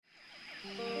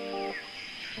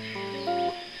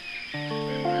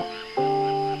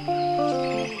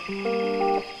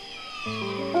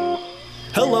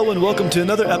Hello and welcome to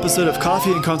another episode of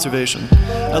Coffee and Conservation,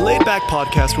 a laid-back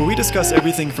podcast where we discuss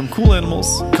everything from cool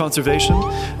animals, conservation,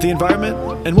 the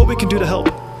environment, and what we can do to help.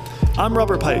 I'm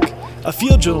Robert Pike, a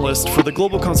field journalist for the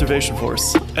Global Conservation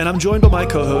Force, and I'm joined by my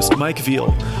co-host Mike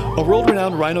Veal, a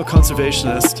world-renowned rhino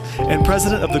conservationist and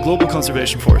president of the Global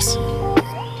Conservation Force.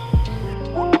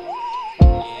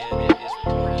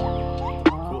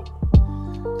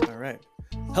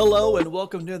 Hello and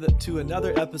welcome to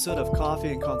another episode of Coffee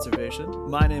and Conservation.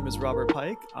 My name is Robert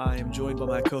Pike. I am joined by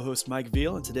my co-host Mike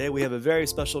Veal, and today we have a very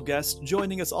special guest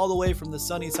joining us all the way from the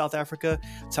sunny South Africa,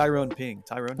 Tyrone Ping.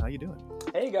 Tyrone, how you doing?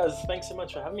 Hey guys, thanks so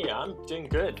much for having me. I'm doing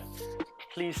good.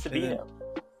 Pleased to be here.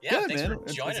 Yeah, good, thanks man. for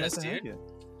joining us, dude.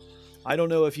 I don't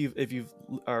know if you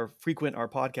are frequent our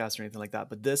podcast or anything like that,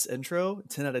 but this intro,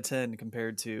 10 out of 10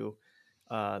 compared to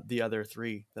the other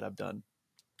three that I've done.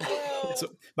 So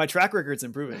my track record's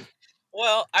improving.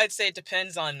 Well, I'd say it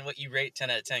depends on what you rate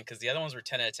 10 out of 10, because the other ones were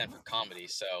 10 out of 10 for comedy.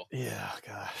 So yeah,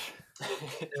 gosh,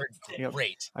 they were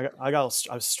great. I was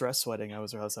stress sweating. I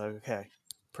was like, okay,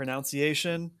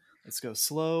 pronunciation. Let's go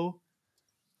slow.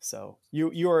 So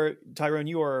you are Tyrone.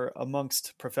 You are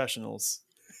amongst professionals.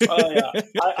 Oh yeah,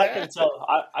 I can tell.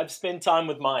 I've spent time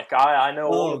with Mike. I know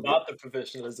all about the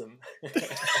professionalism.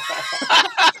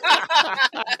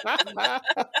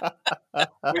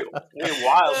 we're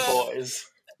wild boys.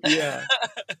 Yeah.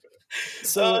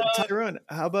 So Tyrone,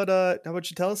 how about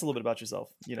you tell us a little bit about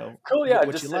yourself? You know, cool. Yeah,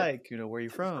 what you like. You know, where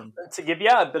you're from. To give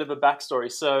a bit of a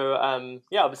backstory. So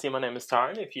obviously my name is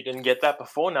Tyrone. If you didn't get that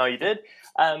before, now you did.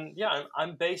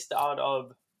 I'm based out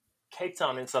of Cape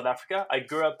Town in South Africa. I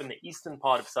grew up in the eastern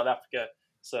part of South Africa,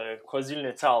 so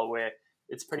KwaZulu-Natal, where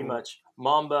it's pretty much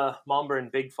Mamba and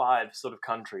Big Five sort of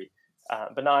country.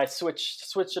 But now I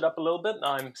switched it up a little bit.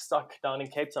 Now I'm stuck down in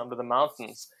Cape Town with the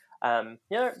mountains. Not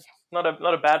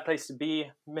a bad place to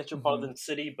be, metropolitan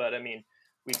city, but I mean,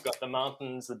 we've got the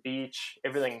mountains, the beach,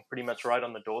 everything pretty much right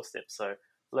on the doorstep. So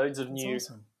loads of new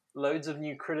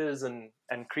critters and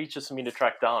creatures for me to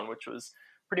track down, which was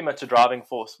pretty much a driving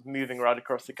force moving right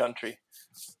across the country.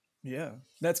 Yeah,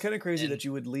 that's kind of crazy that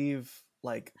you would leave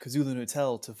like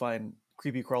KwaZulu-Natal to find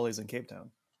creepy crawlies in Cape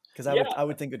Town, because I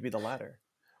would think it'd be the latter.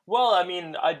 Well, I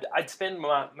mean, I'd spend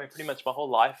my pretty much my whole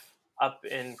life up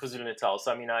in KwaZulu-Natal.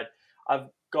 So I mean, I've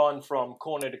gone from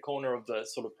corner to corner of the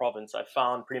sort of province. I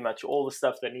found pretty much all the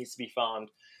stuff that needs to be found.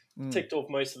 Ticked off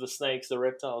most of the snakes, the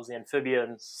reptiles, the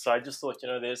amphibians. So I just thought,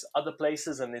 there's other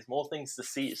places and there's more things to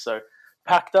see. So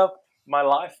packed up my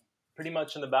life pretty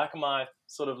much in the back of my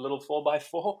sort of little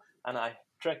 4x4, and I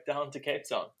trekked down to Cape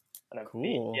Town. And I've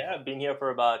been here for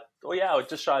about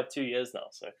just shy of 2 years now,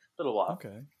 so a little while.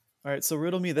 Okay. All right, so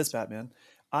riddle me this, Batman.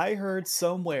 I heard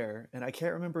somewhere, and I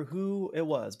can't remember who it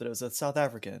was, but it was a South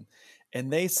African,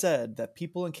 and they said that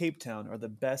people in Cape Town are the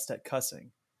best at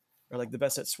cussing, or like the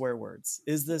best at swear words.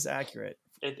 Is this accurate?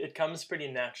 It comes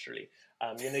pretty naturally.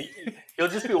 You'll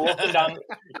just be walking down.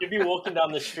 You'll be walking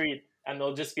down the street, and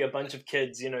there'll just be a bunch of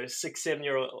kids,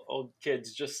 6-7-year-old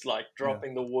kids, just like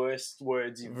dropping the worst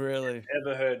words you've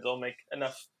ever heard. They'll make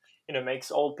enough,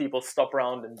 makes old people stop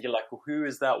around and be like, well, "Who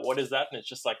is that? What is that?" And it's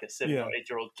just like a 7 or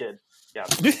 8-year-old kid. Yeah,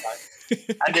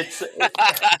 and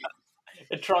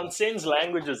it transcends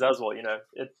languages as well.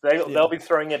 They'll be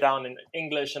throwing it down in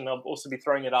English, and they'll also be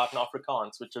throwing it out in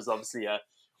Afrikaans, which is obviously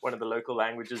one of the local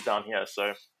languages down here.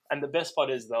 So, and the best part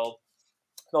is they'll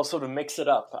sort of mix it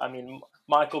up. I mean,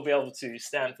 Mike will be able to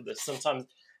stand for this. Sometimes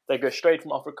they go straight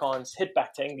from Afrikaans, hit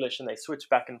back to English, and they switch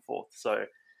back and forth. So,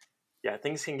 yeah,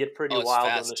 things can get pretty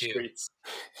wild on the streets.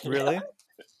 Really?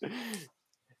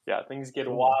 Yeah, things get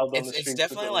wild on the streets. It's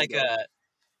definitely like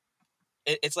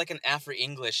it's like an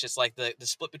Afro-English. It's like the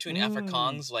split between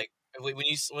Afrikaans. Like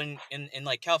when in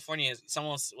like California,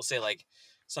 someone will say like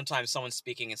sometimes someone's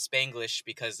speaking in Spanglish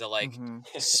because they'll like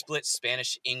split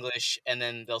Spanish English, and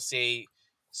then they'll say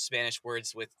Spanish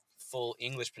words with full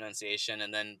English pronunciation,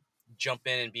 and then jump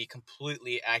in and be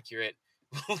completely accurate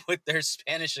with their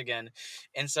Spanish again.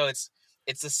 And so it's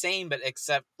the same, but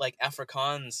except like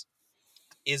Afrikaans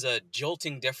is a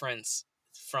jolting difference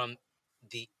from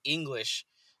the English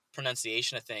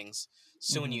pronunciation of things.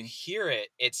 So when you hear it,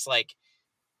 it's like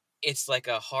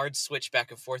a hard switch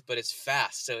back and forth, but it's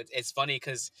fast. So it's funny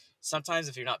because sometimes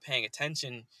if you're not paying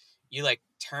attention, you like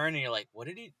turn and you're like, what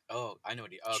did he? Oh, I know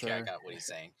what he. Okay, I got what he's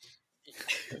saying.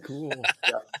 Cool.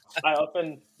 Yeah. I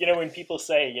often, when people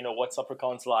say, what's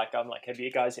Afrikaans like, I'm like, have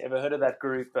you guys ever heard of that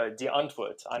group, Die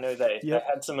Antwoord? I know they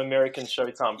had some American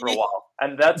Showtime for a while,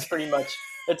 and that's pretty much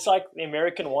It's like the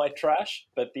American white trash,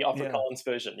 but the Yeah. Afrikaans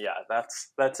version. Yeah,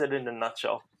 that's it in a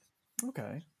nutshell.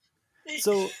 Okay.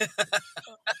 So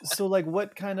like,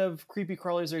 what kind of creepy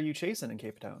crawlers are you chasing in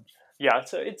Cape Town? Yeah,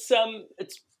 so it's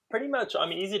pretty much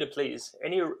I'm easy to please.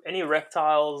 Any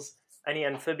reptiles, any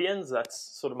amphibians,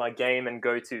 that's sort of my game and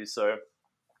go to. So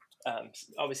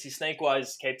obviously, snake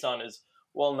wise, Cape Town is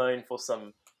well known for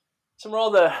some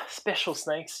rather special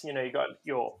snakes. You know, you got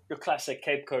your classic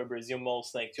Cape cobras, your mole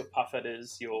snakes, your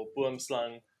puffaders, your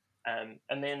boomslang,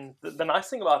 and then the nice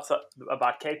thing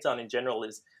about Cape Town in general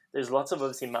is there's lots of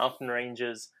obviously mountain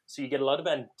ranges, so you get a lot of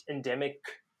endemic,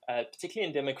 particularly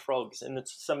endemic frogs in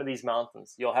some of these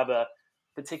mountains. You'll have a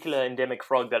particular endemic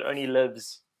frog that only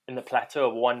lives in the plateau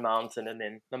of one mountain, and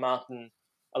then the mountain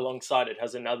alongside it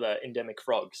has another endemic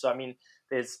frog. So I mean,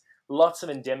 there's lots of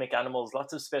endemic animals,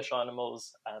 lots of special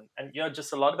animals, and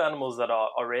just a lot of animals that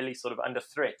are really sort of under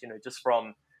threat. Just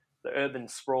from the urban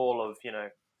sprawl of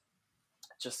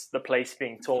just the place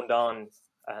being torn down,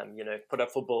 put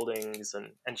up for buildings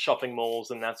and shopping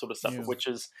malls and that sort of stuff, Yeah. which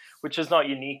is not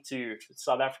unique to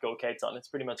South Africa or Cape Town. It's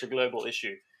pretty much a global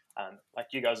issue. Like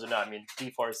you guys know, I mean,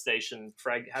 deforestation,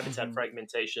 habitat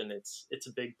fragmentation. It's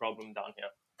a big problem down here.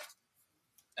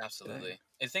 Absolutely.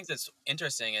 I think that's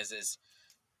interesting is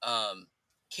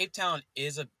Cape Town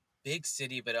is a big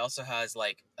city, but it also has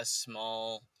like it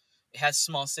has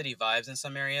small city vibes in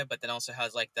some area, but then also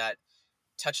has like that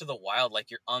touch of the wild,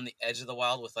 like you're on the edge of the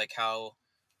wild with like how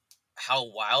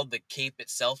wild the Cape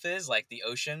itself is, like the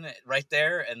ocean right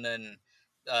there, and then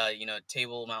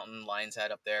Table Mountain, Lion's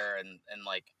Head up there, and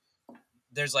like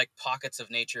there's like pockets of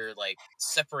nature like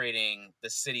separating the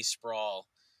city sprawl.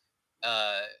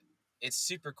 uh it's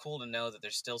super cool to know that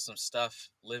there's still some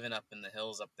stuff living up in the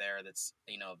hills up there that's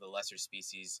the lesser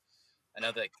species. I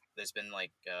know that there's been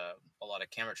like a lot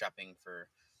of camera trapping for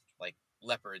like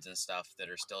leopards and stuff that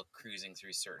are still cruising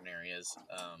through certain areas.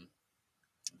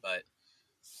 But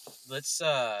let's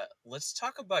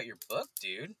talk about your book,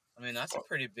 dude. I mean, that's a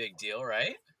pretty big deal,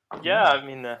 right? Yeah, I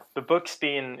mean the book's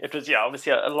been it was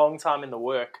obviously a long time in the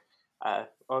work.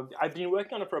 I've been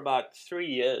working on it for about 3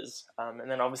 years, and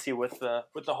then obviously with the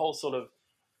whole sort of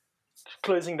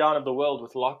closing down of the world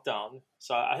with lockdown.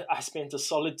 So I spent a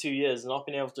solid 2 years not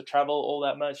being able to travel all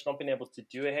that much, not being able to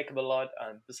do a heck of a lot,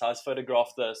 besides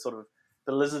photograph the sort of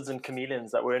the lizards and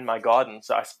chameleons that were in my garden.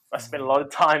 So I spent a lot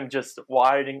of time just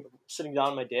sitting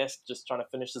down at my desk, just trying to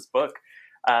finish this book.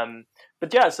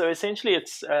 But yeah, so essentially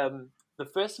it's the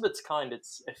first of its kind.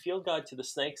 It's a field guide to the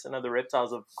snakes and other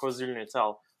reptiles of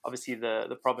KwaZulu-Natal, obviously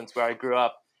the province where I grew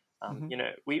up.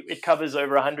 It covers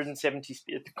over 170.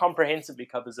 It comprehensively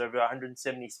covers over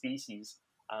 170 species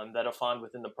that are found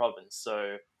within the province.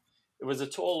 So it was a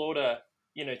tall order,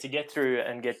 to get through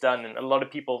and get done. And a lot of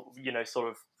people, sort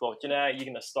of thought, you're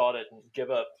going to start it and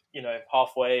give up,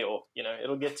 halfway, or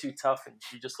it'll get too tough and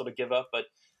you just sort of give up. But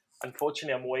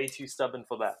unfortunately, I'm way too stubborn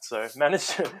for that. So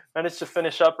managed to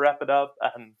finish up, wrap it up.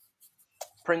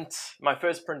 My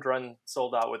first print run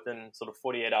sold out within sort of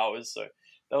 48 hours. So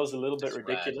that was a little bit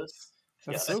ridiculous.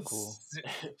 That's so cool.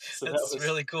 So that's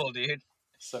really cool, dude.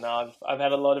 So now I've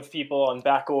had a lot of people on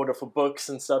back order for books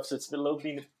and stuff. So it's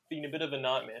been a bit of a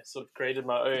nightmare. Sort of created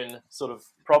my own sort of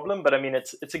problem, but I mean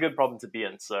it's a good problem to be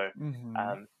in. So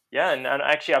yeah, and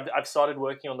actually I've started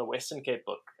working on the Western Cape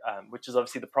book, which is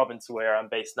obviously the province where I'm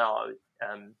based now,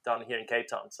 down here in Cape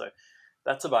Town. So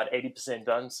that's about 80%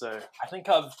 done. So I think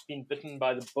I've been bitten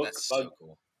by the book That's bug, so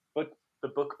cool. the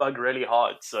book bug really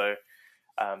hard. So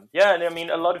yeah, and I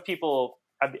mean a lot of people.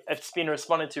 It's been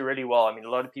responded to really well. I mean, a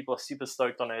lot of people are super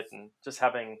stoked on it, and just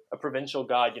having a provincial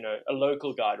guide, a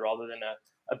local guide rather than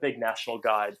a big national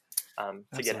guide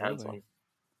to get hands on.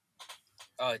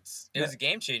 Oh, it was a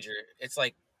game changer. It's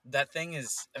like that thing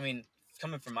is. I mean,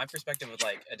 coming from my perspective with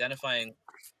like identifying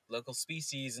local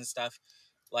species and stuff,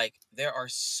 like there are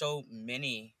so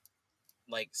many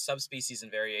like subspecies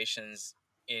and variations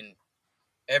in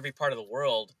every part of the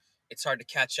world. It's hard to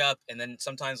catch up, and then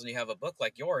sometimes when you have a book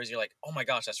like yours, you're like, oh my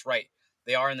gosh, that's right,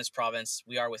 they are in this province,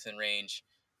 we are within range,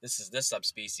 this is this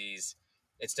subspecies,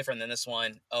 it's different than this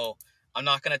one. Oh, I'm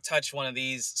not going to touch one of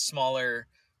these smaller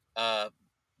uh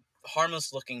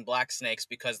harmless looking black snakes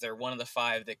because they're one of the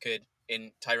five that could,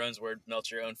 in Tyrone's word,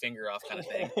 melt your own finger off, kind of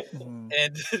thing.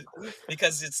 And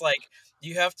because it's like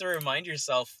you have to remind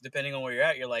yourself, depending on where you're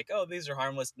at, you're like, oh, these are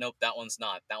harmless, nope, that one's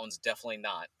not, that one's definitely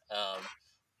not.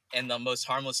 And the most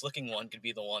harmless looking one could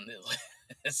be the one that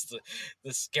is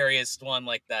the scariest one,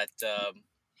 like that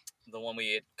the one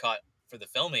we had caught for the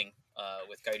filming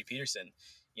with Coyote Peterson.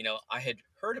 I had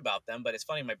heard about them, but it's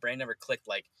funny, my brain never clicked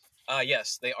like,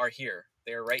 yes, they are here,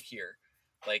 they are right here,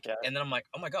 like. Yeah. And then I'm like,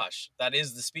 oh my gosh, that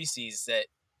is the species that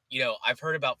I've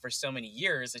heard about for so many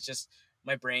years. It's just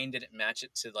my brain didn't match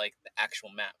it to like the actual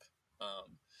map.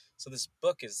 So this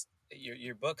book is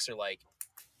your books are like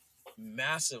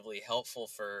massively helpful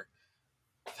for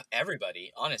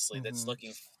everybody, honestly, that's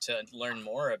looking to learn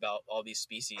more about all these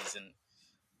species. And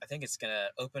I think it's gonna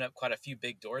open up quite a few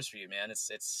big doors for you, man.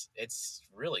 It's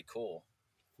really cool.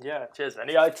 Yeah, cheers, man.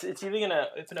 Yeah, it's either gonna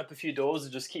open up a few doors or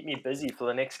just keep me busy for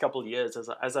the next couple of years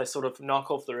as I sort of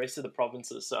knock off the rest of the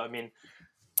provinces. So I mean,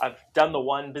 I've done the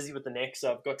one, busy with the next.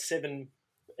 So I've got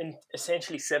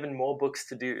essentially seven more books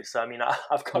to do. So I mean,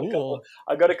 Cool.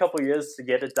 I've got a couple of years to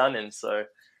get it done in. So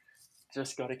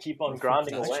just got to keep on Perfect.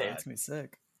 grinding That's away. gonna be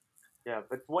sick. Yeah,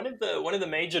 but one of the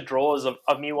major draws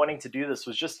of me wanting to do this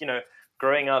was just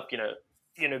growing up,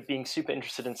 being super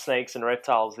interested in snakes and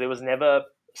reptiles. There was never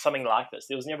something like this.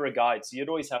 There was never a guide, so you'd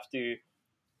always have to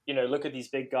look at these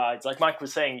big guides. Like Mike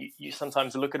was saying, you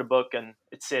sometimes look at a book and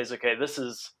it says, okay, this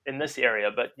is in this area,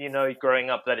 but growing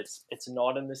up that it's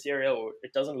not in this area, or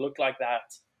it doesn't look like that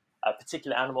a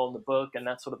particular animal in the book and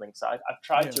that sort of thing. So I've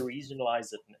tried to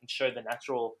regionalize it and show the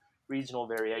natural regional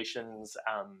variations,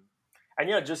 and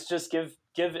just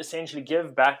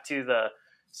give back to the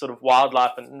sort of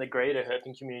wildlife and the greater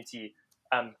herping community.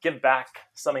 Give back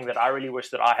something that I really wish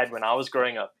that I had when I was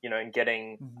growing up, and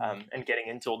getting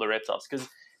into all the reptiles. Because,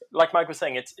 like Mike was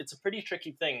saying, it's a pretty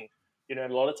tricky thing. A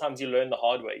lot of times you learn the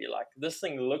hard way. You're like, this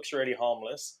thing looks really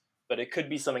harmless, but it could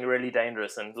be something really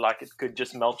dangerous, and like it could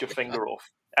just melt your finger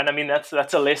off. And I mean, that's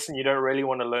a lesson you don't really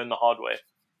want to learn the hard way.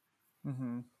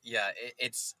 Yeah,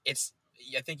 it's.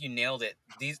 I think you nailed it.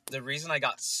 The reason I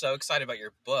got so excited about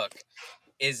your book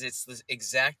is it's the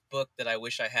exact book that I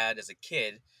wish I had as a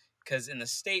kid. Because in the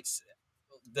States,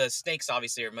 the snakes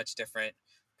obviously are much different.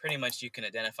 Pretty much, you can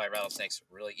identify rattlesnakes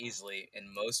really easily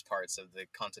in most parts of the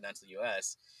continental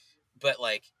U.S. But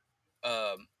like,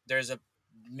 there's a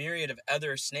myriad of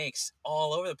other snakes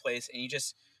all over the place, and you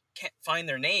just can't find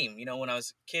their name. When I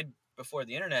was a kid before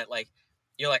the internet, like,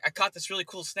 you're like, I caught this really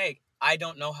cool snake. I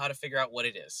don't know how to figure out what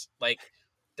it is. Like,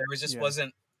 there was just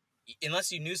wasn't,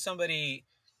 unless you knew somebody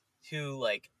who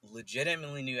like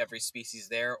legitimately knew every species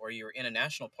there, or you were in a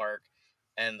national park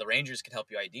and the rangers could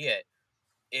help you ID it.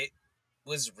 It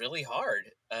was really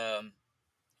hard. And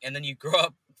then you grow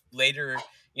up later,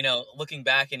 looking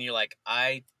back, and you're like,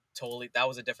 that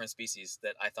was a different species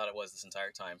that I thought it was this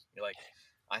entire time. You're like,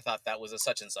 I thought that was a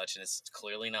such and such, and it's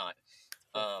clearly not.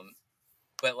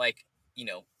 But like, you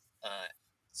know, uh,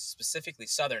 specifically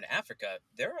Southern Africa,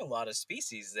 there are a lot of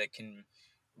species that can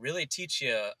really teach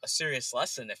you a serious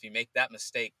lesson if you make that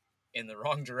mistake in the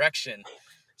wrong direction.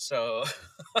 So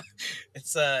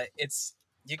it's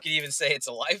you could even say it's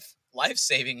a life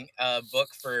saving book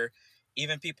for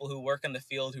even people who work in the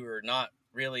field who are not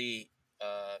really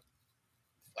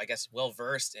I guess well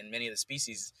versed in many of the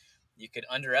species. You could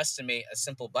underestimate a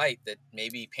simple bite that may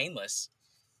be painless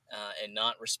and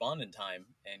not respond in time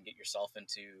and get yourself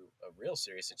into a real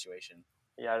serious situation.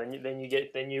 Yeah,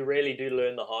 then you really do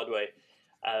learn the hard way.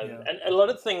 And a lot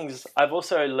of things I've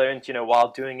also learned,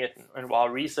 while doing it and while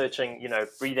researching,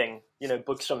 reading,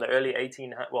 books from the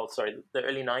the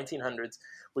early 1900s,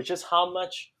 which is how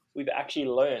much we've actually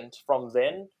learned from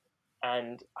then,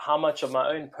 and how much of my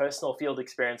own personal field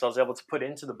experience I was able to put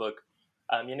into the book.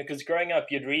 Because growing up,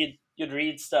 you'd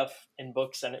read stuff in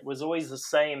books, and it was always the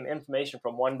same information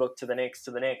from one book to the next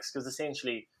to the next, because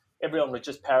essentially everyone was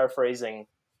just paraphrasing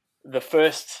the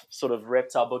first sort of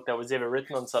reptile book that was ever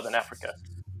written on Southern Africa.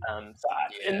 In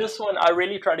Yeah. this one, I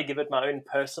really try to give it my own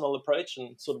personal approach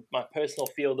and sort of my personal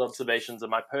field observations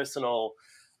and my personal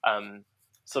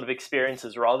sort of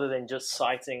experiences, rather than just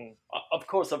citing. Of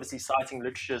course, obviously, citing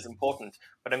literature is important,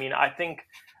 but I mean, I think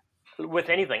with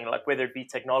anything, like whether it be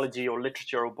technology or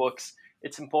literature or books,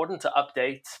 it's important to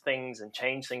update things and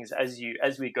change things as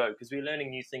we go, because we're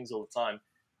learning new things all the time.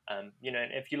 And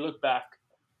if you look back,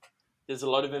 there's a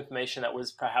lot of information that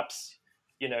was perhaps,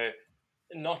 you know,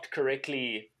 not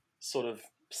correctly sort of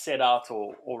set out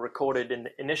or recorded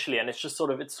initially, and it's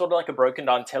sort of like a broken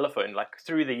down telephone. Like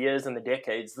through the years and the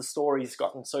decades, the story's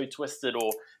gotten so twisted,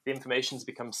 or the information's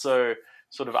become so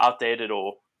sort of outdated,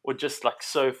 or just like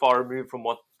so far removed from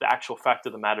what the actual fact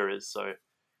of the matter is. So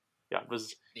yeah, it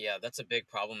was. Yeah, that's a big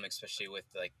problem, especially with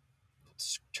like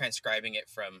transcribing it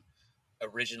from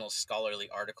original scholarly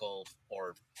article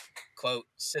or quote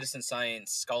citizen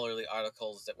science scholarly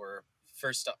articles that were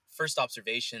first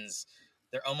observations.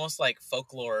 They're almost like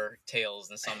folklore tales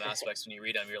in some aspects. When you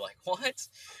read them, you're like,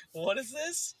 what is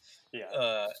this? Yeah.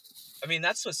 uh I mean,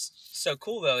 that's what's so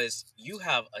cool though, is you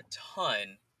have a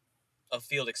ton of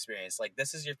field experience. Like,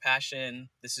 this is your passion,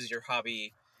 this is your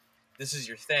hobby, this is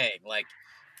your thing. Like,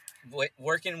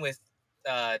 working with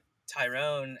uh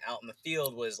Tyrone out in the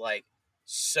field was like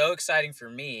so exciting for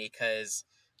me because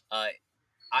I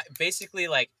basically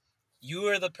like you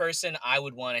were the person I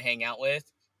would want to hang out with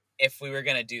if we were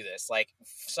gonna do this. Like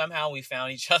somehow we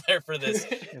found each other for this I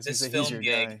was gonna this say he's film your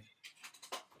gig,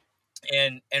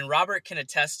 guy. and Robert can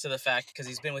attest to the fact because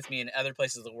he's been with me in other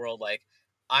places of the world. Like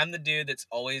I'm the dude that's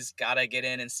always gotta get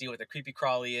in and see what the creepy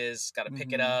crawly is, gotta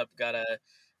pick it Mhm. up, gotta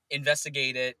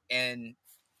investigate it, and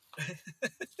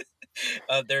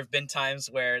there have been times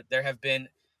where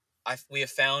we have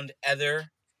found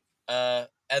other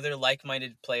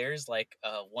like-minded players, like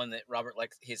one that Robert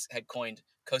had coined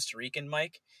Costa Rican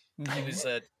Mike. He Mhm. was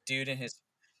a dude in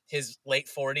his late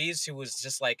 40s who was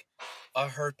just like a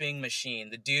herping machine.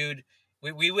 The dude,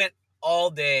 we went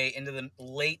all day into the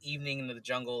late evening into the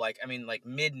jungle, like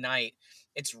midnight.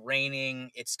 It's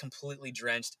raining, it's completely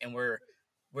drenched, and we're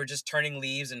just turning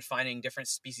leaves and finding different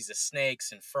species of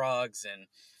snakes and frogs and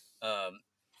um,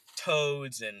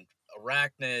 toads and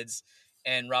arachnids.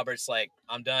 And Robert's like,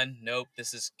 I'm done. Nope,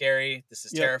 this is scary. This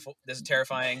is Yep. This is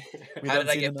terrifying. We How done did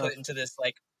I seen get put enough. into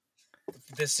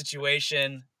this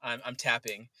situation? I'm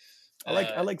tapping.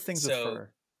 I like things with So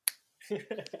fur.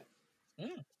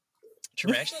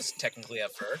 tarantulas technically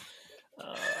have fur.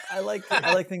 I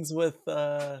like things with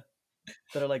that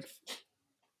are like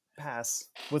pass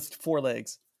with 4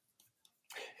 legs.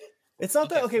 It's not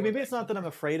that Okay, okay. 4 Maybe it's legs. not that I'm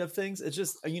afraid of things. It's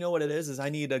just you know what it is. I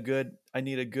need a good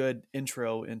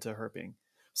intro into herping.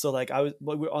 So like on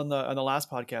the last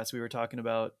podcast we were talking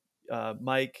about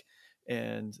Mike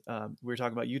and we were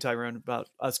talking about you Tyrone about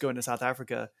us going to South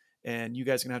Africa and you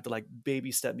guys are gonna have to like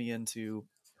baby step me into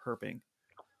herping.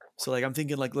 So like I'm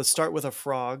thinking like let's start with a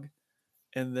frog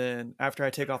and then after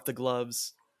I take off the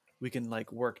gloves we can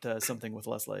like work to something with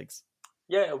less legs.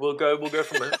 Yeah, we'll go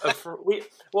from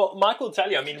well, Mike will tell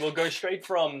you. I mean, we'll go straight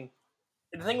from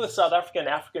the thing with South Africa and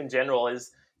Africa in general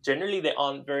is generally there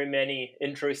aren't very many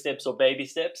intro steps or baby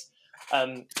steps.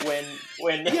 When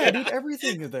Yeah, dude,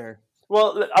 everything is there.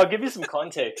 well, I'll give you some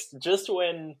context. Just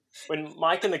when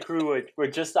Mike and the crew were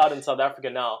just out in South Africa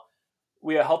now,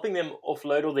 we are helping them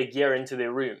offload all their gear into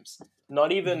their rooms.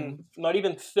 Not even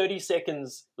 30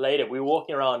 seconds later, we're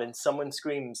walking around and someone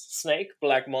screams snake,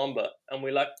 black mamba, and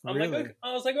Really? okay.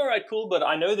 I was like, all right, cool, but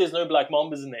I know there's no black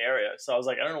mambas in the area, so I was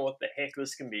like, I don't know what the heck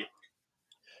this can be.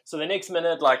 So the next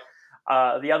minute, like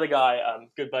the other guy,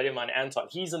 good buddy of mine, Anton,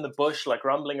 he's in the bush, like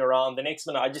rumbling around. The next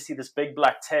minute, I just see this big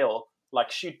black tail, like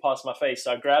shoot past my face.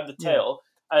 So I grab the Yeah. tail,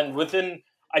 and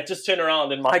I just turn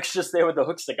around, and Mike's just there with the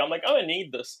hook stick. I'm like, oh, I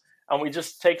need this. And we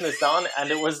just taken this down,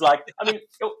 and it was like, I mean,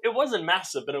 it wasn't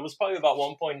massive, but it was probably about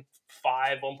 1.5,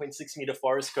 1.6 meter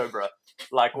forest cobra,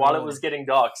 like while it was getting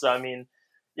dark. So I mean,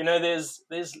 you know, there's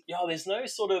no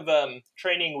sort of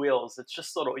training wheels. It's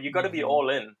just sort of you got to be all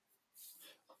in.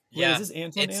 Wait, is Yeah, this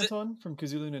Anton from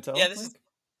Kazulu Natal? yeah. This is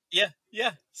Mike?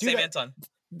 yeah. Dude, Same Anton.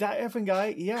 that effing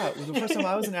guy, yeah. It was the first time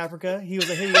I was in Africa. He was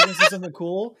like, "Hey, you guys want to see something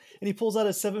cool?" And he pulls out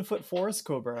a 7-foot forest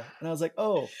cobra, and I was like,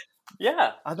 "Oh,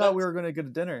 Yeah, I thought we were going to go to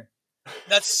dinner."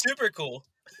 That's super cool.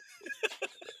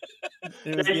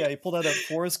 It was he pulled out a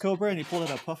forest cobra and he pulled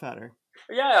out a puff adder.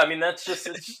 yeah. I mean, that's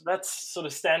sort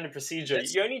of standard procedure.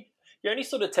 You only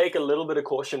sort of take a little bit of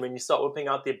caution when you start whipping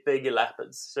out the big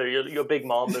elapids, so your big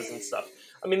mambas and stuff.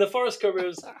 I mean, the forest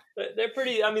cobras, they're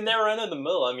pretty. I mean, they're run of the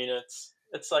mill. I mean,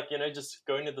 it's like, you know, just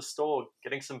going to the store,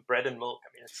 getting some bread and milk. I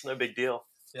mean, it's no big deal.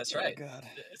 That's right. Oh, God.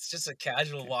 It's just a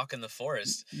casual walk in the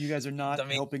forest. You guys are not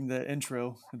helping the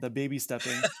intro, the baby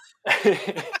stepping.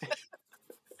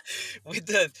 With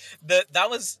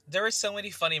there were so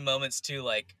many funny moments too,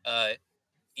 like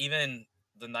even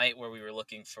the night where we were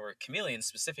looking for chameleons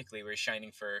specifically, we were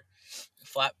shining for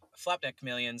flapneck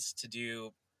chameleons to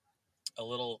do a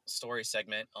little story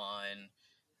segment on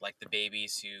like the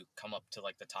babies who come up to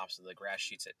like the tops of the grass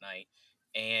shoots at night.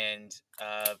 And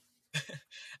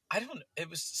I don't, it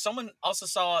was someone also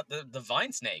saw the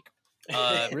vine snake.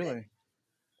 Really?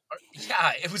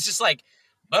 Yeah, it was just like,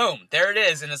 boom, there it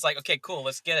is. And it's like, okay, cool.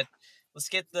 Let's get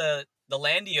the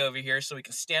landy over here so we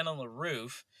can stand on the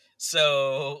roof.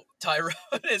 So Tyrone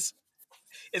is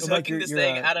Mike, hooking this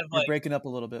thing out of you're like, breaking up a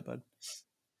little bit, bud.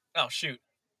 oh shoot.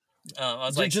 I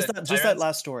was like, just that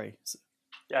last story.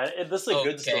 Yeah, this is a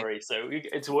good story, so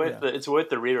it's worth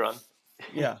the rerun.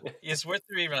 Yeah, it's worth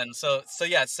the rerun. So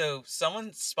yeah, so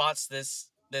someone spots this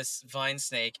vine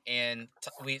snake, and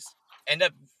we end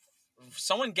up.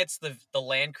 Someone gets the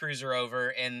Land Cruiser over,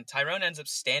 and Tyrone ends up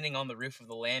standing on the roof of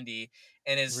the Landy,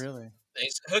 and is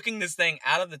hooking this thing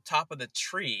out of the top of the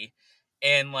tree,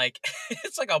 and like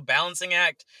it's like a balancing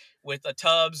act with the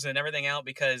tubs and everything out,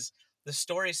 because the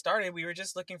story started. We were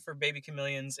just looking for baby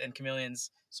chameleons and chameleons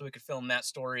so we could film that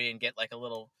story and get like a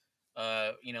little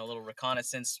a little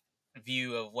reconnaissance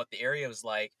view of what the area was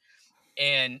like,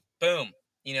 and boom,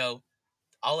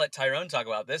 I'll let Tyrone talk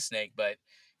about this snake, but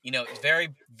it's very,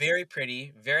 very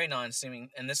pretty, very non-assuming,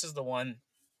 and this is the one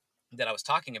that I was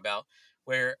talking about,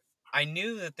 where I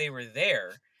knew that they were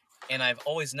there, and I've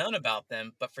always known about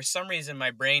them, but for some reason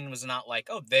my brain was not like,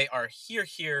 oh, they are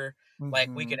here, like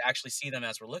we Mm-hmm. could actually see them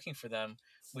as we're looking for them,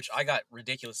 which I got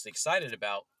ridiculously excited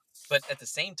about. But at the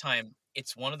same time,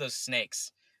 it's one of those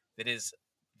snakes that is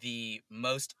the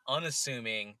most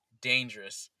unassuming,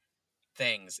 dangerous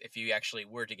things if you actually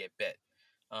were to get bit.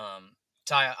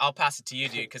 Ty, I'll pass it to you,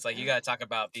 dude, because like you got to talk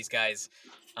about these guys.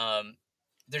 Um,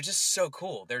 they're just so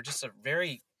cool. They're just a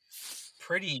very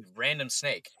pretty random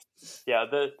snake. Yeah,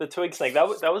 the twig snake, that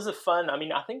was a fun. I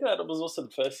mean, I think that was also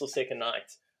the first or second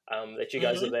night that you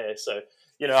guys were Mm-hmm. there. So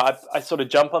I sort of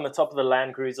jump on the top of the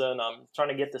Land Cruiser and I'm trying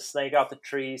to get the snake out the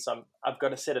tree. So I've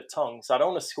got a set of tongs. So I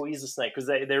don't want to squeeze the snake because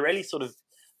they're really sort of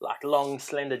like long,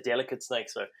 slender, delicate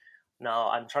snakes. So now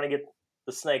I'm trying to get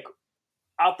the snake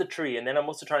out the tree, and then I'm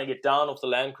also trying to get down off the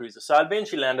Land Cruiser. So I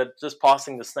eventually landed just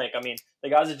passing the snake. I mean, the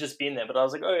guys had just been there, but I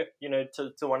was like, oh,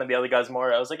 to one of the other guys,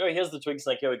 Mario, I was like, oh, here's the twig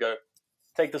snake. Here we go.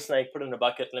 Take the snake, put it in a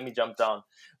bucket, let me jump down.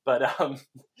 But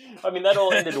I mean, that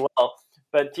all ended well.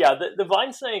 But yeah, the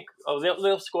vine snake,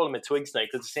 they'll call them a twig snake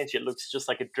because essentially it looks just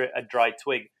like a dry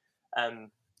twig. Um,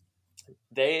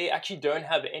 they actually don't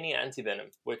have any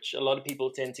antivenom, which a lot of people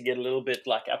tend to get a little bit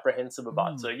like apprehensive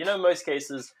about. So, Mm. most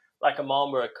cases, like a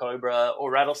mamba, a cobra,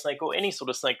 or rattlesnake, or any sort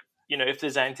of snake, if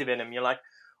there's antivenom, you're like,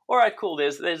 all right, cool,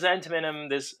 there's antivenom,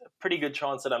 there's a pretty good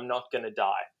chance that I'm not going to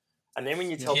die. And then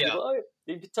when you tell Yeah.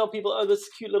 Yeah. people, oh, this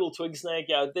cute little twig snake,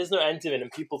 yeah, there's no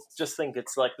antivenom, people just think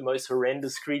it's like the most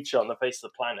horrendous creature on the face of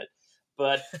the planet.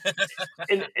 But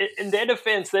in their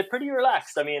defense, they're pretty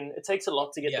relaxed. I mean, it takes a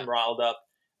lot to get Yeah. them riled up.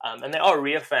 And they are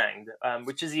rear fanged,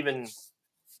 which is even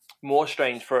more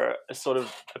strange for a sort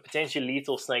of a potentially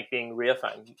lethal snake being rear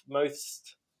fanged.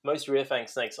 Most rear fang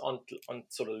snakes aren't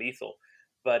sort of lethal,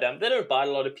 but they don't bite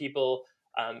a lot of people.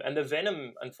 And the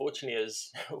venom, unfortunately,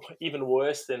 is even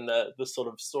worse than the sort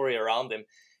of story around them.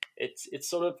 It's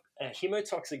sort of a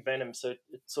hemotoxic venom, so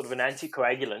it's sort of an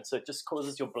anticoagulant. So it just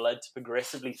causes your blood to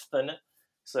progressively thin.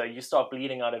 So you start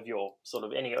bleeding out of your sort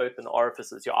of any open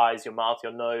orifices, your eyes, your mouth,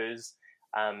 your nose,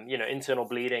 internal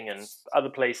bleeding and other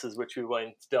places which we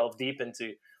won't delve deep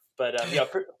into. But yeah,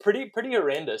 pretty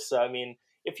horrendous. So I mean,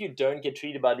 if you don't get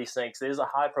treated by these snakes, there's a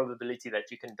high probability that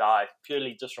you can die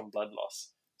purely just from blood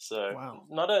loss. So Wow.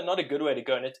 not a good way to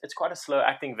go, and it's quite a slow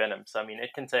acting venom. So I mean, it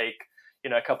can take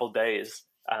a couple days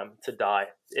to die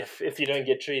if you don't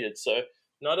get treated. So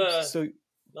not a So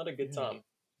not a good yeah. time.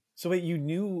 So wait, you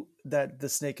knew that the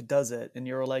snake does it, and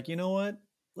you were like, you know what?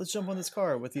 Let's jump on this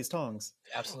car with these tongs.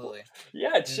 Absolutely.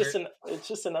 Yeah, And they're- it's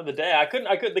just another day. I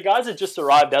could. The guys had just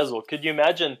arrived as well. Could you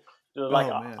imagine? Like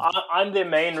Oh man. I'm their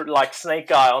main like snake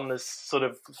guy on this sort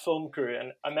of film crew,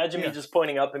 and imagine me Yeah. just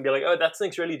pointing up and be like, "Oh, that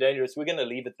snake's really dangerous. We're gonna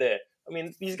leave it there." I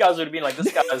mean, these guys would have been like,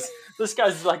 this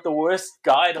guy's like the worst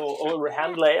guide or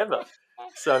handler ever."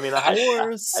 So I mean, I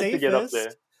Or had to get up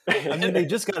safest. there. I mean, they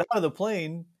just got out of the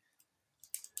plane.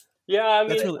 Yeah, I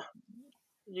That's mean, really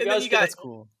you and then guys you could. got that's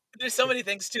cool. there's so many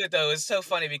things to it though. It's so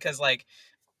funny because like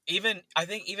I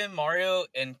think even Mario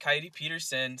and Coyote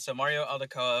Peterson, so Mario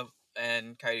Aldecoa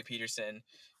and Coyote Peterson,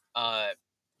 uh,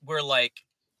 were like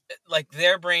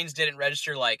their brains didn't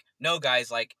register like, no guys,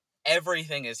 like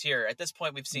everything is here. At this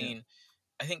point we've Yeah. seen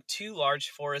I think 2 large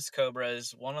forest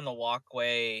cobras, one on the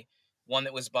walkway, one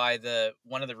that was by the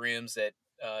one of the rooms that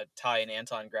Ty and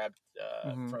Anton grabbed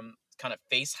Hmm. from kind of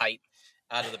face height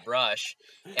out of the brush,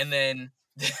 and then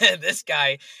this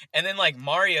guy, and then like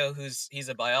Mario, he's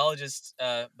a biologist,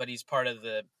 but he's part of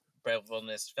the Brave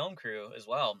Wilderness film crew as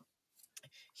well.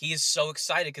 He is so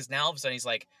excited because now all of a sudden he's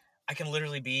like, I can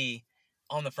literally be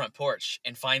on the front porch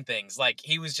and find things. Like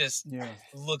he was just Yeah.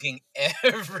 looking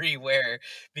everywhere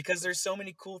because there's so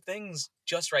many cool things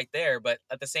just right there. But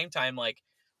at the same time, like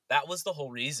that was the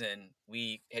whole reason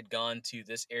we had gone to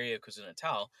this area of KwaZulu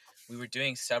Natal. We were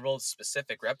doing several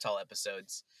specific reptile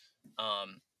episodes.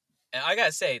 Um, and I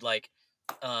gotta say, like,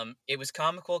 it was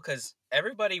comical because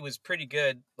everybody was pretty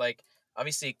good. Like,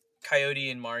 obviously, Coyote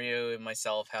and Mario and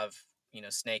myself have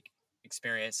snake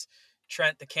experience.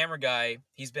 Trent, the camera guy,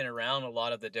 he's been around a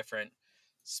lot of the different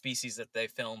species that they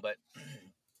film, but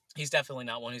he's definitely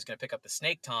not one who's going to pick up the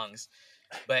snake tongs.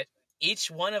 But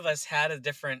each one of us had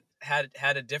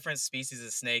had a different species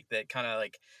of snake that kind of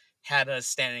like had us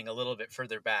standing a little bit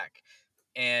further back.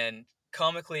 And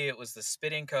comically, it was the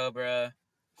spitting cobra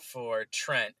for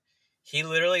Trent. He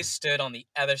literally stood on the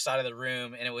other side of the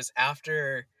room, and it was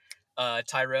after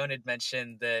Tyrone had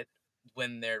mentioned that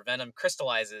when their venom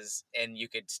crystallizes, and you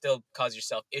could still cause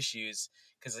yourself issues,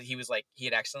 because he was like, he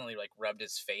had accidentally like rubbed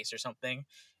his face or something,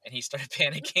 and he started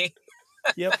panicking.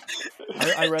 Yep.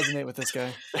 I resonate with this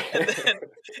guy. and then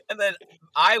and then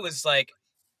I was like,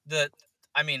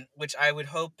 which I would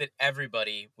hope that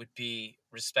everybody would be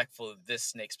respectful of this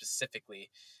snake specifically.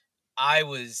 I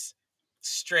was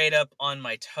straight up on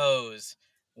my toes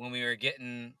when we were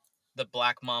getting the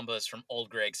black mambas from old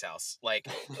Greg's house. Like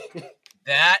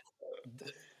that,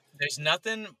 there's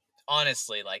nothing,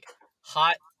 honestly, like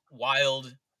hot,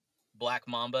 wild black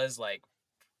mambas. Like,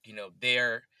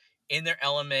 they're in their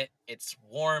element. It's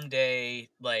warm day,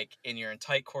 like, and you're in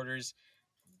tight quarters.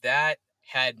 That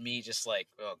had me just like,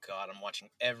 oh God, I'm watching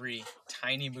every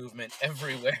tiny movement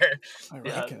everywhere. I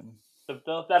Yeah. reckon.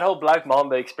 That whole Black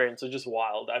Mamba experience was just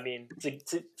wild. I mean,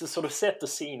 to sort of set the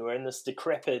scene, we're in this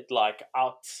decrepit, like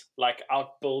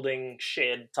outbuilding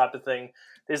shed type of thing.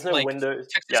 There's no Like windows.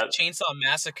 Texas Chainsaw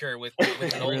Massacre with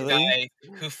an old Really?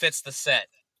 guy who fits the set,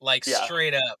 like Yeah.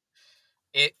 straight up.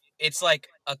 It's like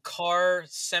a car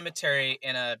cemetery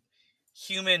and a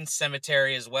human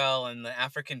cemetery as well, in the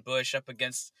African bush up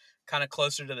against, kind of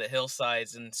closer to the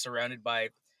hillsides and surrounded by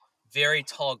very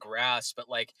tall grass. But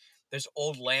like, there's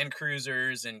old Land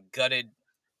Cruisers and gutted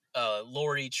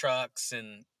lorry trucks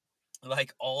and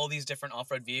like all these different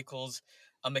off-road vehicles,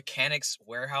 a mechanic's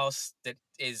warehouse that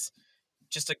is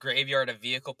just a graveyard of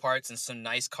vehicle parts and some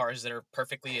nice cars that are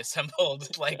perfectly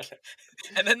assembled. Like,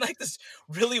 and then like this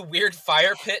really weird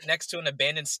fire pit next to an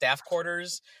abandoned staff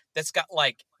quarters that's got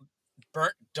like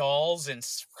burnt dolls and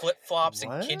flip-flops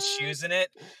and kids' shoes in it.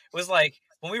 It was like,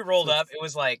 when we rolled up, it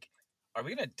was like, are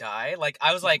we gonna die? Like,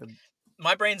 I was like,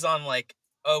 my brain's on like,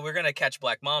 oh, we're gonna catch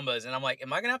black mambas, and I'm like,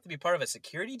 am I gonna have to be part of a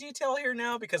security detail here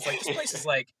now? Because like, this place is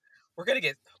like, we're gonna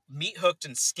get meat hooked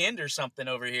and skinned or something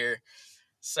over here.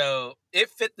 So it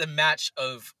fit the match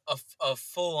of a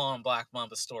full-on black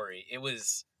mamba story. It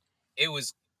was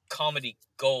comedy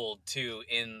gold too,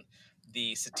 in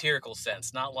the satirical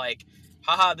sense, not like,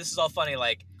 haha, this is all funny.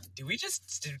 Like, did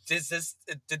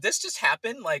this just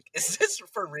happen? Like, is this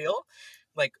for real?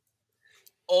 Like,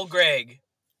 old Greg,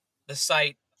 the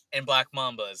site, and black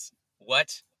mambas.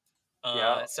 What?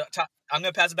 Yeah. So I'm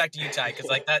gonna pass it back to you, Ty, because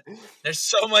like that, there's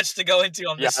so much to go into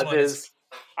on this one.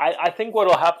 I think what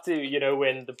will have to,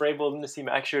 when the Brave Wilderness team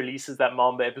actually releases that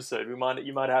Mamba episode, you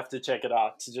might have to check it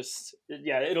out to just,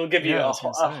 it'll give you a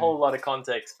whole lot of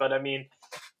context. But I mean,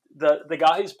 the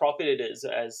guy whose property it is,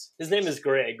 his name is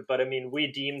Greg, but I mean,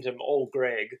 we deemed him Old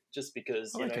Greg just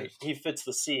because he fits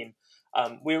the scene.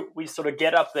 We sort of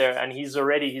get up there and he's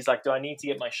like, do I need to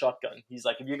get my shotgun? He's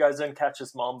like, if you guys don't catch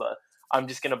this Mamba, I'm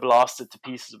just gonna blast it to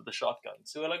pieces with the shotgun.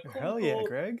 So we're like, hell yeah,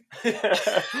 Greg.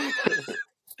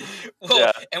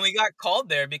 Well, and we got called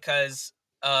there because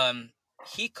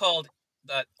he called,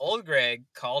 old Greg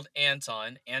called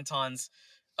Anton. Anton's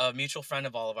a mutual friend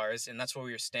of all of ours, and that's where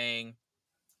we were staying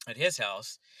at his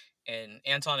house. And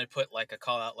Anton had put like a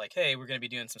call out like, hey, we're going to be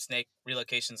doing some snake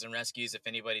relocations and rescues if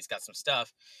anybody's got some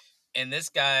stuff. And this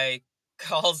guy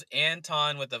calls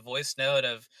Anton with a voice note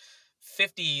of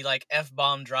 50 like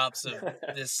F-bomb drops of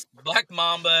this black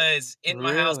mamba is in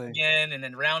my house again and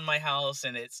then around my house,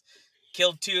 and it's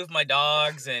killed 2 of my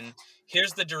dogs, and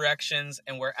here's the directions.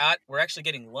 And we're actually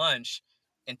getting lunch,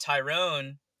 and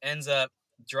Tyrone ends up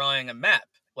drawing a map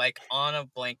like on a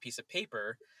blank piece of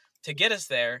paper to get us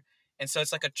there. And so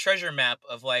it's like a treasure map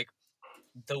of like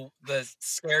the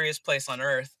scariest place on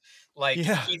earth. Like,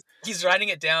 he's writing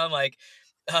it down like,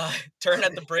 turn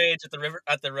at the bridge at the river,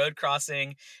 at the road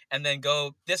crossing, and then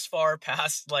go this far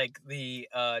past like the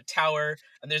tower,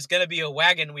 and there's gonna be a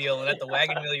wagon wheel, and at the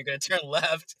wagon wheel you're gonna turn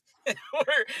left.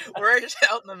 we're just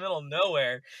out in the middle of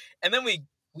nowhere. And then we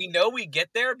know we get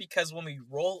there because when we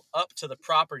roll up to the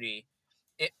property,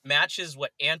 it matches what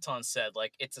Anton said.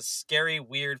 Like, it's a scary,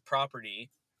 weird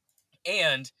property,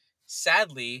 and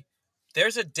sadly,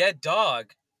 there's a dead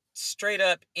dog straight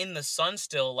up in the sun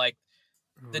still. Like,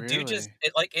 the dude just,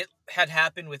 it had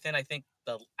happened within, I think,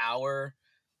 the hour,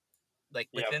 like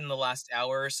within the last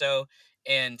hour or so.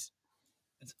 And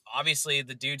obviously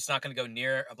the dude's not going to go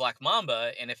near a black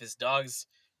mamba. And if his dog's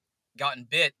gotten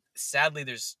bit, sadly,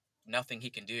 there's nothing he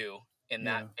can do in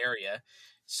that area.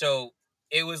 So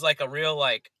it was like a real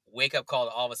like wake up call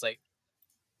to all of us. Like,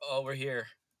 oh, we're here.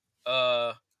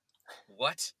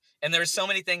 What? And there were so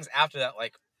many things after that.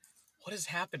 Like, what is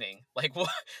happening? Like, what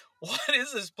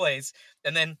is this place?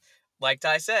 And then, like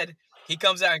Ty said, he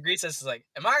comes out and greets us. He's like,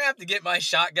 am I gonna have to get my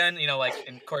shotgun? Like,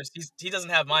 and of course he doesn't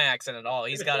have my accent at all.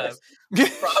 He's got a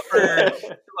proper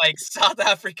like South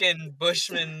African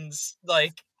bushman's,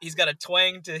 like, he's got a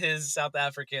twang to his South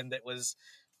African that was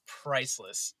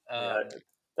priceless.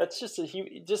 That's just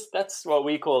that's what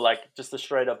we call like just a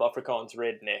straight up Afrikaans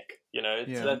redneck. It's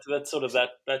Yeah. that sort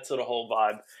of whole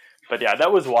vibe. But yeah,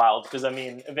 that was wild because I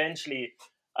mean, eventually,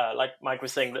 like Mike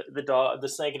was saying, the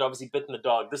snake had obviously bitten the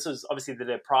dog. This was obviously the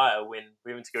day prior when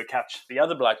we went to go catch the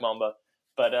other black mamba.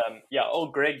 But yeah,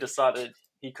 old Greg decided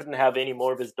he couldn't have any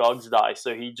more of his dogs die,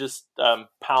 so he just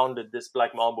pounded this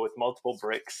black mamba with multiple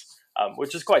bricks,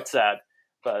 which is quite sad.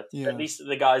 But at Yeah. least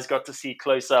the guys got to see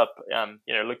close up,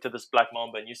 looked at this black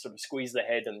mamba and you sort of squeeze the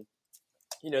head and,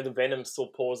 the venom still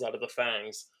pours out of the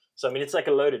fangs. So, I mean, it's like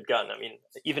a loaded gun. I mean,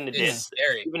 It's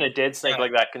scary. even a dead snake Yeah.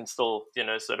 like that can still,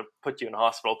 sort of put you in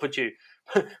hospital, put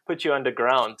you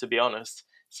underground, to be honest.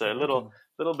 So little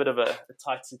bit of a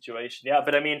tight situation. Yeah.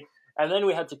 But I mean, and then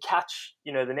we had to catch,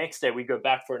 the next day we go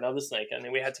back for another snake and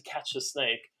then we had to catch the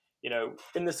snake.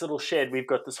 In this little shed, we've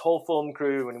got this whole film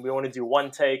crew and we want to do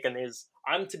one take. And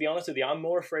to be honest with you, I'm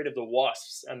more afraid of the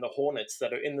wasps and the hornets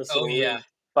that are in this Oh little yeah. room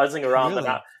buzzing around Really?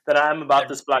 than I am about They're-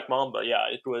 this black mamba. Yeah,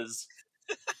 it was,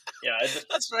 yeah.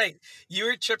 That's right. You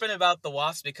were tripping about the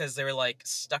wasps because they were like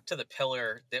stuck to the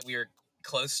pillar that we were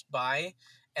close by,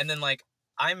 and then like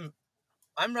I'm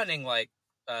I'm running like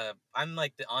I'm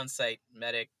like the on-site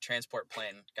medic transport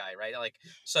plan guy, right? Like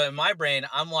so in my brain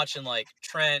I'm watching like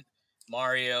Trent,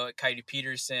 Mario, Coyote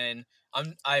Peterson.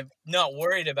 I'm not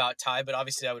worried about Ty, but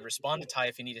obviously I would respond to Ty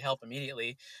if he needed help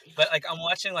immediately. But like I'm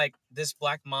watching like this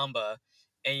black mamba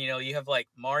and you have like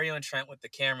Mario and Trent with the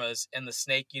cameras and the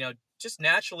snake, just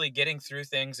naturally getting through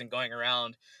things and going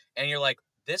around and you're like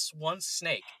this one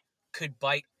snake could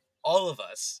bite all of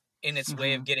us in its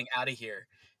way of getting out of here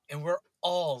and we're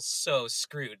all so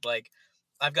screwed. Like,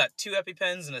 I've got 2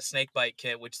 EpiPens and a snake bite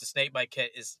kit, which the snake bite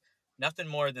kit is nothing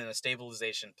more than a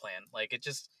stabilization plan. Like, it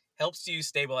just helps you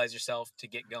stabilize yourself to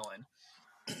get going.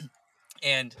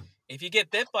 And if you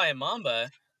get bit by a mamba,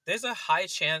 there's a high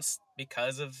chance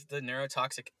because of the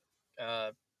neurotoxic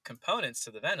components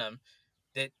to the venom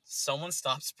that someone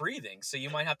stops breathing. So you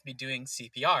might have to be doing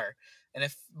CPR. And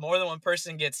if more than one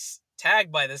person gets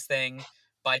tagged by this thing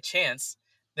by chance,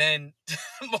 then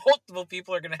multiple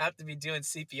people are going to have to be doing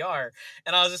CPR.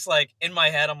 And I was just like, in my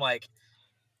head, I'm like,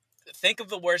 think of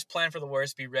the worst, plan for the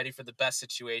worst, be ready for the best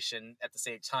situation at the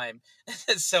same time.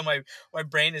 So my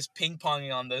brain is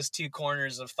ping-ponging on those 2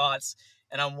 corners of thoughts.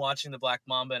 And I'm watching the black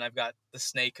mamba and I've got the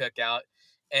snake hook out.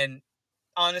 And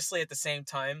honestly, at the same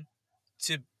time,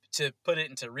 to to put it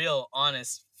into real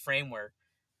honest framework,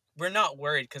 we're not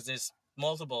worried because there's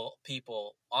multiple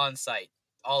people on site.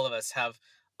 All of us have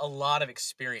a lot of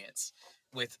experience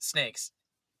with snakes,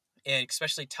 and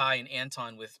especially Ty and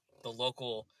Anton with the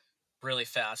local really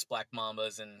fast black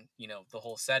mambas and the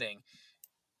whole setting.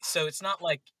 So it's not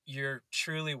like you're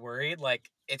truly worried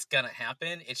like it's gonna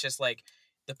happen. It's just like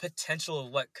the potential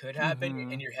of what could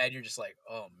happen in your head. You're just like,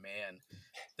 oh man,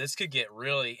 this could get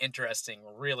really interesting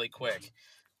really quick.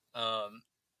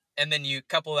 And then you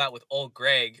couple that with old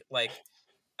Greg. Like,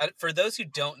 for those who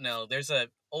don't know, there's a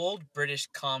old British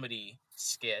comedy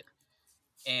skit,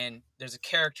 and there's a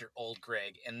character, Old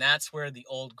Greg, and that's where the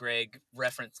Old Greg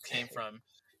reference came from,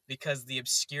 because the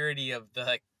obscurity of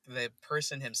the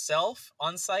person himself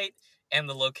on site and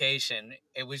the location.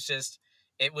 It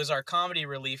was our comedy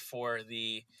relief for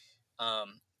the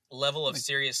um, level of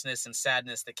seriousness and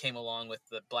sadness that came along with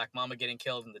the black mama getting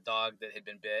killed and the dog that had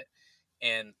been bit,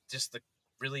 and just the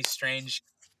really strange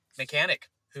mechanic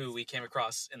who we came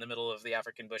across in the middle of the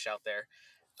African bush out there.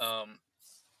 Um,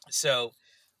 so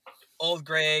old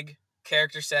Greg,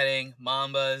 character setting,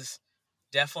 Mambas,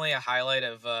 definitely a highlight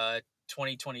of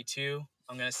 2022.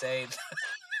 I'm gonna say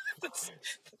it's,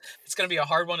 it's gonna be a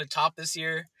hard one to top this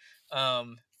year.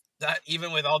 That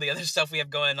even with all the other stuff we have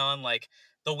going on, like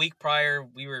the week prior,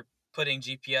 we were putting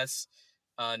GPS,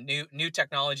 new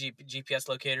technology GPS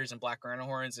locators and black rhino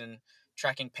horns and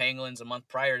tracking pangolins a month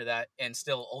prior to that, and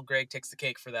still old Greg takes the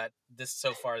cake for that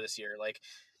so far this year. Like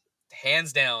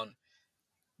hands down,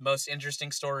 most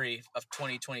interesting story of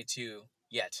 2022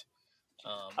 yet.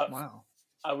 Wow.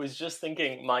 I was just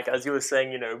thinking, Mike, as you were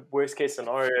saying, worst case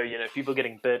scenario, people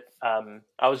getting bit.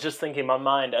 I was just thinking in my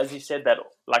mind, as you said that,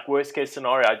 like worst case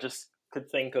scenario, I just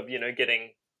could think of,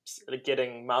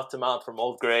 getting mouth to mouth from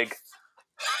old Greg.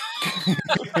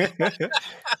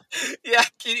 Yeah,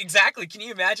 exactly. Can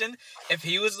you imagine if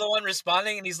he was the one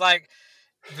responding and he's like,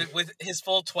 with his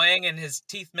full twang and his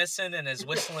teeth missing and his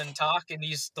whistling talk, and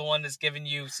he's the one that's giving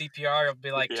you CPR? He'll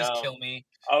be like, just Yeah, kill me,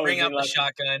 I would bring have out been the like,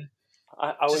 shotgun,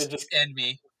 I would have just just end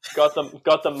me. got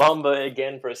the mamba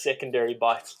again for a secondary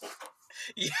bite.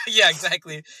 Yeah,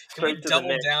 exactly. Can we Straight to the double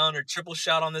neck. down or triple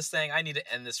shot on this thing? I need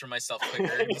to end this for myself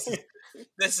quicker.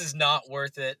 This is not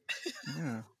worth it.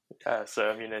 Yeah. Yeah, so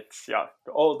I mean, it's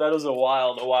Oh, that was a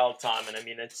wild time, and I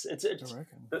mean, it's I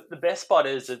reckon. the best part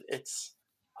is it's.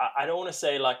 I don't want to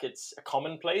say like it's a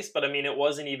commonplace, but I mean, it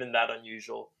wasn't even that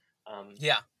unusual. Um,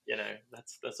 Yeah,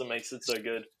 that's what makes it so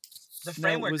good. the Now,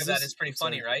 framework was of that this? is pretty I'm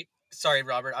funny, sorry. right? Sorry,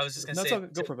 Robert. I was just gonna No, it's say all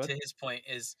good. Go to, for it, bud. to his point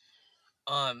is,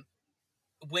 um,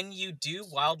 when you do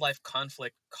wildlife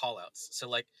conflict callouts, so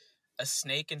like a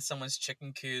snake in someone's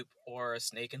chicken coop or a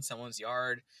snake in someone's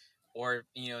yard, or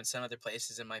in some other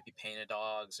places it might be painted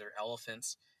dogs or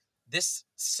elephants. This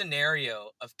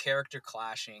scenario of character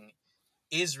clashing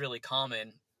is really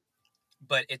common,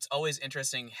 but it's always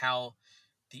interesting how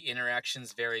the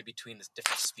interactions vary between the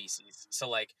different species. So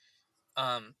like,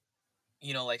 um,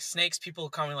 like snakes, people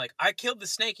coming like, I killed the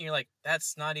snake, and you're like,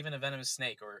 that's not even a venomous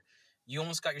snake, or you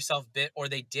almost got yourself bit, or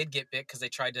they did get bit because they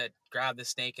tried to grab the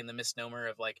snake, in the misnomer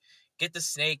of like, get the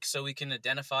snake so we can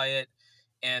identify it.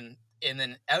 And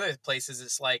then other places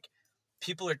it's like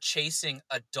people are chasing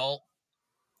adult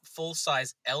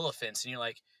full-size elephants, and you're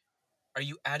like, are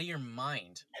you out of your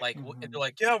mind? Like they're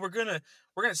like, yeah, we're gonna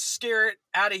scare it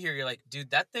out of here. You're like,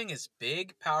 dude, that thing is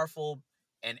big, powerful,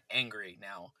 and angry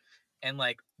now. And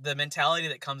like the mentality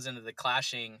that comes into the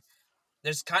clashing,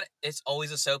 it's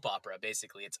always a soap opera.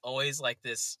 Basically, it's always like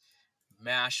this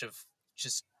mash of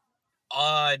just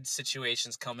odd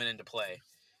situations coming into play.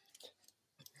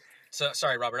 So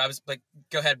sorry, Robert. I was like,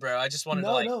 go ahead, bro. I just wanted to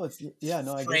No, like no, it's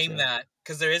no, I get frame you. that,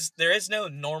 because there is no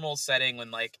normal setting when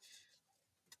like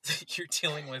you're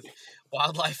dealing with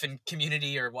wildlife and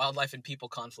community or wildlife and people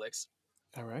conflicts.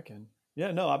 I reckon.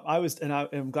 Yeah, no, I was, and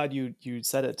I'm glad you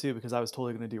said it too, because I was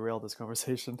totally going to derail this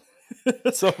conversation.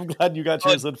 So I'm glad you got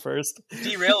Oh, yours in first.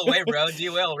 derail away, bro.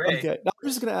 Derail away. Okay, now I'm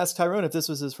just going to ask Tyrone if this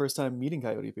was his first time meeting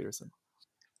Coyote Peterson.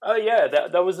 Oh yeah,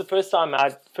 that was the first time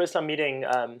meeting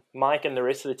Mike and the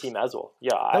rest of the team as well.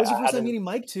 Yeah, That was your I first time haven't. meeting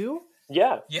Mike too.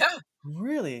 Yeah, Yeah.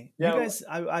 Really? You yeah. guys,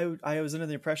 I was under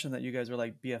the impression that you guys were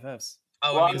like BFFs.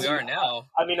 Oh, I Well, mean, we are now.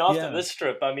 I mean, after Yeah. this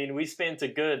trip, I mean, we spent a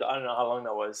good, I don't know how long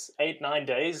that was, 8-9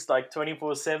 days, like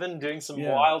 24/7, doing some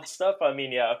Yeah. wild stuff. I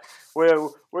mean, yeah,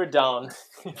 we're down.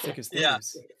 Thick as Yeah.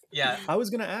 thieves. Yeah. I was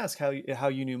going to ask how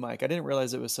you knew Mike. I didn't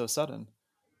realize it was so sudden.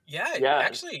 Yeah. Yeah,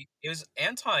 Actually, it was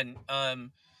Anton.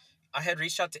 I had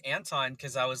reached out to Anton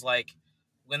because I was like,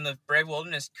 when the Brave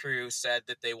Wilderness crew said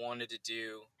that they wanted to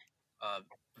do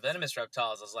venomous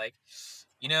reptiles, I was like,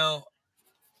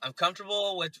 I'm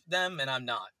comfortable with them and I'm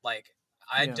not. Like,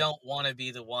 I Yeah. don't want to be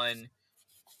the one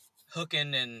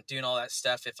hooking and doing all that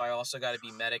stuff if I also got to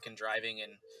be medic and driving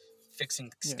and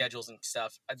fixing Yeah. schedules and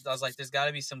stuff. I was like, there's got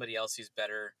to be somebody else who's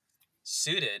better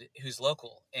suited, who's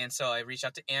local. And so I reached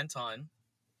out to Anton,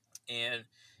 and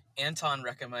Anton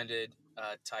recommended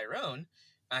Tyrone.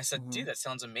 And I said, Mm-hmm. dude, that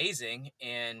sounds amazing.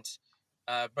 And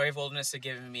Brave Wilderness had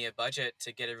given me a budget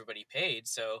to get everybody paid.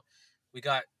 So we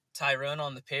got Tyrone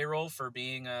on the payroll for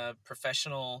being a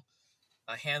professional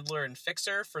handler and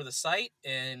fixer for the site.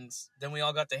 And then we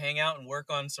all got to hang out and work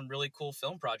on some really cool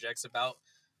film projects about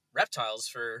reptiles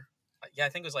for, I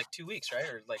think it was like 2 weeks, right?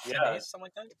 Or like 10 yeah, days, something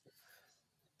like that. yeah.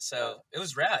 So it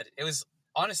was rad.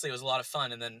 Honestly, it was a lot of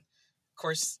fun. And then, of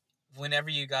course, whenever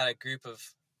you got a group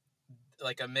of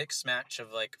like a mixed match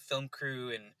of like film crew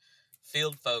and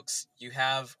field folks, you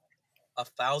have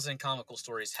 1,000 comical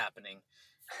stories happening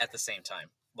at the same time.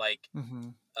 Like, Mm-hmm.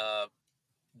 uh,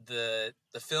 the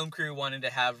film crew wanted to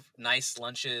have nice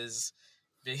lunches,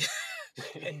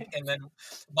 and then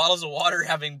bottles of water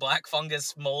having black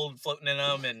fungus mold floating in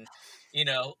them, and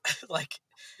like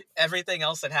everything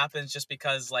else that happens just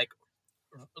because like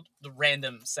the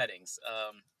random settings,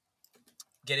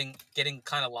 getting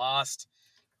kind of lost,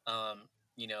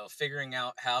 figuring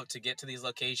out how to get to these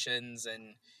locations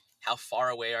and how far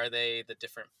away are they, the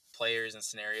different players and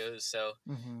scenarios. So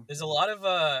Mm-hmm. there's a lot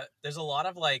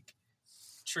of like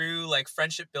true like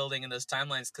friendship building in those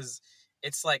timelines, because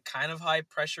it's like kind of high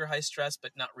pressure, high stress,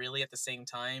 but not really at the same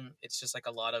time. It's just like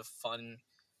a lot of fun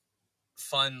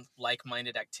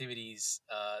like-minded activities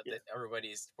Yeah. that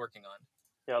everybody's working on.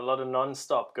 Yeah, a lot of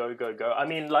non-stop go go go. I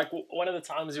mean, like one of the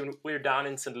times when we were down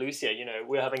in St. Lucia,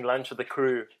 we're having lunch with the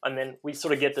crew, and then we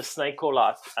sort of get the snake call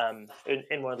out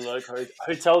in one of the local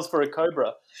hotels for a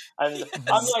cobra, and I'm Mm-hmm.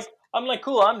 Yes. like I'm like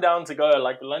cool, I'm down to go.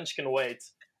 Like lunch can wait,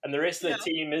 and the rest of Yeah. the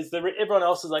team everyone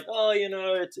else is like, oh,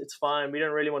 it's fine, we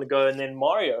don't really want to go. And then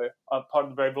Mario, part of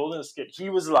the Brave Wilderness skit,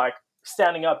 he was like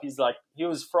standing up, he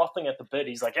was frothing at the bit.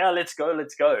 He's like, yeah, let's go,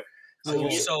 let's go. Oh, So he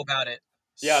was Cool. so about it.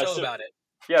 yeah, So about it.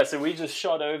 so we just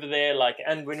shot over there, like,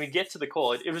 and when we get to the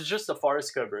call, it was just a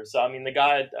forest cobra. So I mean, the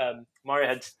guy, Mario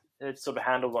had sort of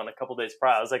handled one a couple of days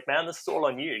prior. I was like, man, this is all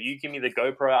on you. You give me the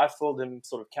GoPro. I filmed him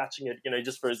sort of catching it,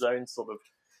 just for his own sort of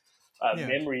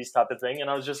memories type of thing. And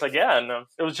I was just like, yeah, no,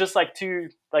 it was just like two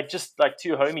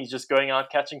homies just going out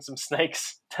catching some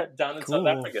snakes down in South Cool.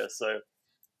 Africa. So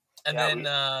And yeah,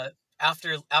 then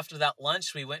after that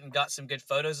lunch, we went and got some good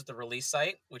photos at the release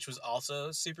site, which was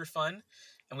also super fun.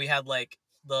 And we had like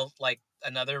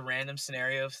another random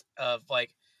scenario of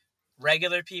like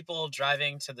regular people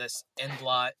driving to this end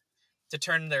lot to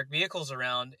turn their vehicles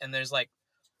around, and there's like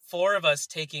 4 of us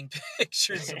taking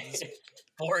pictures of this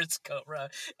sports cobra,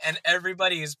 and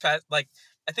everybody is like,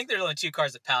 I think there's only 2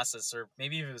 cars that passed us, or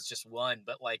maybe it was just one,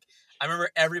 but like I remember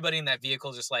everybody in that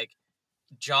vehicle just like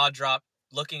jaw dropped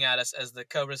looking at us as the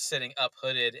cobra's sitting up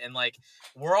hooded, and like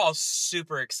we're all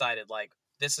super excited, like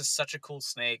this is such a cool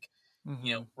snake.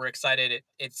 Mm-hmm. We're excited.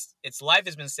 Its life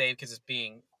has been saved because it's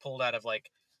being pulled out of like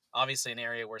obviously an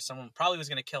area where someone probably was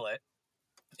going to kill it,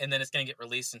 and then it's going to get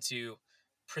released into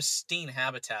pristine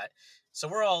habitat. So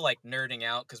we're all like nerding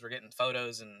out because we're getting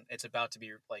photos, and it's about to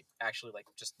be like actually like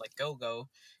just like go,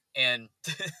 and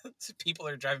people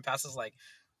are driving past us like,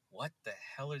 what the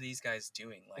hell are these guys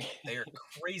doing? Like they are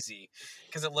crazy,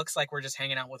 because it looks like we're just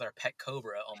hanging out with our pet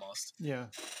cobra almost. Yeah.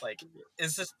 Like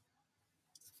it's just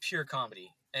pure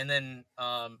comedy. And then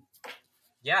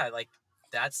yeah, like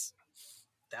that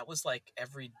was like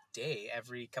every day,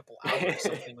 every couple hours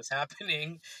something was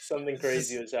happening. something It's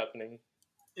crazy just, was happening.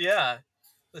 yeah,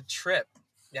 the trip.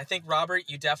 Yeah, I think Robert,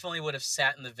 you definitely would have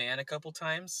sat in the van a couple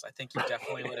times. I think you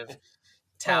definitely would have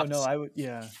Oh no, tapped. I would.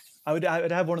 Yeah, I would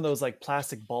have one of those like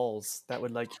plastic balls that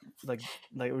would like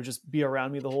it would just be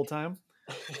around me the whole time.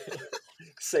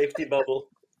 Safety bubble.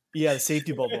 Yeah, the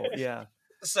safety bubble. Yeah.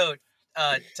 So,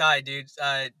 Ty, dude,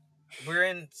 we're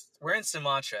in we're in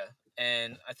Sumatra,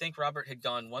 and I think Robert had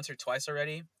gone once or twice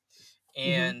already, Mm-hmm.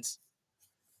 and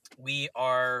we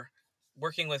are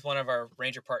working with one of our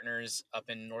ranger partners up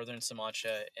in northern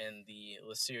Sumatra in the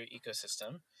Lasir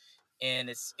ecosystem, and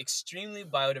it's extremely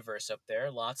biodiverse up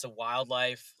there. Lots of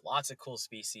wildlife, lots of cool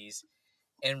species,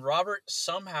 and Robert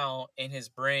somehow in his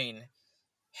brain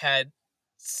had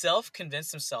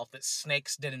self-convinced himself that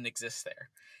snakes didn't exist there,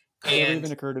 Never and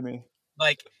even occurred to me.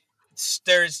 like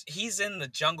he's in the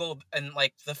jungle, and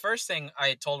like the first thing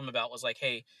I told him about was like,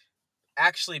 hey,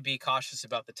 actually be cautious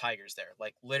about the tigers there,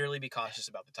 like literally be cautious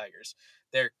about the tigers.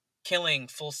 They're killing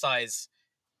full-size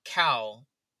cow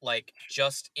like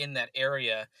just in that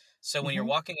area. So when you're Mm-hmm.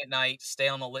 walking at night, stay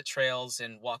on the lit trails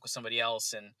and walk with somebody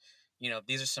else. And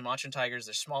these are Sumatran tigers.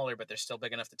 They're smaller, but they're still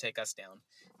big enough to take us down.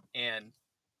 And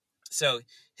so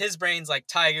his brain's like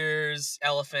tigers,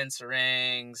 elephants,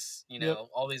 orangs, Yep.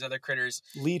 all these other critters,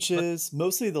 but Leeches,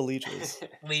 mostly the leeches.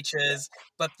 leeches.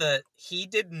 But he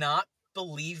did not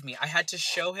believe me. I had to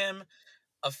show him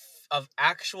of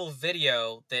actual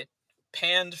video that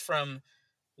panned from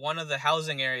one of the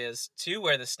housing areas to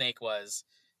where the snake was,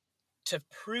 to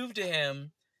prove to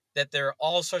him that there are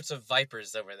all sorts of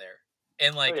vipers over there.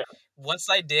 And Oh like yeah. once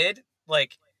I did,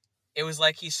 like it was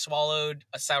like he swallowed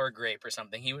a sour grape or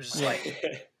something. He was just Yeah.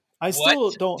 like, I "What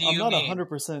still don't. do I'm you not mean?"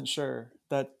 100% sure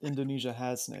that Indonesia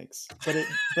has snakes, but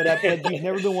you've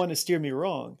never been one to steer me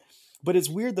wrong. But it's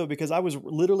weird though because I was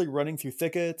literally running through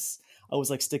thickets. I was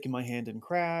like sticking my hand in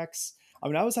cracks. I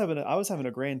mean, I was having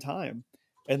a grand time,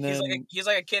 and then He's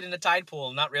like a kid in a tide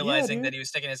pool, not yeah, realizing that dude, he was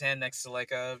sticking his hand next to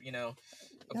like a yeah,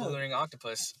 ballooning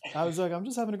octopus. I was like, I'm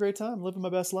just having a great time, living my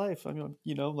best life. I mean,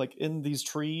 like in these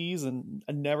trees, and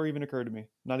it never even occurred to me,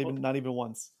 well, not even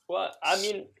once. well, I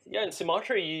mean, yeah, in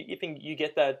Sumatra, you think you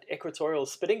get that equatorial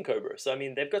spitting cobra. So I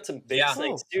mean, they've got some big Yeah,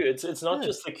 snakes Oh, too. It's not good.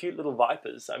 just the cute little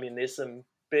vipers. I mean, there's some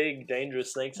big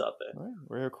dangerous snakes out All right,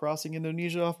 we're crossing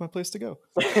Indonesia off my place to go.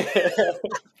 there.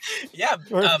 yeah,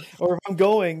 Or if I'm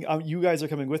going, you guys are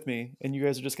coming with me, and you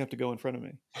guys are just gonna have to go in front of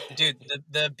me. dude.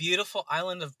 The beautiful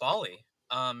island of Bali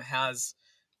has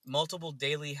multiple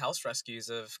daily house rescues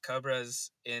of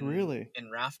cobras Really? in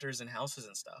rafters and houses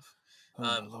and stuff. Oh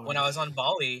my When lord. I was on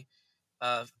Bali,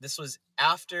 this was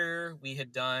after we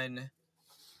had done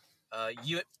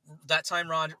you that time,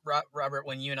 Robert,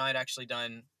 when you and I had actually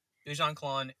done Ujan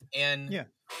Klon and Yeah,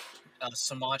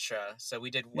 Sumatra. So we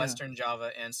did yeah. Western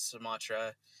Java and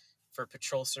Sumatra for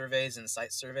patrol surveys and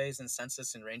site surveys and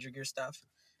census and ranger gear stuff.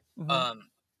 Hmm. Um,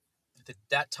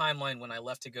 that timeline when I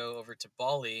left to go over to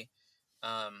Bali,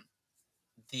 um,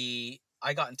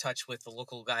 I got in touch with the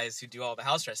local guys who do all the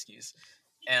house rescues,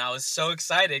 and I was so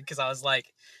excited because I was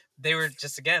like, they were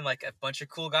just again like a bunch of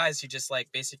cool guys who just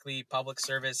like basically public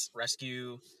service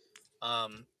rescue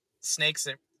um, snakes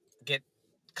that get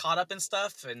caught up in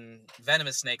stuff, and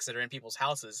venomous snakes that are in people's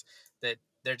houses that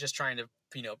they're just trying to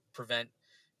prevent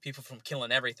people from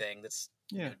killing everything that's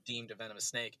Yeah. deemed a venomous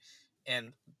snake.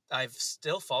 And I've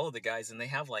still followed the guys, and they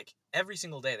have like every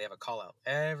single day they have a call out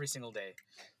every single day.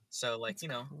 So like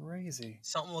That's crazy.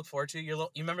 something to look forward to. You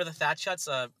remember the thatch huts?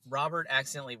 Robert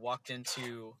accidentally walked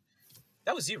into.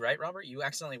 That was you, right, Robert? You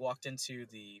accidentally walked into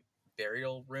the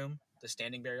burial room, the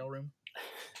standing burial room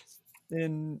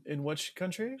In which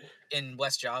country? in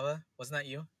West Java. Wasn't that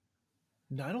you?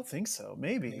 No, I don't think so.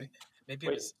 Maybe, Maybe. maybe it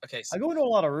Wait. was. Okay, I go into a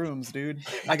lot of rooms, dude.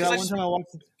 Like because that I one just time I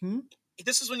walked.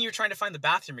 this is when you were trying to find the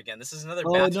bathroom again. This is another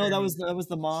Oh no, bathroom. that was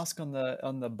the mosque on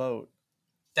the boat.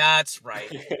 That's right.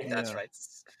 That's Yeah. right.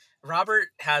 Robert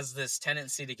has this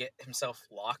tendency to get himself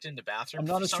locked into I'm bathrooms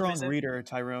not for a some strong reason, reader,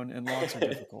 Tyrone, and locks are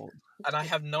difficult. and I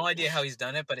have no idea how he's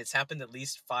done it, but it's happened at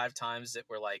least 5 times that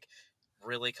were like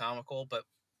really comical. But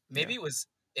maybe Yeah.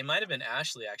 it might have been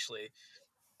Ashley actually.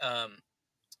 Um,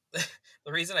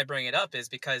 the reason I bring it up is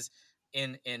because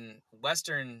in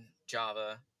Western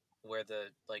Java, where the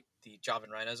Javan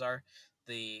rhinos are,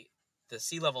 the the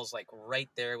sea level's like right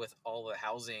there with all the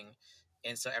housing,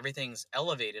 and so everything's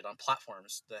elevated on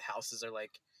platforms. The houses are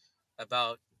like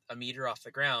about a meter off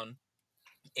the ground,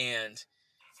 and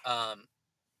um,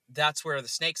 that's where the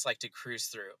snakes like to cruise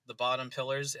through the bottom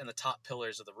pillars and the top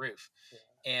pillars of the roof.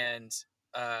 And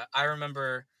I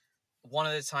remember one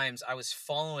of the times I was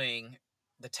following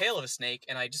the tail of a snake,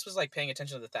 and I just was like paying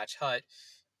attention to the thatch hut,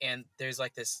 and there's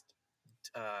like this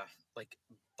uh, like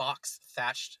box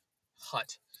thatched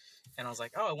hut, and I was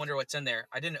like, oh, I wonder what's in there.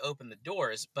 I didn't open the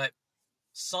doors, but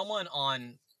someone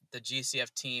on the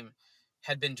GCF team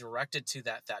had been directed to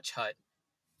that thatch hut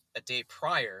a day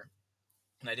prior,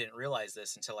 and I didn't realize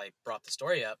this until I brought the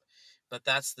story up. But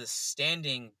that's the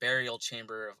standing burial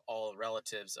chamber of all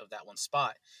relatives of that one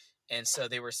spot, and so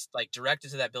they were like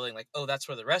directed to that building, like, oh, that's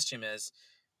where the restroom is,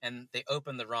 and they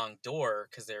opened the wrong door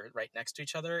because they're right next to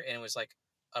each other, and it was like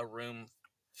a room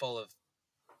full of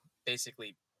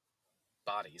basically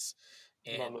bodies,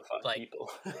 and Mummified like, people.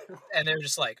 and they were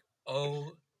just like,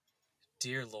 oh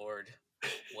dear Lord,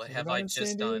 what We're have not I in San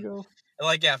just done? Diego.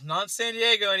 Like, yeah, not San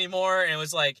Diego anymore. And it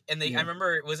was like, and I Yeah.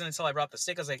 remember it wasn't until I brought the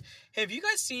stick, I was like, hey, have you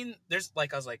guys seen, there's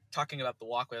like, I was like talking about the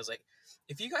walkway. I was like,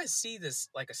 if you guys see this,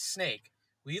 like a snake,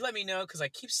 will you let me know? Cause I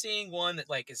keep seeing one that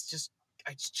like, it's just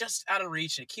out of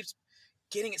reach, and it keeps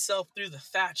getting itself through the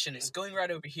thatch, and it's going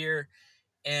right over here.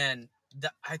 And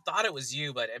I thought it was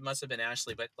you, but it must've been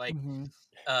Ashley. But like, Mm-hmm.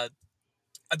 uh,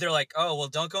 they're like, oh, well,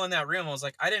 don't go in that room. I was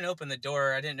like, I didn't open the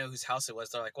door. I didn't know whose house it was.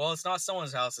 They're like, well, it's not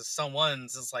someone's house. It's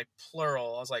someone's. It's like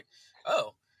plural. I was like,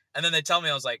 oh. And then they tell me,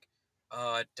 I was like, oh,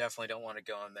 I definitely don't want to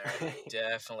go in there.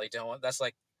 Definitely don't want. That's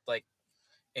like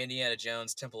Indiana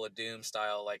Jones Temple of Doom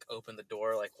style. Like, open the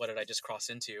door. Like, what did I just cross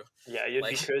into? Yeah, you'd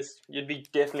be Like, cursed. You'd be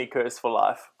definitely cursed for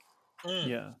life.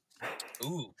 Yeah.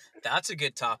 ooh, that's a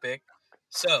good topic.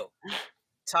 So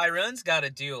Tyrone's got to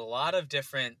do a lot of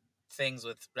different things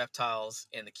with reptiles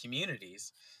in the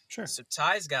communities. Sure. So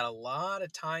Ty's got a lot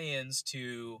of tie-ins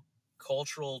to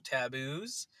cultural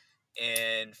taboos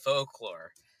and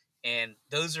folklore, and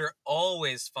those are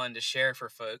always fun to share for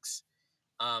folks,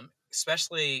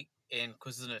 especially in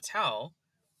KwaZulu-Natal.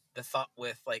 The thought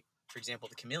with, like, for example,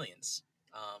 the chameleons.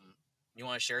 You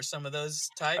want to share some of those,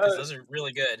 Ty? Because Oh, those are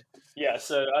really good. yeah.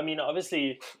 So I mean,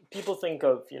 obviously, people think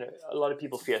of a lot of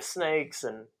people fear snakes,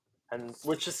 and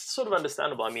which is sort of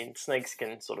understandable. I mean, snakes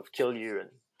can sort of kill you and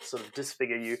sort of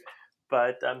disfigure you,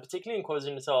 but particularly in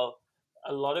KwaZulu-Natal,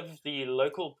 a lot of the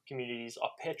local communities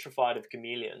are petrified of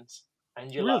chameleons,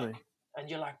 and Really?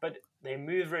 you're like, but they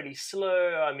move really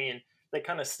slow. I mean, they're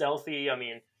kind of stealthy. I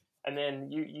mean, and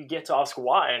then you get to ask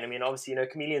why, and I mean, obviously,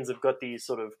 chameleons have got these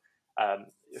sort of um,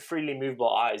 freely movable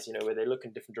eyes, where they look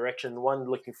in different directions. One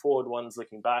looking forward, one's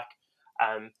looking back.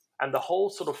 And the whole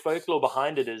sort of folklore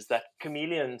behind it is that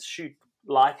chameleons shoot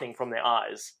lightning from their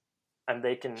eyes, and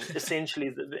they can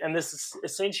essentially, and this is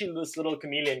essentially, this little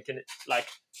chameleon can like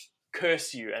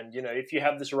curse you, and if you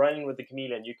have this run with the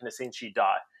chameleon, you can essentially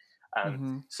die.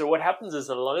 Mm-hmm. So what happens is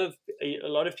a lot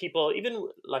of people, even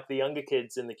like the younger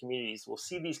kids in the communities, will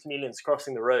see these chameleons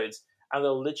crossing the roads, and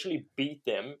they'll literally beat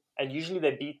them. And usually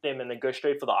they beat them and they go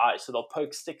straight for the eyes. So they'll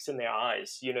poke sticks in their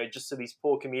eyes, just so these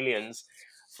poor chameleons,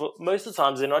 for most of the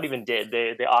times, they're not even dead.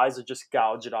 Their eyes are just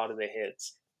gouged out of their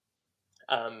heads.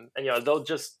 And they'll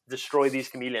just destroy these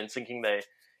chameleons, thinking they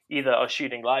either are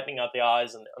shooting lightning out their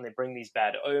eyes, and they bring these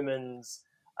bad omens.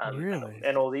 Really?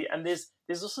 And all and there's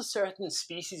also certain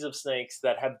species of snakes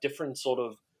that have different sort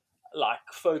of like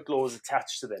folklores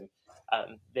attached to them.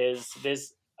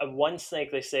 There's one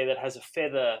snake, they say, that has a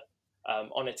feather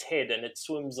on its head, and it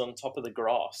swims on top of the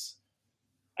grass.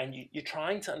 And you're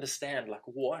trying to understand, like,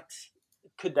 what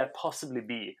could that possibly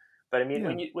be? But I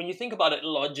mean, Yeah. when you think about it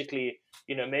logically,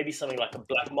 maybe something like a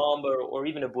black mamba, or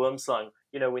even a boomslang.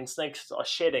 When snakes are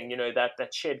shedding,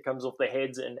 that shed comes off their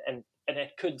heads, and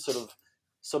it could sort of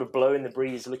sort of blow in the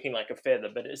breeze looking like a feather.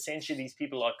 But essentially, these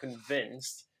people are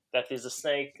convinced that there's a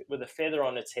snake with a feather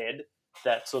on its head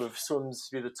that sort of swims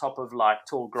through the top of like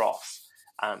tall grass,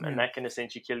 and that can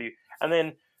essentially kill you. And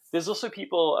then there's also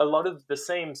people, a lot of the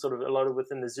same sort of, a lot of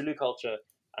within the Zulu culture,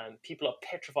 people are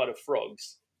petrified of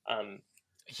frogs.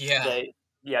 Yeah.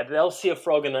 They'll see a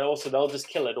frog and they'll just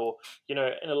kill it. Or, in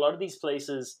a lot of these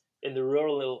places in the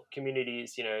rural little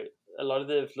communities, a lot of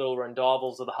the little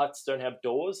rondavels or the huts don't have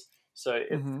doors. So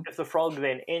if the frog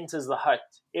then enters the hut,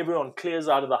 everyone clears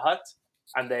out of the hut,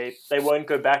 and they won't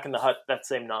go back in the hut that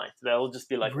same night. They'll just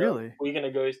be like, really? no, we're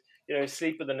going to go,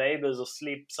 sleep with the neighbors or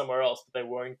sleep somewhere else, but they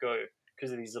won't go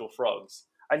because of these little frogs.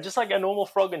 And just like a normal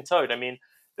frog and toad, I mean,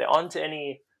 there aren't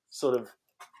any sort of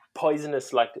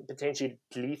poisonous, like potentially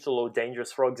lethal or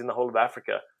dangerous frogs in the whole of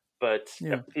Africa. But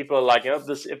if people are like,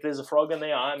 if there's a frog in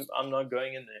there, I'm not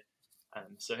going in there.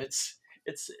 So it's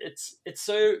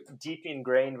so deeply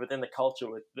ingrained within the culture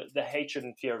with the hatred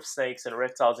and fear of snakes and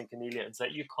reptiles and chameleons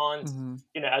that you can't,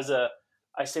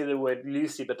 I say the word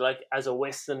loosely, but like as a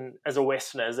Western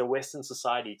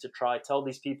society, to try tell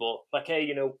these people like, hey,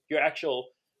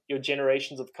 your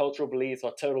generations of cultural beliefs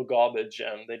are total garbage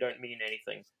and they don't mean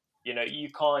anything. You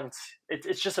can't.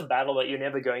 It's just a battle that you're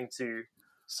never going to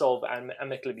solve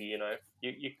amicably.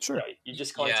 You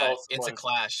just can't tell someone. It's a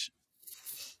clash.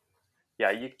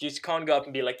 Yeah, you just can't go up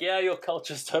and be like, yeah, your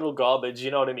culture's total garbage.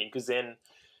 You know what I mean? Because then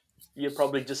you're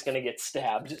probably just going to get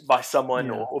stabbed by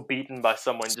someone or beaten by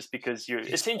someone just because you're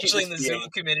essentially in the Zulu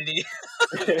community.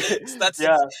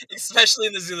 Yeah. Especially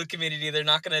in the Zulu community, they're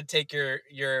not going to take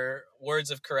your words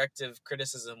of corrective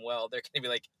criticism well. They're going to be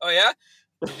like, oh yeah.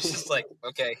 It's just like,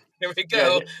 okay, here we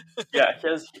go. Yeah.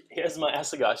 Here's my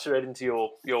assegai straight into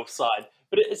your side.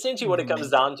 But essentially, what it comes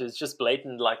down to is just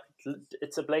blatant, like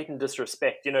it's a blatant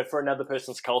disrespect, for another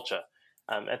person's culture.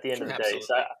 At the end of the day,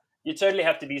 so you totally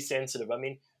have to be sensitive. I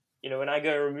mean, when I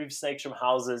go remove snakes from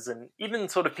houses, and even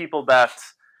sort of people that,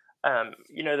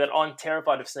 that aren't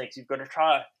terrified of snakes, you've got to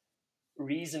try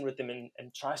reason with them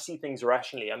and try to see things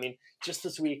rationally. I mean, just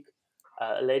this week,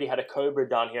 a lady had a cobra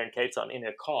down here in Cape Town in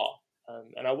her car.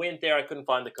 And I went there, I couldn't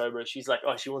find the cobra. She's like,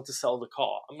 oh, she wants to sell the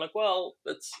car. I'm like, well,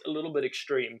 that's a little bit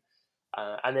extreme.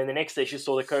 And then the next day she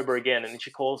saw the cobra again, and she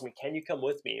calls me, can you come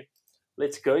with me?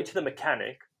 Let's go to the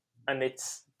mechanic and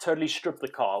let's totally strip the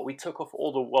car. We took off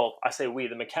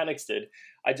the mechanics did.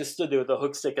 I just stood there with a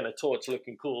hook stick and a torch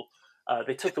looking cool.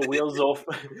 They took the wheels off.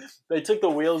 They took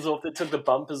the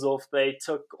bumpers off. They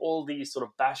took all these sort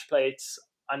of bash plates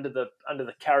under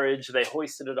the carriage. They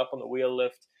hoisted it up on the wheel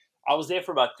lift. I was there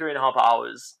for about 3.5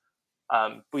 hours.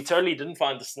 We totally didn't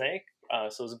find the snake, so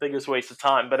it was the biggest waste of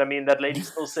time. But I mean, that lady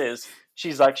still says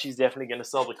she's definitely going to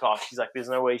sell the car. She's like, there's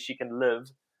no way she can live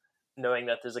knowing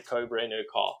that there's a cobra in her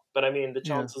car. But I mean, the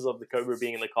chances of the cobra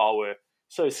being in the car were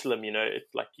so slim.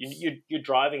 You're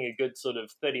driving a good sort of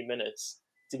 30 minutes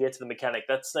to get to the mechanic.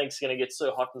 That snake's going to get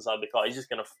so hot inside the car, he's just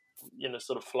going to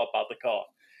sort of flop out the car.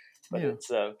 But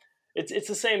it's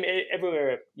the same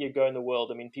everywhere you go in the world.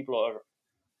 I mean, people are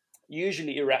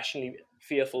usually irrationally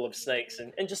fearful of snakes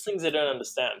and just things they don't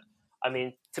understand. I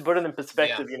mean, to put it in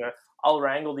perspective, I'll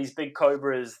wrangle these big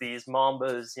cobras, these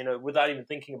mambas, without even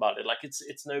thinking about it. Like it's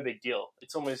no big deal.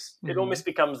 It's almost it almost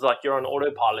becomes like you're on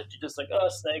autopilot. You're just like, oh,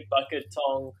 snake, bucket,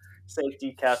 tong,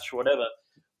 safety, catch, whatever.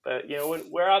 But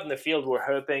when we're out in the field, we're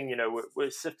herping. We're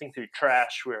sifting through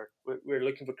trash. We're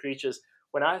looking for creatures.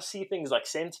 When I see things like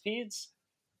centipedes,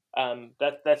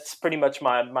 that's pretty much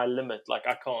my limit. Like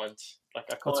I can't.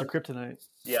 That's your kryptonite.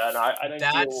 Yeah, and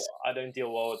I don't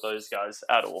deal well with those guys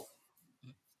at all.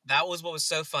 That was what was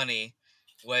so funny.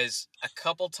 Was a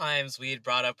couple times we had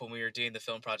brought up when we were doing the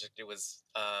film project. It was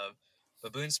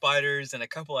baboon spiders and a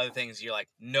couple other things. You're like,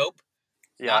 nope,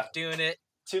 not doing it.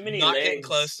 Too many not legs. Getting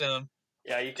close to them.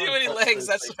 Yeah, you too many legs.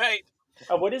 That's right.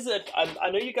 What is it? I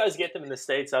know you guys get them in the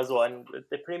States as well, and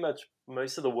they're pretty much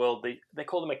most of the world. They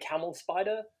call them a camel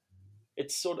spider.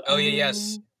 It's sort of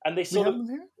yes, and they sort of.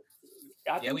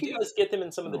 I think you guys get them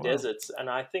in some of the deserts, and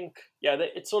I think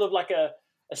it's sort of like a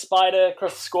spider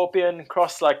cross a scorpion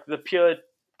cross like the pure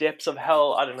depths of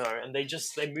hell. I don't know, and they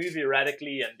move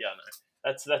erratically, and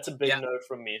that's a big no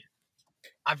from me.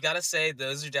 I've got to say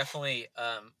those are definitely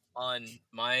on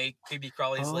my creepy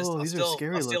crawlies list. These are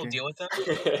scary I'll still deal with them,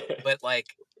 but like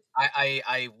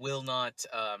I will not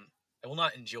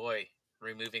enjoy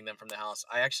removing them from the house.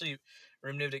 I actually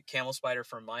removed a camel spider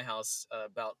from my house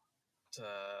about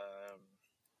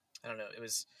I don't know. It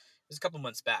was a couple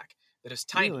months back, but it was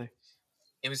tiny. Really?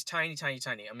 It was tiny.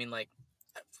 I mean, like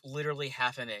literally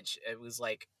half an inch. It was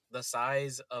like the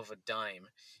size of a dime,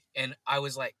 and I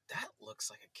was like, that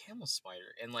looks like a camel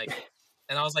spider. And like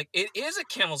And I was like, it is a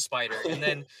camel spider. And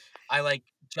then I like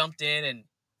jumped in and,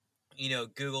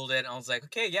 Googled it. And I was like,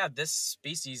 okay, yeah, this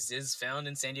species is found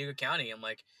in San Diego County. I'm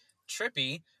like,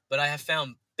 trippy, but I have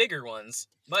found bigger ones,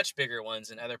 much bigger ones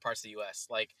in other parts of the U.S.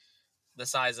 Like the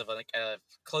size of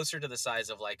closer to the size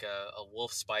of like a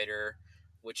wolf spider,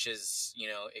 which is,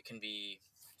 it can be,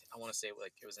 I want to say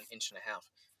like it was an inch and a half.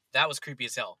 That was creepy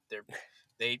as hell.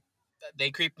 They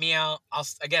they creep me out. I'll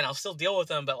still deal with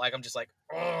them, but like I'm just like,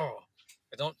 oh,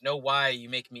 I don't know why you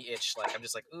make me itch. Like I'm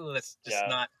just like, ooh, that's just Yeah.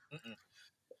 not. Mm-mm.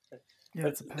 Yeah,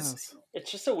 But it's a pass.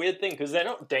 it's just a weird thing because they're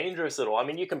not dangerous at all. I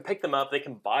mean, you can pick them up, they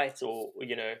can bite, or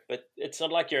but it's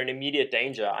not like you're in immediate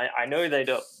danger. I know they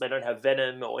don't have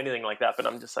venom or anything like that, but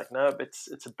I'm just like, no,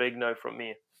 it's a big no from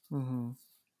me. Mm-hmm.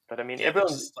 But I mean, Yeah, they're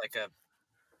just like a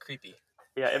creepy.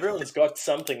 everyone's got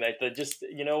something that they just,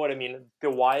 you know what I mean. The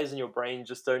wires in your brain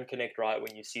just don't connect right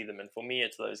when you see them, and for me,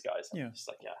 it's those guys. I'm Yeah. just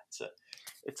like, yeah,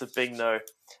 it's a big no.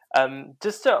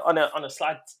 Just on a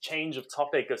slight change of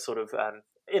topic, a sort of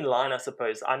in line, I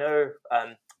suppose. I know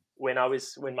when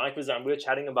Mike was on, we were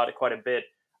chatting about it quite a bit,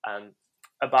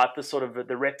 about the sort of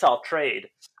the reptile trade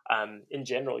in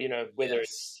general. Whether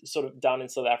Yes. it's sort of down in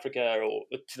South Africa or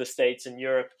to the States and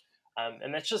Europe,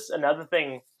 and that's just another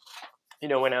thing.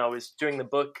 When I was doing the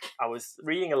book, I was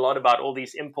reading a lot about all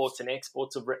these imports and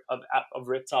exports of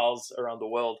reptiles around the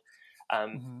world,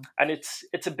 Mm-hmm. and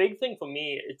it's a big thing for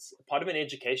me. It's part of an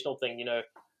educational thing.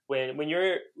 When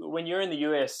you're in the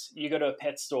US, you go to a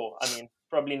pet store. I mean,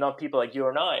 probably not people like you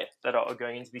and I that are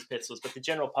going into these pet stores, but the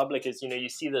general public is. You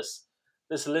see this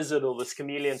lizard or this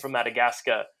chameleon from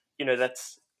Madagascar.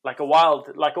 That's like a wild,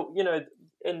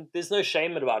 and there's no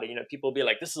shame about it. People will be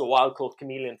like, this is a wild caught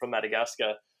chameleon from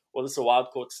Madagascar, or this is a wild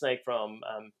caught snake from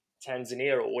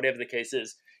Tanzania, or whatever the case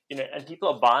is. And people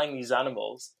are buying these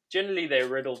animals. Generally, they're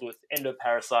riddled with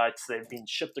endoparasites. They've been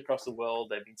shipped across the world.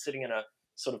 They've been sitting in a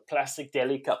sort of plastic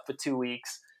deli cup for 2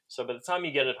 weeks. So by the time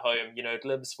you get it home, it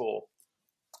lives for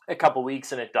a couple of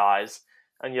weeks and it dies.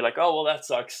 And you're like, oh, well, that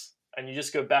sucks. And you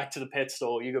just go back to the pet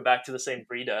store. You go back to the same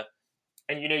breeder,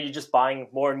 and you're just buying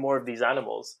more and more of these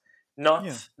animals,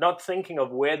 Yeah. not thinking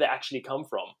of where they actually come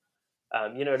from.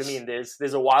 You know what I mean?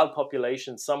 There's a wild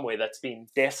population somewhere that's been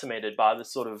decimated by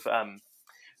this sort of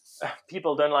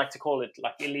people don't like to call it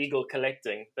like illegal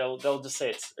collecting. They'll just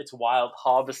say it's wild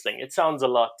harvesting. It sounds a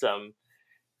lot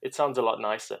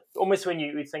nicer. Almost when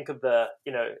you think of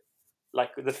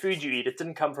like the food you eat, it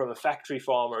didn't come from a factory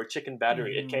farm or a chicken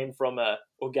battery. It Mm-hmm. came from a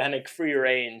organic free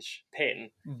range pen.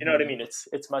 You know what I Mm-hmm. mean?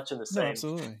 It's much in the No, same.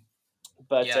 absolutely.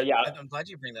 But Yeah, yeah, I'm glad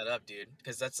you bring that up, dude,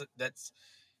 because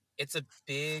it's a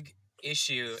big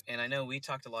issue, and I know we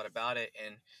talked a lot about it,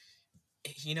 and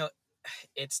you know,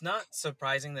 it's not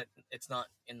surprising that it's not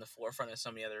in the forefront of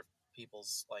so many other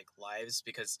people's like lives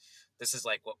because this is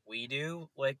like what we do,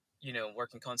 like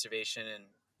work in conservation and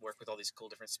work with all these cool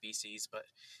different species. But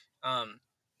um,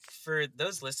 for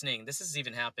those listening, this has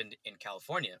even happened in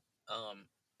California. Um,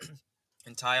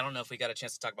 and Ty, I don't know if we got a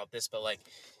chance to talk about this, but like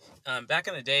back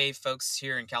in the day, folks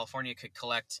here in California could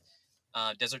collect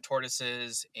desert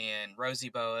tortoises and rosy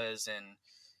boas, and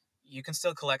you can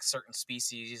still collect certain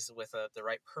species with the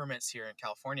right permits here in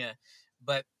California,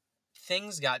 but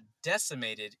things got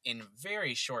decimated in a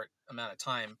very short amount of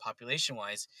time, population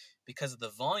wise, because of the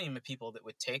volume of people that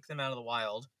would take them out of the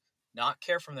wild, not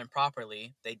care for them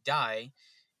properly, they die,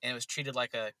 and it was treated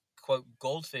like a quote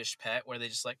goldfish pet where they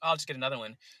just like, oh, I'll just get another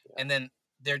one, and then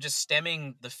they're just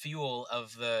stemming the fuel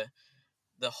of the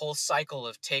whole cycle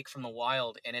of take from the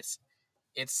wild, and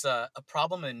it's a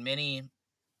problem in many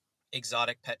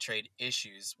exotic pet trade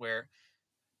issues where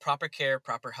proper care,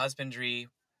 proper husbandry,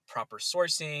 proper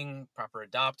sourcing, proper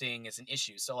adopting is an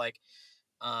issue. So like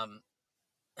um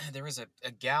there was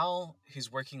a gal who's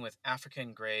working with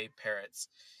African gray parrots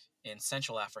in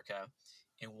Central Africa,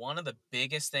 and one of the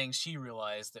biggest things she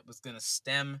realized that was going to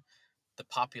stem the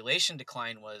population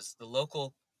decline was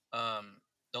um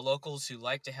the locals who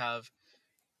like to have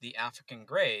the African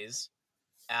grays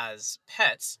as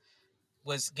pets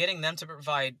was getting them to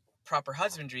provide proper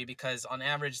husbandry because on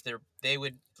average they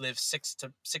would live 6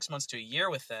 months to a year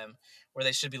with them where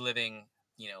they should be living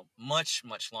much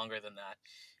longer than that.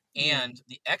 Yeah. And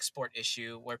the export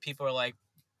issue where people are like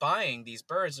buying these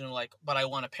birds and they're like, but I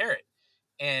want a parrot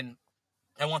and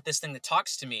I want this thing that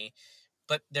talks to me,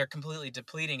 but they're completely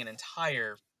depleting an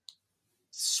entire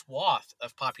swath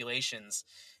of populations.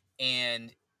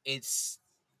 And it's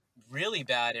really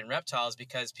bad in reptiles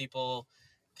because people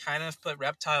kind of put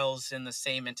reptiles in the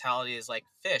same mentality as like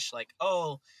fish, like,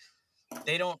 oh,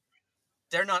 they don't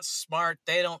they're not smart.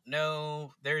 They don't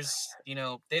know. There's,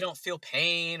 they don't feel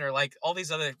pain or like all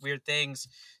these other weird things.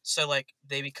 So like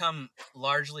they become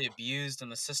largely abused in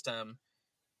the system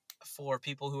for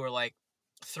people who are like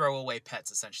throwaway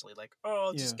pets, essentially. Like, oh,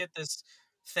 I'll Yeah. just get this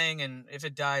thing, and if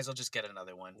it dies, I'll just get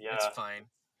another one. It's Yeah. fine.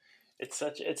 It's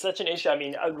such an issue. I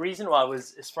mean, a reason why I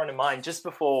was is front of mind. Just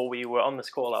before we were on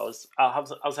this call, I was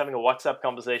having a WhatsApp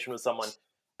conversation with someone,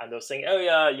 and they were saying, "Oh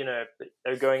yeah,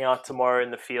 they're going out tomorrow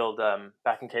in the field,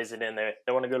 back in KZN.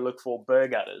 They want to go look for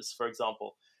bergatters, for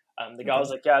example." The guy Okay. was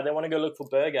like, "Yeah, they want to go look for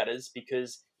bergatters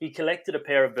because he collected a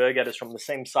pair of bergatters from the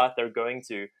same site they're going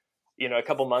to, a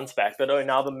couple months back. But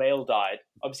now the male died,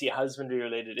 obviously husbandry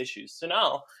related issues. So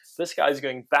now this guy's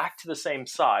going back to the same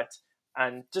site."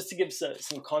 And just to give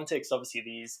some context, obviously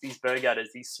these bird adders,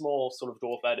 these small sort of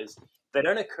dwarf adders, they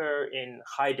don't occur in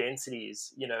high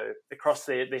densities, across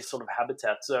their sort of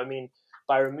habitat. So I mean,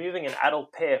 by removing an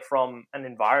adult pair from an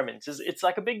environment, it's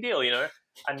like a big deal,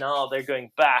 And now they're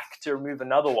going back to remove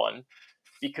another one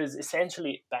because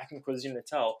essentially back in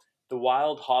KwaZulu-Natal, the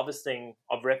wild harvesting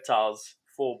of reptiles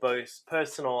for both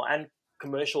personal and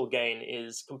commercial gain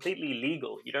is completely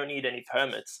legal. You don't need any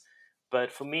permits. But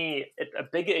for me, a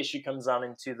bigger issue comes down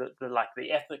into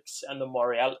the ethics and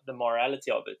the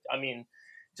morality of it. I mean,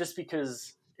 just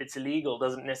because it's illegal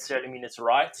doesn't necessarily mean it's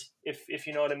right. If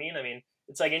you know what I mean. I mean,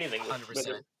 it's like anything.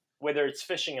 100%. Whether it's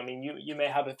fishing. I mean, you may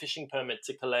have a fishing permit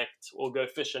to collect or go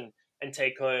fishing and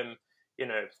take home,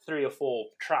 3 or 4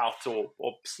 trout or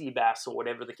sea bass or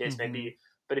whatever the case may be.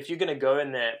 But if you're going to go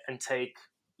in there and take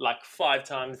like 5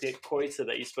 times the quota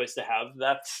that you're supposed to have,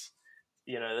 that's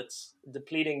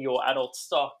depleting your adult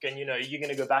stock. And, you're going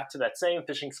to go back to that same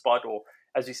fishing spot, or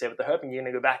as you say with the herping, you're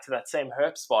going to go back to that same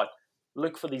herp spot,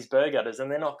 look for these bergutters,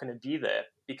 and they're not going to be there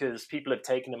because people have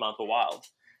taken them out the wild.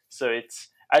 So it's,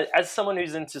 as someone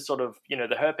who's into sort of,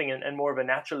 the herping and more of a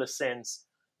naturalist sense,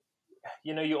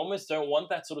 you almost don't want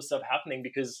that sort of stuff happening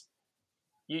because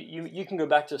you can go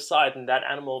back to a site and that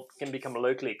animal can become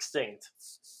locally extinct.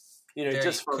 Very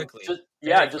Just from quickly. just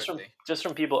Very yeah, quickly. just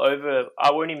from people over.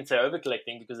 I won't even say over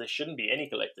collecting because there shouldn't be any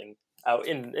collecting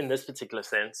in this particular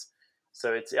sense.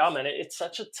 So it's yeah, man. It's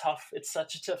such a tough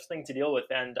thing to deal with.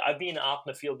 And I've been out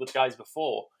in the field with guys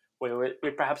before where we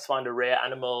perhaps find a rare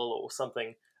animal or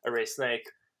something, a rare snake,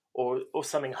 or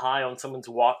something high on someone's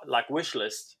wish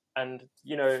list. And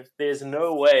there's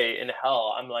no way in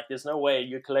hell. I'm like, there's no way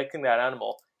you're collecting that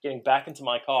animal, getting back into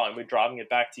my car, and we're driving it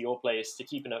back to your place to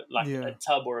keep in a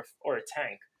tub or a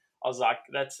tank. I was like,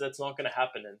 that's not going to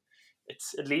happen. And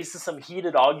it leads to some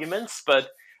heated arguments, but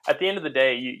at the end of the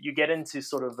day, you get into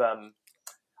sort of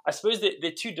I suppose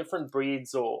they're two different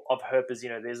breeds of herpers.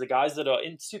 There's the guys that are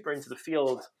super into the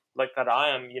field like that I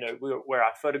am. We're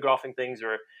out photographing things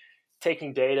or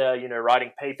taking data,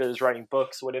 writing papers, writing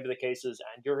books, whatever the case is,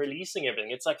 and you're releasing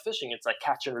everything. It's like fishing. It's like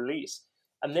catch and release.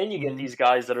 And then you get these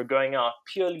guys that are going out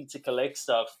purely to collect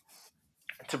stuff,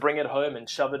 to bring it home and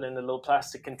shove it in a little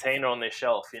plastic container on their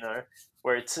shelf,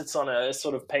 where it sits on a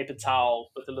sort of paper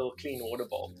towel with a little clean water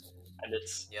bowl. And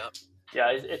Yep.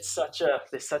 there's such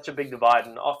a big divide.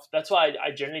 And off, that's why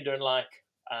I generally don't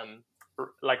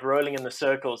like rolling in the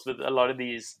circles with a lot of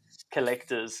these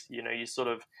collectors. You sort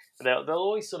of, they'll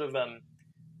always sort of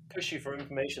push you for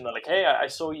information. They're like, "Hey, I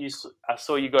saw you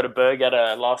got a burger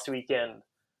last weekend,"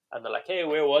 and they're like, "Hey,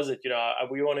 where was it?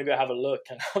 We want to go have a look."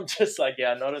 And I'm just like,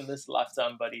 "Yeah, not in this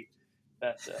lifetime, buddy.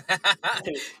 That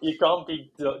you can't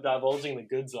be divulging the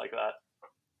goods like that."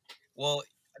 Well,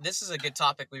 this is a good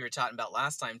topic we were talking about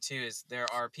last time too. Is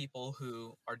there are people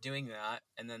who are doing that,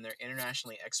 and then they're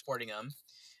internationally exporting them,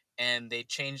 and they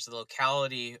change the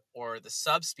locality or the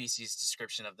subspecies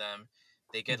description of them.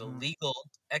 They get a legal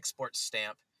export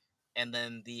stamp, and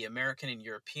then the American and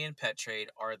European pet trade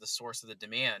are the source of the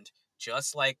demand.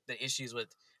 Just like the issues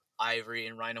with ivory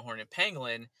and rhino horn and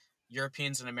pangolin,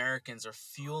 Europeans and Americans are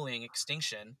fueling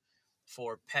extinction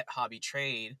for pet hobby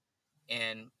trade,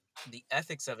 and the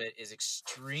ethics of it is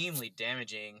extremely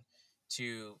damaging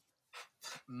to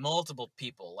multiple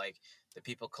people. Like the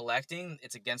people collecting,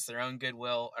 it's against their own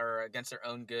goodwill or against their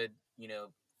own good,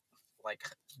 like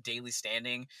daily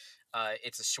standing.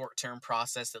 It's a short-term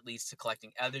process that leads to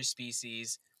collecting other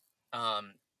species,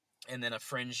 um, and then a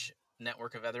fringe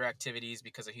network of other activities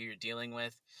because of who you're dealing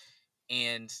with.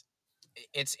 And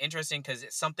it's interesting because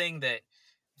it's something that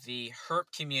the herp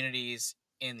communities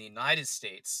in the United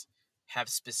States have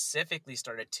specifically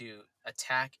started to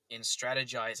attack and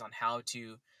strategize on how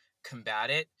to combat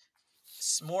it.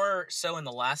 More so in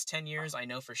the last 10 years, I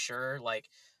know for sure. Like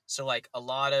a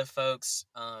lot of folks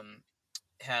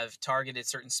have targeted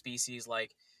certain species,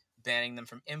 like banning them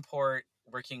from import,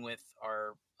 working with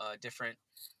our different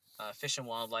Fish and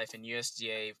Wildlife and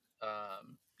USDA,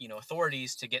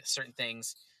 authorities to get certain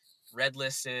things red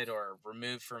listed or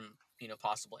removed from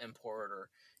possible import, or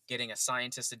getting a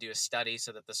scientist to do a study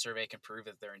so that the survey can prove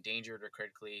that they're endangered or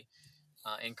critically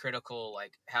in critical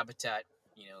like habitat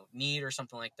need or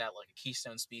something like that, like a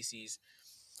keystone species.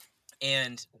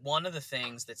 And one of the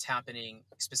things that's happening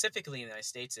specifically in the United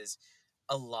States is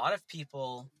a lot of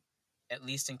people, at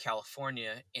least in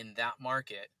California, in that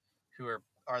market, who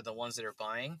are the ones that are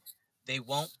buying, they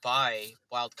won't buy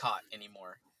wild caught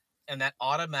anymore, and that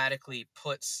automatically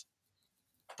puts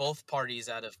both parties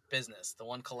out of business, the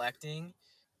one collecting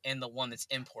and the one that's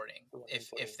importing. The one If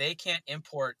importing. they can't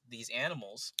import these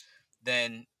animals,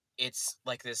 then it's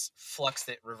like this flux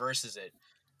that reverses it.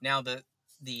 Now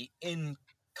the in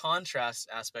contrast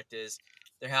aspect is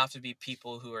there have to be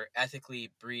people who are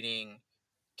ethically breeding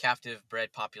captive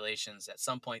bred populations. At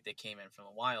some point they came in from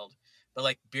the wild, but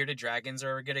like bearded dragons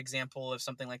are a good example of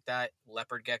something like that,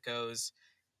 leopard geckos,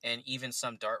 and even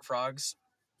some dart frogs,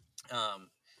 um,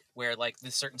 where like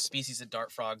the certain species of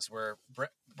dart frogs were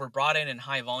brought in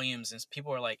high volumes, and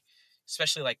people were like,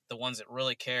 especially like the ones that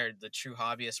really cared, the true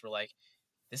hobbyists were like,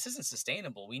 this isn't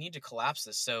sustainable. We need to collapse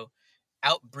this. So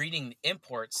outbreeding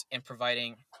imports and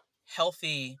providing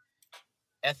healthy,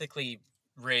 ethically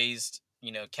raised,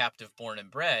 captive born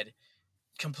and bred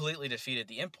completely defeated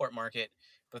the import market.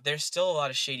 But there's still a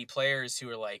lot of shady players who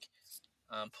are like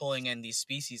pulling in these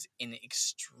species in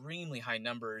extremely high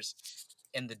numbers,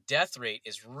 and the death rate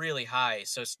is really high.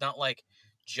 So it's not like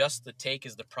just the take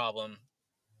is the problem;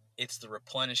 it's the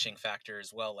replenishing factor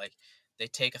as well. Like they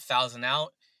take 1,000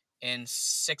 out, and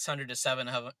 600 to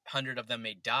 700 of them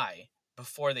may die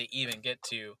before they even get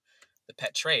to the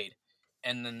pet trade,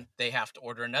 and then they have to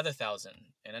order another 1,000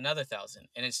 and another 1,000,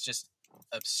 and it's just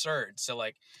absurd. So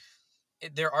like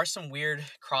there are some weird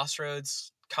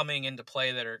crossroads coming into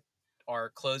play that are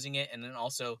closing it, and then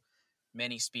also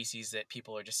many species that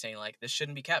people are just saying like this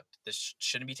shouldn't be kept, this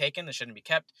shouldn't be taken, this shouldn't be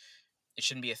kept, it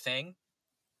shouldn't be a thing,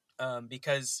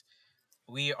 because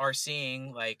we are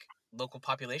seeing like local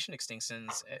population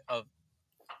extinctions of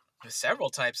several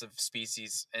types of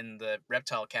species in the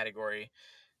reptile category,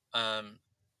 um,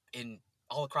 in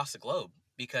all across the globe,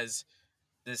 because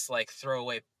this like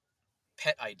throwaway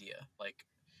pet idea, like,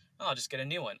 oh, I'll just get a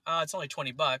new one. Oh, it's only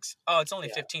 $20. Oh, it's only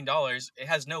Yeah. $15. It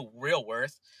has no real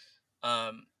worth.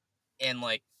 Um, and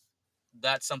like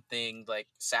that's something like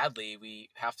sadly we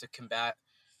have to combat,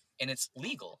 and it's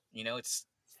legal. It's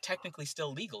technically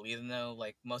still legal, even though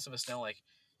like most of us know like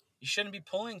you shouldn't be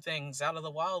pulling things out of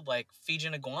the wild like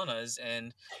Fijian iguanas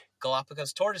and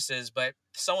Galapagos tortoises, but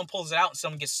someone pulls it out and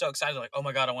someone gets so excited like, oh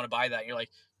my god, I want to buy that. And you're like,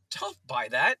 don't buy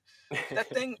that. That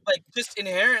thing, like, just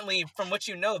inherently from what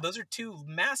those are two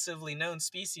massively known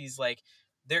species. Like,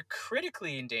 they're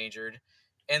critically endangered,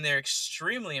 and they're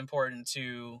extremely important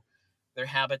to their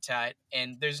habitat,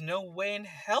 and there's no way in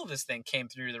hell this thing came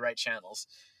through the right channels.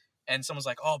 And someone's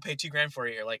like, oh, I'll pay $2,000 for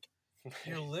it. You're like,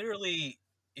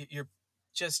 you're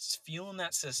just fueling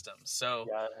that system. So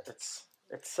Yeah,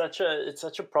 it's such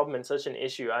a problem and such an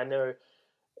issue. I know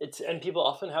and people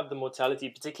often have the mortality,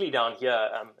 particularly down here.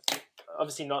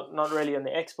 Obviously, not really in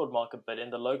the export market, but in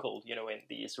the local. When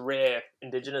these rare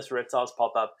indigenous reptiles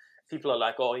pop up, people are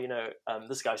like, "Oh,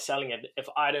 this guy's selling it. If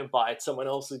I don't buy it, someone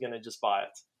else is going to just buy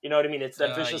it." You know what I mean? It's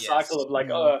that vicious cycle yes. of like,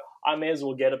 "Oh, I may as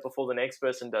well get it before the next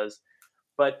person does."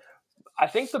 But I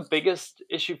think the biggest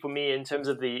issue for me in terms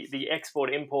of the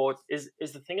export import is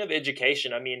the thing of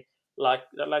education. I mean, like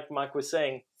Mike was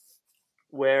saying,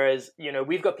 whereas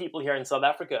we've got people here in South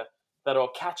Africa that are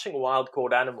catching wild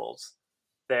caught animals.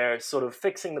 They're sort of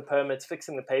fixing the permits,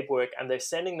 fixing the paperwork, and they're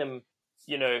sending them,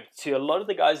 to a lot of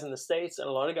the guys in the States and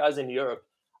a lot of guys in Europe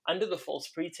under the false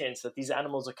pretense that these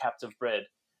animals are captive bred.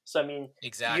 So I mean,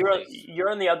 Exactly. you're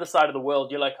on the other side of the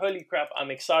world. You're like, holy crap!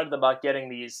 I'm excited about getting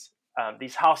these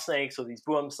house snakes or these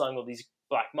boomslang or these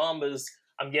black mambas.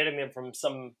 I'm getting them from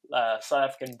some South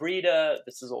African breeder.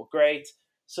 This is all great.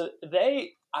 So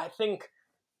I think,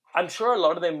 I'm sure a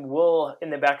lot of them will, in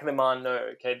the back of their mind, know,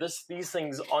 okay, these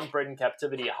things aren't bred in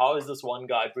captivity. How is this one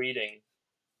guy breeding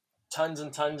tons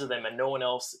and tons of them and no one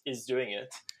else is doing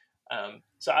it?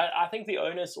 So I think the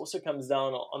onus also comes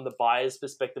down on the buyer's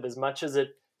perspective as much as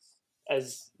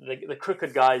the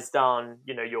crooked guys down,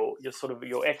 your sort of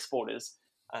your exporters.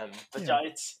 But yeah,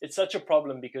 it's such a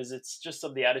problem because it's just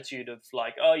of the attitude of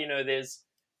like, oh,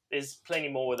 there's plenty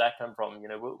more where that come from.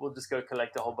 We'll just go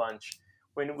collect a whole bunch.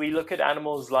 When we look at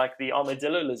animals like the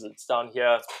armadillo lizards down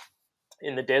here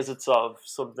in the deserts of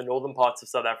sort of the northern parts of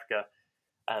South Africa,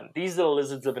 these little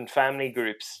lizards live in family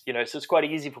groups, so it's quite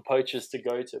easy for poachers to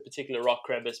go to a particular rock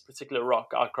crevice, particular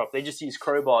rock outcrop. They just use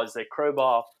crowbars. They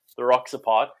crowbar the rocks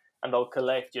apart, and they'll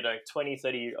collect 20,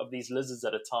 30 of these lizards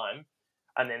at a time,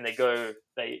 and then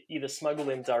they either smuggle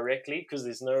them directly because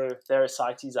they're a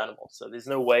CITES animal, so there's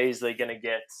no ways they're going to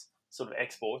get sort of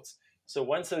exports. So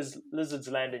once those lizards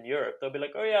land in Europe, they'll be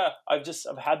like, oh yeah, I've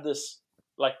had this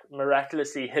like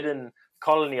miraculously hidden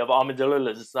colony of armadillo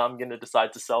lizards. Now I'm going to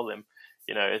decide to sell them.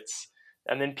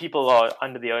 And then people are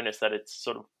under the onus that it's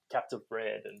sort of captive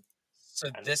bred So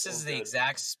and this it's all is the good.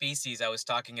 exact species I was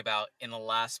talking about in the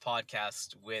last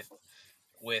podcast with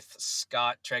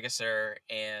Scott Tregeser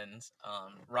and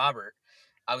Robert.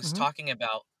 I was talking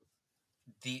about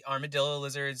the armadillo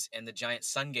lizards and the giant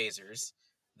sun gazers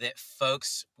that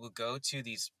folks will go to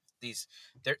these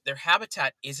their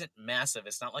habitat isn't massive.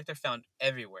 It's not like they're found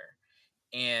everywhere.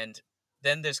 And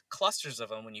then there's clusters of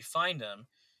them when you find them,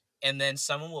 and then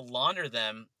someone will launder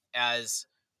them as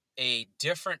a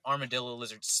different armadillo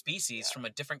lizard species from a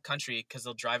different country because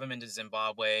they'll drive them into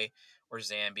Zimbabwe or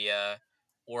Zambia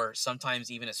or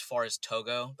sometimes even as far as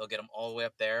Togo. They'll get them all the way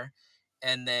up there.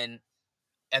 And then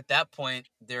at that point,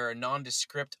 they're a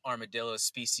nondescript armadillo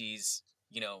species,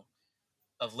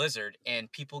 of lizard,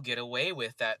 and people get away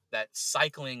with that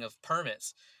cycling of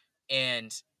permits.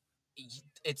 And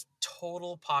it's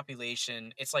total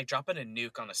population. It's like dropping a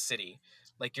nuke on a city.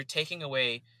 Like you're taking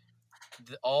away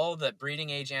all the breeding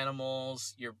age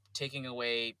animals, you're taking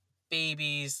away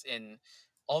babies and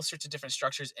all sorts of different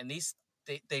structures, and these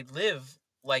they live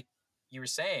like you were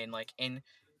saying, like in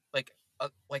like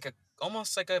a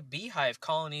almost like a beehive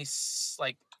colony,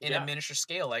 like in a Yeah, miniature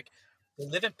scale. Like they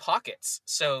live in pockets,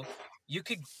 so you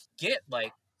could get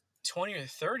like 20 or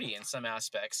 30 in some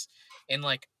aspects in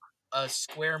like a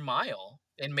square mile,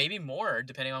 and maybe more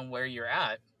depending on where you're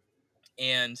at.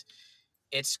 And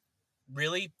it's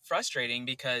really frustrating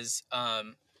because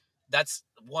that's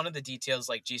one of the details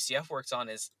like GCF works on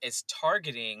is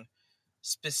targeting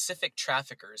specific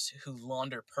traffickers who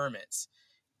launder permits,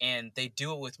 and they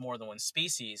do it with more than one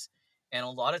species. And a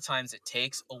lot of times it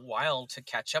takes a while to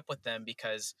catch up with them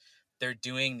because they're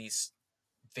doing these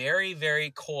very,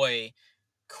 very coy,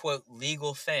 quote,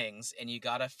 legal things, and you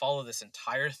got to follow this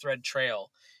entire thread trail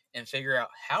and figure out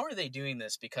how are they doing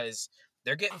this, because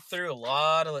they're getting through a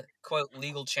lot of, quote,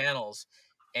 legal channels,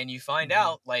 and you find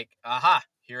out like, aha,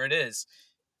 here it is.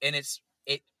 And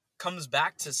it comes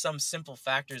back to some simple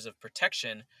factors of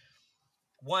protection.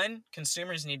 One,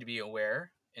 consumers need to be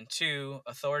aware, and two,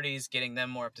 authorities getting them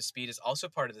more up to speed is also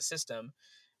part of the system.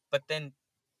 But then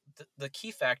the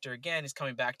key factor again is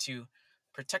coming back to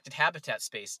protected habitat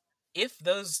space. If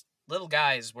those little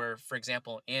guys were, for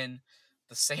example, in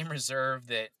the same reserve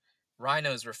that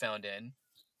rhinos were found in,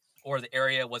 or the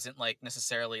area wasn't like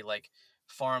necessarily like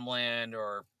farmland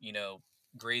or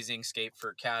grazing scape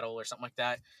for cattle or something like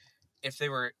that, if they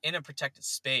were in a protected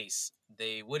space,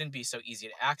 they wouldn't be so easy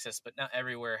to access. But not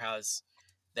everywhere has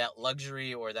that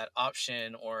luxury or that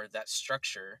option or that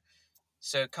structure.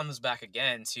 So it comes back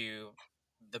again to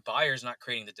the buyers not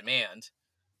creating the demand,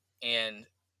 and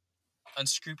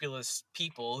unscrupulous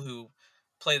people who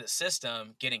play the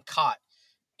system getting caught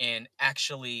and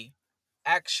actually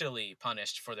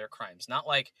punished for their crimes. Not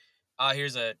like,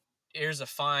 here's a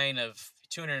fine of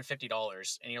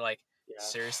 $250, and you're like, yeah.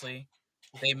 seriously?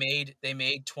 They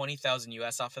made 20,000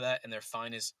 US off of that, and their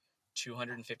fine is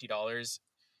 $250.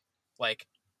 Like,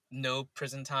 no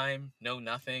prison time, no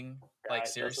nothing. Like, Yeah, it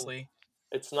doesn't. seriously?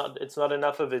 It's not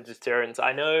enough of a deterrent.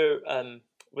 I know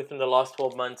within the last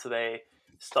 12 months they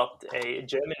stopped a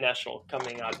German national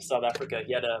coming out of South Africa.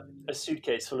 He had a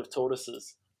suitcase full of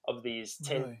tortoises of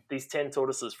Really? these 10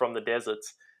 tortoises from the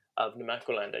deserts of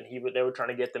Namaqualand, and they were trying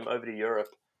to get them over to Europe.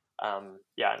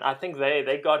 Yeah, and I think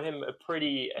they got him a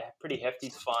pretty hefty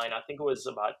fine. I think it was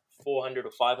about 400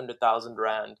 or 500,000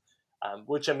 rand.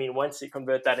 Which, I mean, once you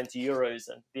convert that into euros,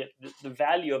 and the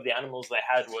value of the animals they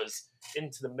had was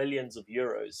into the millions of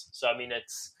euros. So I mean,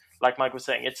 it's like Mike was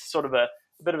saying, it's sort of a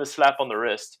bit of a slap on the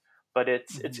wrist. But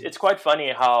it's quite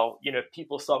funny how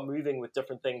people start moving with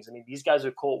different things. I mean, these guys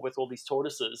were caught with all these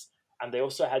tortoises, and they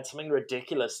also had something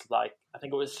ridiculous, like I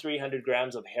think it was 300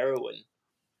 grams of heroin.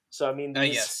 So I mean,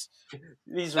 these Yes.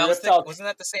 these That was reptile. wasn't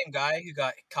that the same guy who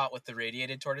got caught with the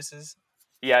radiated tortoises?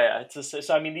 Yeah.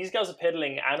 So I mean, these guys are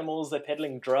peddling animals, they're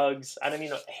peddling drugs, and I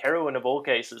mean, heroin of all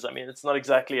cases. I mean, it's not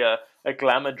exactly a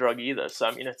glamour drug either. So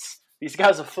I mean, it's these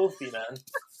guys are filthy, man.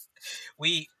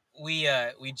 we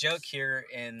we joke here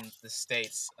in the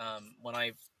States, when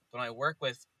I work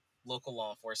with local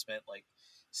law enforcement, like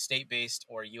state based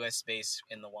or US based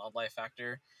in the wildlife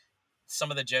factor.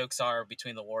 Some of the jokes are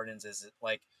between the wardens is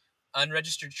like,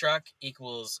 unregistered truck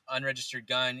equals unregistered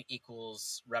gun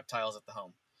equals reptiles at the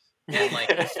home. And like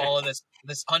you follow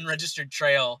this unregistered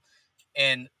trail,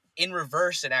 and in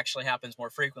reverse, it actually happens more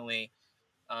frequently.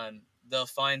 They'll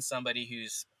find somebody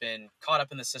who's been caught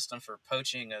up in the system for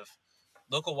poaching of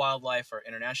local wildlife or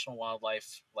international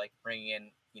wildlife, like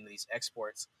bringing in these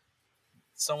exports.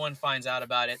 Someone finds out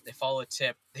about it, they follow a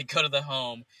tip, they go to the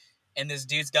home, and this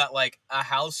dude's got like a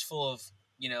house full of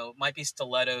might be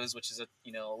stilettos, which is a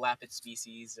a lapid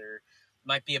species, or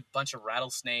might be a bunch of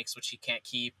rattlesnakes which he can't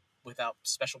keep without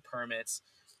special permits.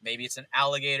 Maybe it's an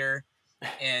alligator,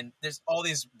 and there's all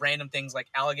these random things like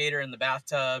alligator in the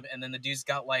bathtub, and then the dude's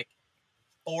got like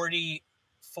 40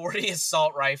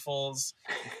 assault rifles,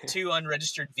 2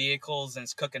 unregistered vehicles, and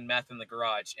is cooking meth in the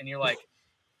garage. And you're like,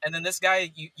 and then this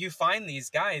guy, you find these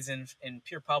guys in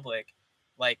pure public,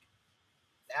 like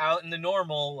out in the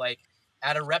normal, like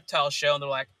at a reptile show, and they're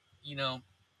like, you know,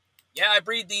 yeah, I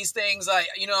breed these things.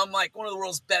 I'm like one of the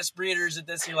world's best breeders at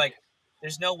this. And you're like,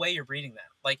 there's no way you're breeding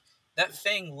that. Like that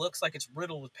thing looks like it's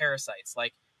riddled with parasites.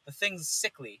 Like the thing's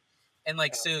sickly, and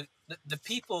like so the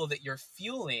people that you're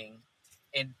fueling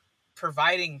and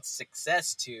providing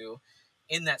success to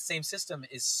in that same system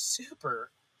is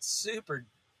super super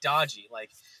dodgy.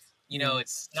 Like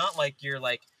it's not like you're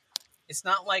like it's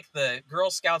not like the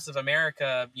Girl Scouts of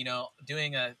America,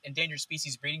 doing a endangered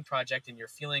species breeding project and you're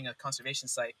fueling a conservation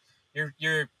site.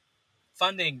 You're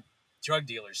funding drug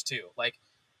dealers too. Like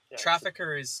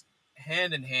traffickers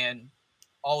hand in hand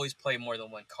always play more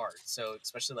than one card. So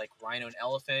especially like rhino and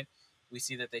elephant, we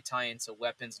see that they tie into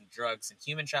weapons and drugs and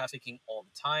human trafficking all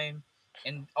the time,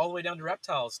 and all the way down to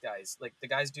reptiles, guys. Like the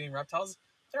guys doing reptiles,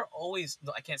 they're always,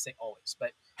 I can't say always,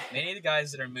 but many of the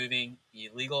guys that are moving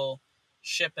illegal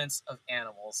shipments of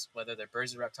animals, whether they're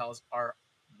birds or reptiles, are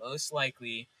most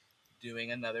likely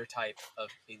doing another type of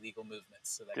illegal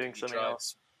movements. So that could be drugs,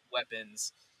 else.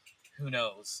 Weapons, who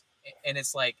knows? And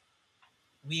it's like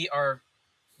we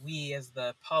as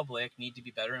the public need to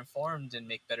be better informed and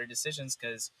make better decisions,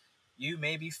 because you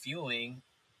may be fueling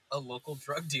a local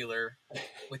drug dealer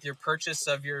with your purchase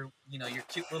of your your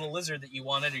cute little lizard that you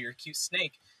wanted, or your cute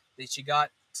snake that you got,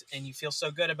 and you feel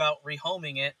so good about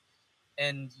rehoming it,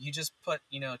 and you just put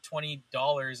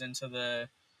 $20 into the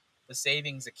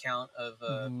savings account of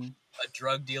a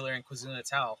drug dealer in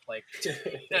KwaZulu-Natal. Like, you know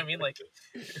what I mean? Like,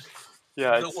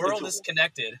 the world is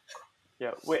connected.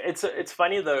 Yeah, it's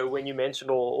funny though when you mentioned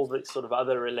all the sort of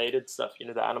other related stuff,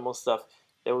 the animal stuff.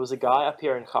 There was a guy up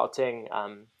here in Gauteng,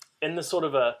 in the sort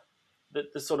of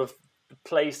the sort of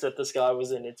place that this guy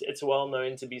was in. It's well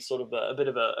known to be sort of a bit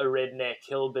of a redneck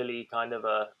hillbilly kind of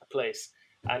a place.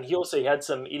 And he had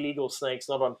some illegal snakes,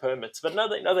 not on permits, but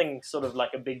nothing sort of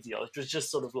like a big deal. It was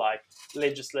just sort of like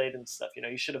legislated and stuff.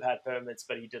 He should have had permits,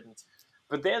 but he didn't.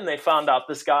 But then they found out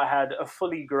this guy had a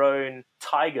fully grown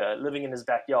tiger living in his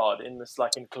backyard in this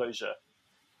like enclosure.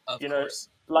 Of course.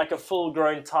 Like a full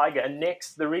grown tiger. And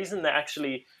next, the reason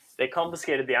they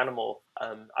confiscated the animal,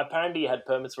 apparently he had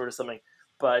permits for it or something,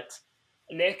 but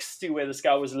next to where this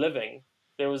guy was living,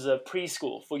 there was a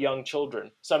preschool for young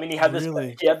children. So I mean, he had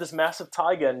this massive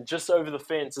tiger, and just over the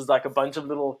fence is like a bunch of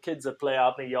little kids that play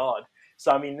out in the yard.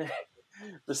 So I mean,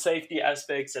 the safety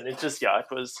aspects, and it just it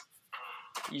was.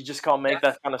 You just can't make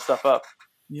that kind of stuff up.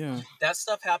 Yeah. That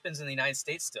stuff happens in the United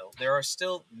States still. There are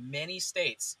still many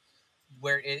states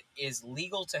where it is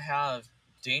legal to have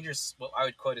dangerous, what I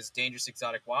would quote as dangerous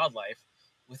exotic wildlife,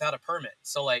 without a permit.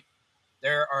 So, like,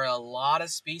 there are a lot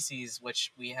of species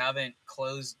which we haven't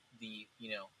closed the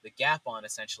gap on,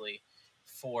 essentially,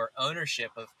 for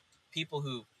ownership of people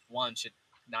who, one, should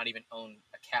not even own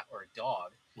a cat or a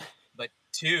dog, but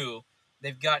two,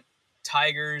 they've got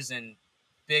tigers and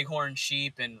bighorn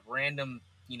sheep and random,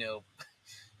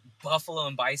 buffalo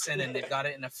and bison, and they've got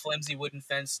it in a flimsy wooden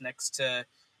fence next to,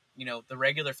 the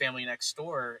regular family next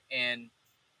door, and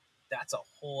that's a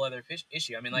whole other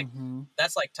issue. I mean, like,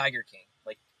 that's like Tiger King.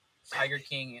 Like, Tiger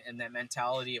King and that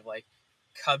mentality of, like,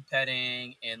 cub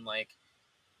petting and, like,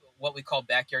 what we call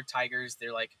backyard tigers.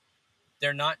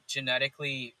 They're not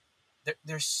genetically...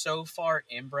 They're so far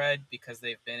inbred because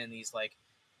they've been in these, like,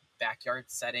 backyard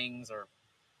settings or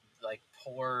like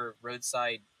poor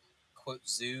roadside quote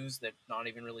zoos that not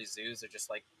even really zoos. They're just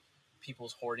like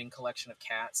people's hoarding collection of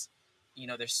cats.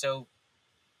 They're so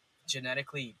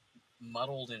genetically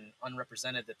muddled and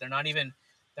unrepresented that they're not even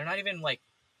like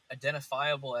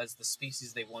identifiable as the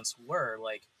species they once were.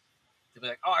 Like, they'll be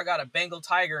like, oh, I got a Bengal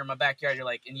tiger in my backyard. You're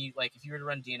like, and you like, if you were to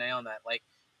run DNA on that, like,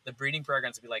 the breeding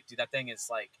programs would be like, dude, that thing is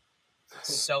like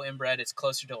so inbred, it's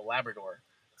closer to a Labrador.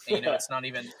 And, it's not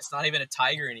even a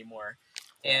tiger anymore.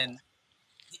 And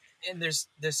there's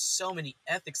so many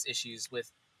ethics issues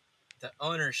with the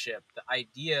ownership, the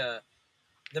idea,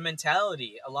 the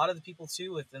mentality. A lot of the people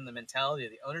too within the mentality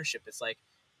of the ownership, it's like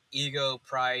ego,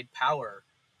 pride, power.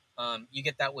 You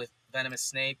get that with venomous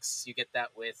snakes. You get that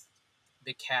with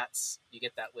big cats. You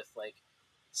get that with like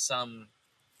some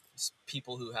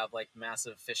people who have like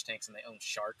massive fish tanks and they own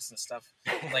sharks and stuff.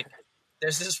 Like,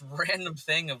 there's this random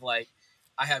thing of like,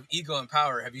 I have ego and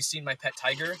power. Have you seen my pet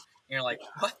tiger? And you're like,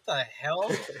 what the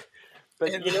hell?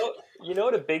 But And you know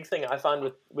what a big thing I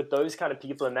find with those kind of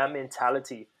people and that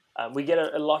mentality, we get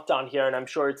a lot down here, and I'm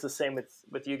sure it's the same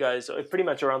with you guys, pretty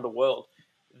much around the world.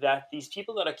 That these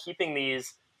people that are keeping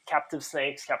these captive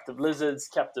snakes, captive lizards,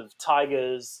 captive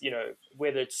tigers,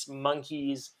 whether it's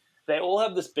monkeys, they all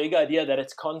have this big idea that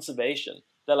it's conservation.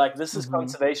 They're like, this is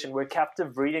conservation. We're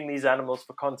captive breeding these animals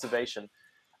for conservation.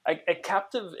 A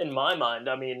captive, in my mind,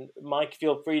 I mean, Mike,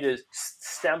 feel free to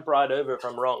stamp right over if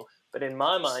I'm wrong, but in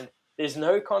my mind, there's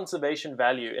no conservation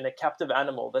value in a captive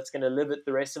animal that's going to live it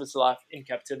the rest of its life in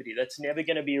captivity. That's never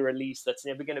going to be released. That's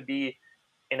never going to be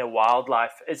in a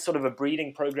wildlife. It's sort of a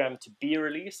breeding program to be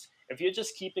released. If you're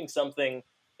just keeping something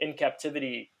in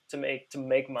captivity to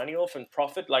make money off and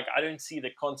profit, like, I don't see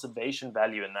the conservation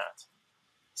value in that.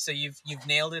 so you've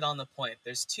nailed it on the point.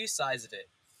 There's two sides of it.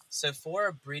 So for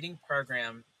a breeding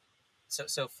program,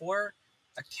 so for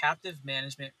a captive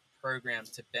management program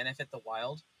to benefit the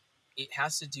wild, it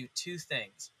has to do two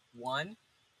things. One,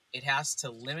 it has to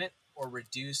limit or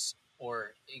reduce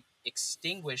or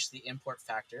extinguish the import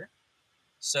factor.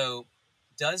 So,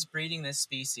 does breeding this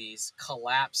species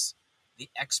collapse the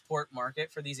export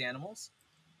market for these animals?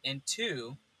 And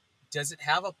two, does it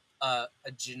have a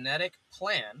genetic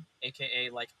plan, aka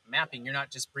like mapping? You're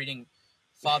not just breeding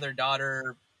father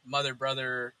daughter, mother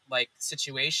brother like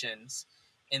situations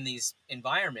in these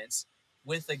environments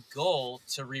with a goal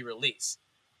to re-release.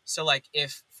 So, like,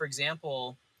 if, for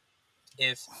example,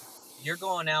 if you're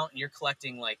going out and you're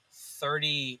collecting like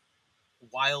 30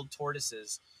 wild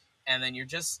tortoises and then you're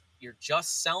just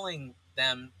selling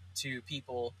them to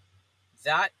people,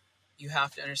 that you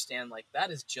have to understand, like, that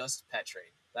is just pet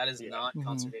trade. That is not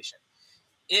conservation.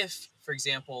 If, for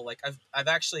example, like, I've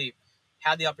actually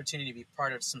had the opportunity to be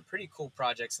part of some pretty cool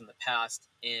projects in the past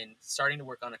and starting to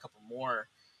work on a couple more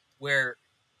where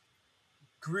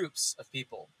groups of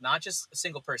people, not just a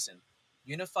single person,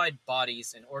 unified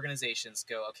bodies and organizations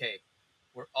go, okay,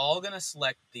 we're all going to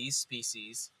select these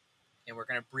species and we're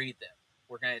going to breed them.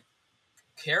 We're going to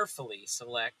carefully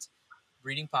select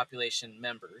breeding population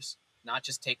members, not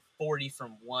just take 40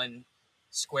 from one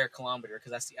square kilometer,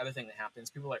 because that's the other thing that happens.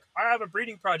 People are like, I have a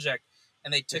breeding project,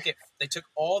 and they took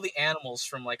all the animals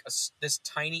from like this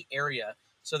tiny area,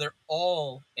 so they're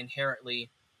all inherently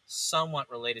somewhat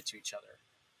related to each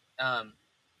other. Um,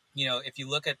 if you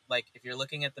look at, like, if you're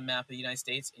looking at the map of the United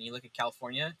States and you look at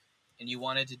California and you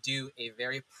wanted to do a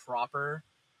very proper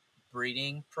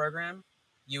breeding program,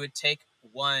 you would take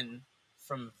one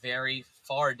from very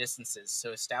far distances.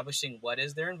 So establishing what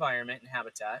is their environment and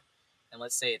habitat, and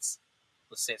let's say it's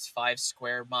 5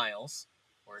 square miles,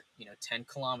 or 10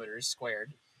 kilometers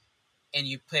squared, and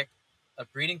you pick a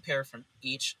breeding pair from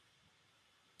each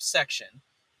section,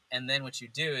 and then what you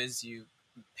do is you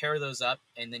pair those up,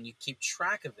 and then you keep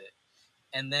track of it.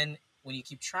 And then when you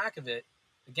keep track of it,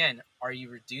 again, are you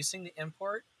reducing the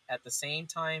import at the same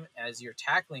time as you're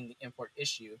tackling the import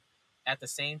issue, at the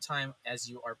same time as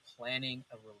you are planning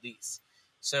a release?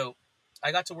 So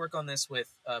I got to work on this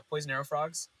with poison arrow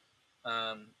frogs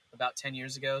about 10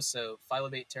 years ago. So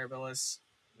Phylobate terribilis,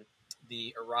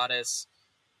 the Eratus,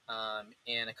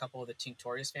 and a couple of the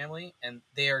Tinctorius family, and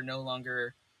they are no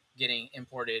longer getting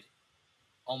imported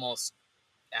almost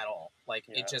at all. Like,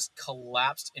 it just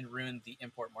collapsed and ruined the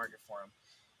import market for them.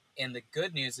 And the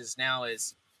good news is now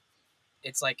is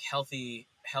it's like healthy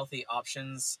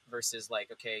options versus like,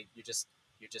 okay, you're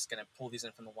just gonna pull these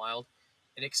in from the wild.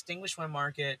 It extinguished one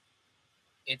market.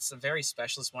 It's a very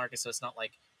specialist market, so it's not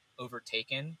like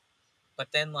overtaken.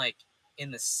 But then, like,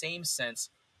 in the same sense,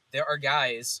 there are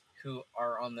guys who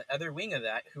are on the other wing of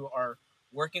that who are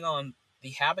working on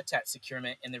the habitat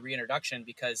securement and the reintroduction,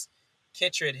 because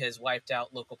chytrid has wiped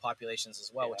out local populations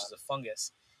as well, which is a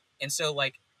fungus. And so,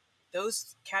 like,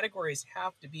 those categories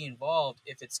have to be involved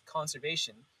if it's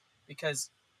conservation, because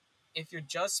if you're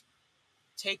just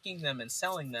taking them and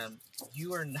selling them,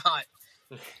 you're not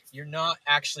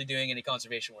actually doing any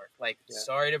conservation work. Like,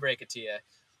 sorry to break it to you,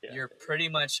 you're pretty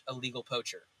much a legal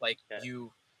poacher. Like,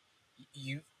 you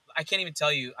I can't even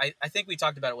tell you. I think we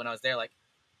talked about it when I was there. Like,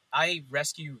 I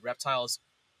rescue reptiles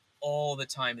all the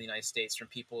time in the United States from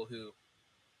people who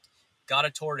got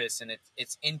a tortoise and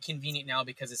it's inconvenient now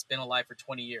because it's been alive for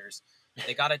 20 years.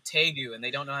 They got a tegu and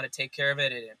they don't know how to take care of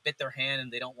it, and it bit their hand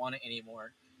and they don't want it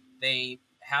anymore. They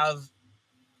have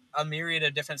a myriad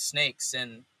of different snakes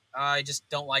and I just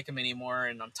don't like them anymore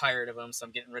and I'm tired of them, so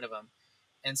I'm getting rid of them.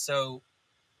 And so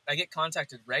I get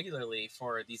contacted regularly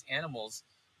for these animals,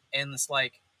 and it's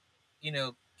like, you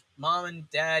know, mom and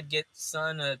dad get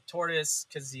son a tortoise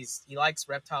because he likes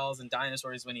reptiles and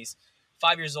dinosaurs when he's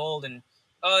 5 years old, and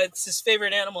oh, it's his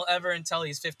favorite animal ever until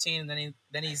he's 15, and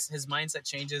then his mindset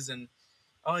changes, and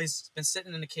oh, he's been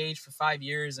sitting in a cage for 5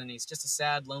 years, and he's just a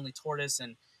sad, lonely tortoise,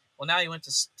 and well, now he went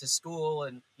to school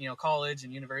and college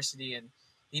and university, and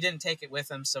he didn't take it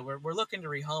with him, so we're looking to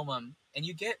rehome him, and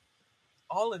you get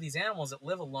all of these animals that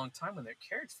live a long time when they're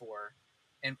cared for.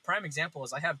 And prime example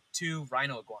is I have two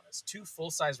rhino iguanas, two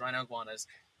full-size rhino iguanas.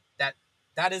 That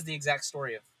that is the exact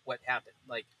story of what happened.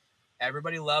 Like,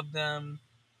 everybody loved them,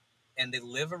 and they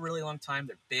live a really long time.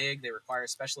 They're big. They require a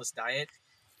specialist diet.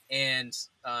 And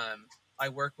I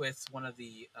work with one of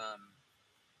the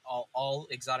all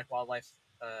exotics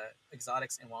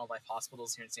and wildlife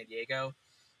hospitals here in San Diego,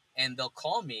 and they'll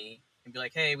call me and be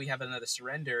like, "Hey, we have another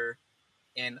surrender."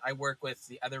 And I work with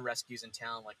the other rescues in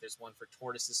town. Like, there's one for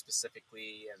tortoises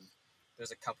specifically, and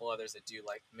there's a couple others that do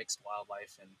like mixed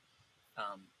wildlife, and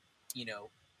um, you know,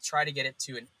 try to get it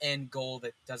to an end goal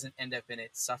that doesn't end up in it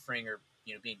suffering or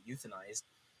being euthanized.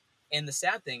 And the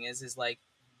sad thing is like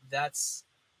that's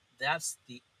that's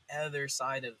the other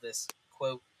side of this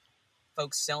quote.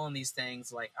 Folks selling these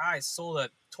things like, I sold a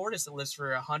tortoise that lives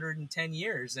for 110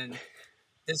 years, and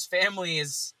this family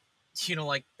is,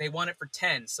 like they want it for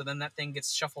 10. So then that thing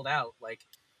gets shuffled out. Like,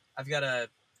 I've got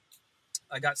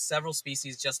I got several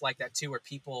species just like that too, where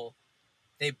people,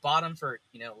 they bought them for,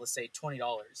 let's say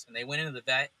 $20, and they went into the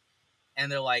vet,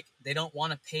 and they're like, they don't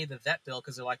want to pay the vet bill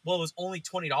because they're like, well, it was only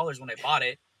 $20 when I bought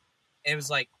it. And it was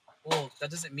like, well,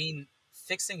 that doesn't mean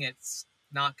fixing it's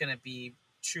not going to be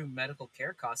true medical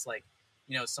care costs. Like,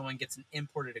 someone gets an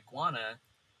imported iguana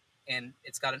and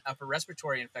it's got an upper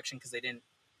respiratory infection because they didn't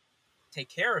take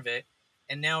care of it,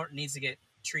 and now it needs to get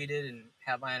treated and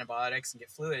have antibiotics and get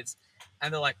fluids.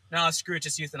 And they're like, no, screw it,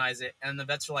 just euthanize it. And the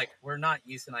vets are like, we're not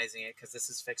euthanizing it because this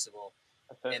is fixable.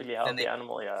 A perfectly And then healthy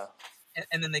animal, yeah.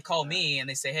 and then they call me and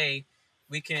they say, hey,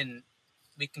 we can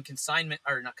consignment,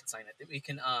 or not consignment, we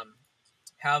can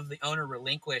have the owner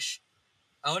relinquish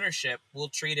ownership. We'll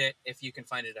treat it if you can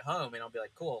find it a home. And I'll be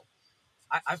like, cool.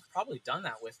 I've probably done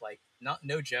that with, like,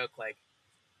 no joke, like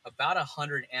about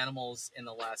 100 animals in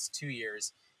the last 2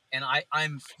 years. And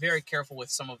I'm very careful with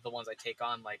some of the ones I take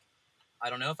on. Like, I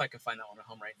don't know if I can find that one at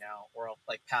home right now, or I'll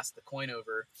like pass the coin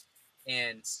over.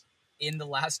 And in the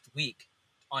last week,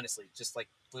 honestly, just like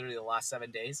literally the last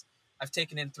 7 days, I've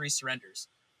taken in 3 surrenders: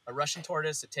 a Russian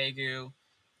tortoise, a tegu,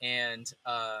 and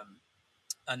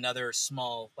another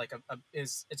small, like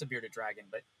it's a bearded dragon,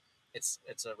 but it's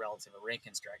a relative, a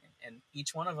Rankin's dragon. And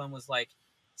each one of them was like,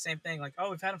 same thing, like,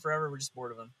 oh, we've had them forever, we're just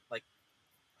bored of them. Like,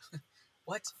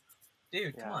 what?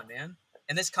 Dude, come on, man.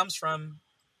 And this comes from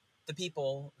the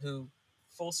people who,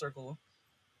 full circle,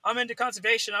 I'm into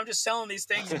conservation, I'm just selling these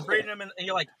things and breeding them. And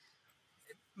you're like,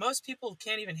 most people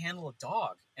can't even handle a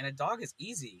dog, and a dog is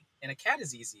easy, and a cat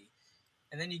is easy.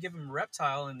 And then you give them a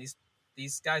reptile, and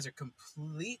these guys are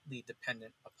completely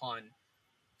dependent upon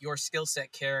your skill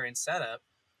set, care, and setup,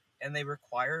 and they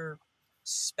require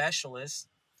specialist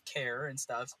care and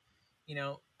stuff.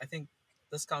 I think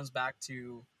this comes back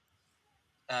to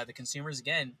the consumers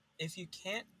again. If you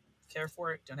can't care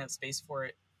for it, don't have space for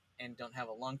it, and don't have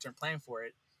a long-term plan for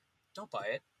it, don't buy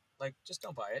it. Like, just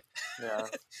don't buy it. Yeah,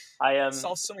 I It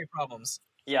solves so many problems.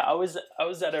 Yeah, I was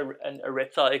at a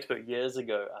reptile expo years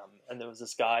ago, and there was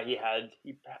this guy.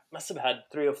 He must have had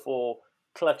 3 or 4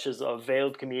 clutches of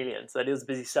veiled chameleons that he was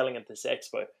busy selling at this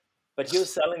expo, but he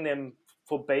was selling them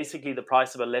for basically the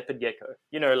price of a leopard gecko.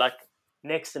 Like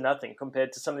next to nothing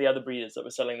compared to some of the other breeders that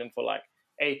were selling them for like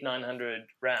 800-900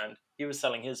 rand. He was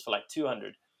selling his for like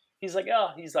 200. He's like,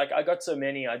 I got so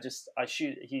many. I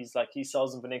shoot. He's like, he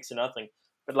sells them for next to nothing.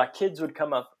 But like, kids would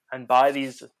come up and buy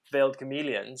these veiled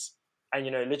chameleons, and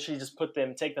literally just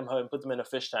take them home, put them in a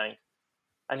fish tank.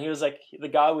 And he was like, the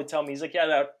guy would tell me, he's like,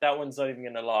 yeah, that one's not even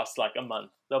gonna last like a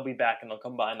month. They'll be back and they'll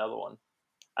come buy another one.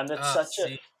 And that's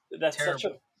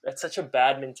such a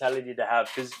bad mentality to have,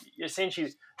 because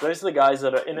essentially those are the guys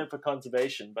that are in it for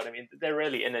conservation, but I mean, they're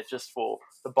really in it just for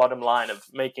the bottom line of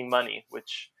making money.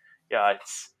 Which, yeah,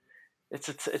 it's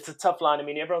a tough line. I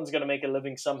mean, everyone's going to make a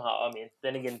living somehow. I mean,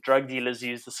 then again, drug dealers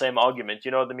use the same argument.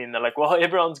 You know what I mean? They're like, well,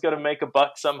 everyone's got to make a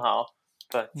buck somehow.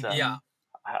 But Yeah.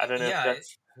 I don't know if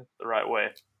that's the right way.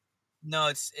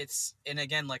 No, and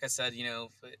again, like I said,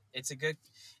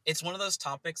 it's one of those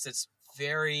topics that's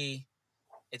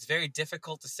it's very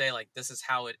difficult to say, like, this is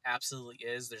how it absolutely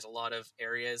is. There's a lot of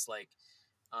areas, like,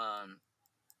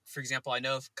 for example, I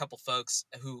know of a couple folks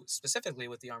who, specifically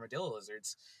with the armadillo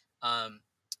lizards, an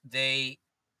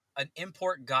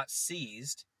import got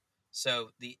seized, So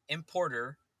the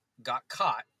importer got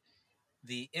caught.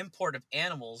 The import of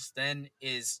animals then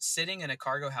is sitting in a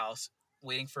cargo house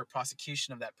waiting for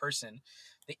prosecution of that person.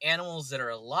 The animals that are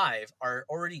alive are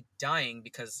already dying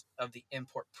because of the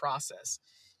import process.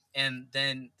 And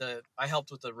then I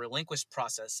helped with the relinquish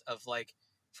process of like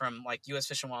from like US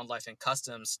Fish and Wildlife and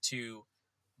Customs to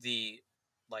the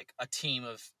like a team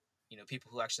of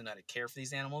people who actually know how to care for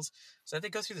these animals. So they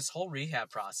go through this whole rehab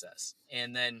process.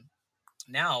 And then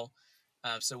now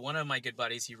so one of my good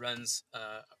buddies, he runs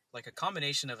like a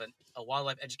combination of a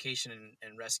wildlife education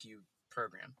and rescue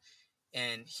program,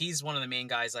 and he's one of the main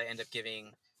guys I end up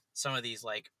giving some of these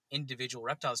like individual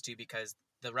reptiles to, because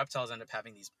the reptiles end up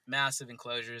having these massive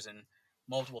enclosures and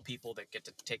multiple people that get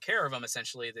to take care of them,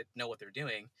 essentially, that know what they're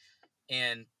doing,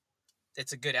 and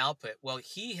it's a good output. Well,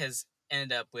 he has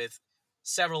ended up with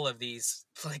several of these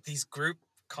like these group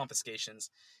confiscations,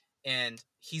 and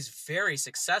he's very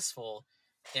successful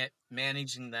at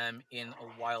managing them in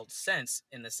a wild sense,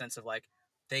 in the sense of like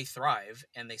they thrive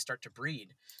and they start to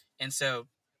breed. And so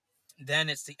then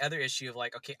it's the other issue of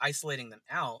like, okay, isolating them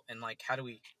out, and like how do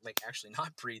we like actually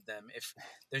not breed them if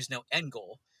there's no end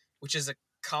goal, which is a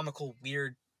comical,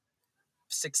 weird,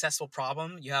 successful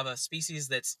problem. You have a species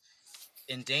that's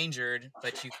endangered,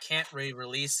 but you can't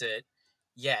re-release it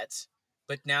yet.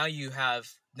 But now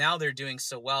they're doing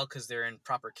so well because they're in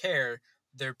proper care.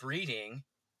 They're breeding.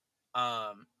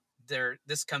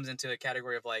 This comes into a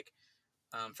category of like,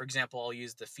 for example, I'll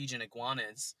use the Fijian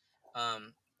iguanas.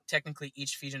 Um, Technically,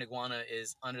 each Fijian iguana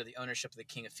is under the ownership of the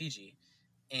king of Fiji,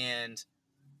 and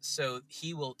so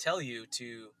he will tell you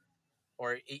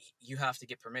you have to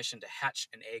get permission to hatch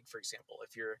an egg, for example,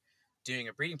 if you're doing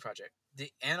a breeding project.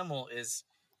 The animal is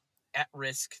at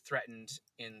risk, threatened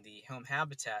in the home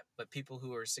habitat, but people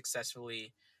who are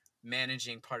successfully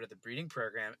managing part of the breeding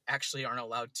program actually aren't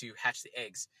allowed to hatch the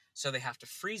eggs. So they have to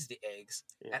freeze the eggs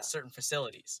at certain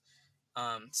facilities.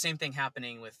 Same thing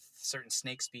happening with certain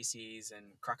snake species and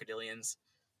crocodilians,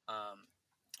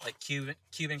 like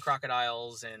Cuban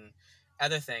crocodiles and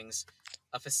other things.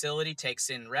 A facility takes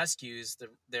in rescues.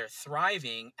 They're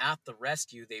thriving at the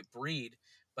rescue. They breed,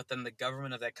 but then the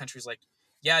government of that country is like,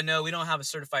 yeah, no, we don't have a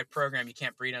certified program. You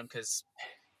can't breed them because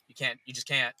you just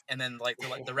can't. And then like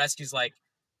the rescue's like,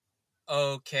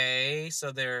 okay,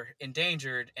 so they're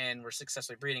endangered and we're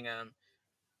successfully breeding them.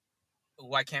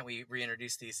 Why can't we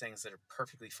reintroduce these things that are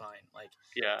perfectly fine? Like,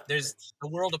 there's the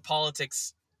world of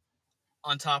politics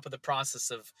on top of the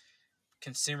process of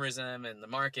consumerism and the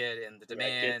market and the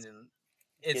demand, and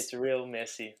it's real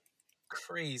messy.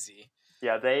 crazy.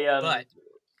 Yeah, But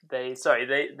they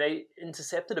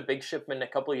intercepted a big shipment a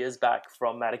couple of years back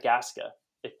from Madagascar.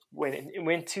 It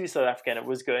went to South Africa and it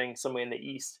was going somewhere in the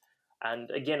east.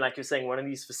 And again, like you're saying, one of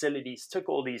these facilities took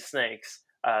all these snakes,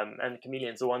 and the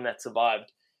chameleons, the one that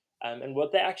survived. And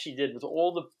what they actually did with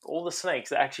all the snakes,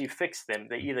 they actually fixed them.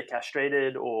 They either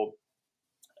castrated or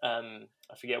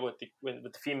I forget with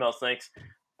the female snakes,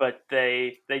 but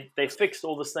they fixed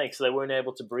all the snakes so they weren't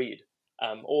able to breed.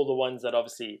 All the ones that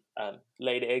obviously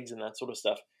laid eggs and that sort of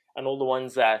stuff, and all the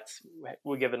ones that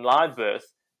were given live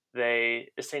birth, they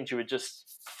essentially were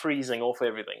just freezing off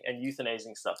everything and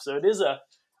euthanizing stuff. So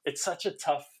it's a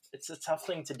tough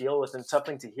thing to deal with and tough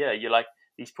thing to hear. You're like,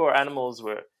 these poor animals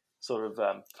were sort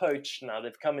of poached. Now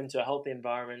they've come into a healthy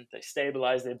environment. They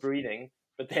stabilize their breeding,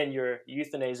 but then you're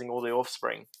euthanizing all the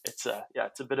offspring. It's a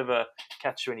bit of a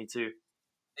catch-22.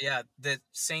 Yeah, the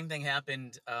same thing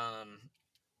happened.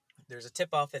 There's a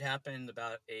tip-off that happened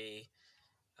about a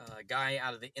guy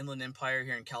out of the Inland Empire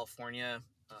here in California.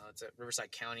 It's at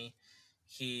Riverside County.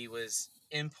 He was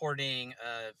importing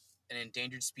an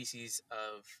endangered species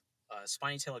of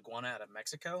spiny tail iguana out of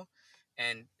Mexico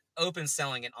and open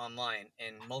selling it online,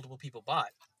 and multiple people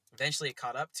bought. Eventually, it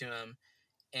caught up to him,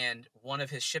 and one of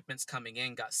his shipments coming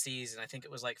in got seized, and I think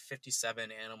it was like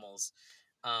 57 animals.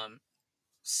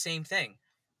 Same thing.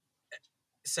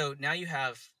 So now you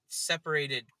have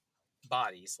separated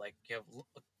bodies, like you have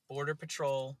Border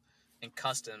Patrol and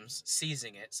Customs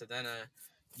seizing it. So then a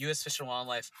U.S. Fish and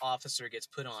Wildlife officer gets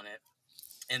put on it,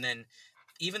 and then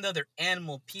even though they're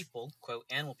animal people, quote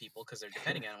animal people, because they're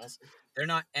defending animals, they're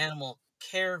not animal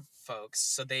care folks.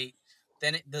 So the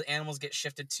animals get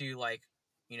shifted to like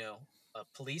a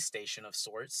police station of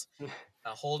sorts, a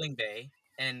holding bay,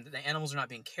 and the animals are not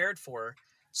being cared for.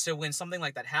 So when something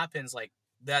like that happens, like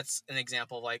that's an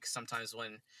example of like sometimes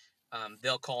when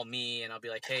they'll call me and I'll be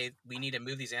like, hey, we need to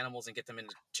move these animals and get them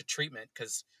into treatment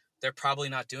because they're probably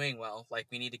not doing well. Like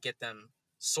we need to get them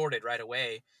sorted right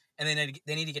away. And then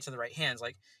they need to get to the right hands.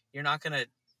 Like you're not going to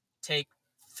take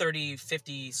 30,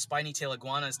 50 spiny tail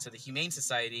iguanas to the Humane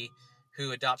Society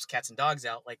who adopts cats and dogs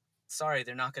out. Like sorry,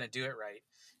 they're not going to do it right.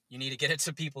 You need to get it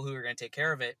to people who are going to take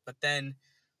care of it. But then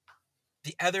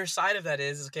the other side of that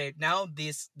is, okay, now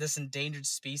this endangered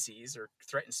species or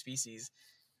threatened species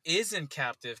is in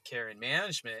captive care and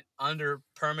management under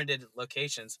permitted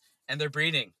locations, and they're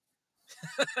breeding.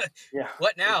 Yeah.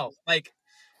 What now? Like,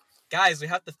 guys, we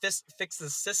have to fix the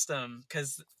system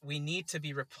because we need to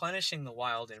be replenishing the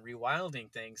wild and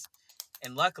rewilding things.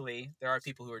 And luckily, there are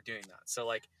people who are doing that. So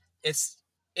like, it's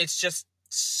just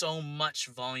so much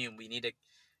volume. We need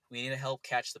to help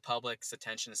catch the public's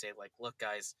attention and say, like, look,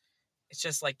 guys, it's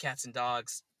just like cats and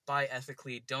dogs. Buy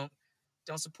ethically. Don't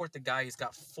support the guy who's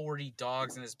got 40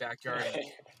 dogs in his backyard and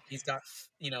he's got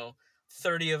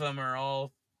 30 of them are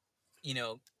all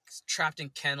trapped in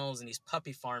kennels and he's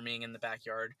puppy farming in the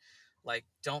backyard. Like,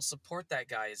 don't support that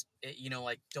guy.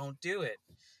 Like, don't do it.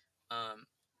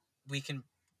 We can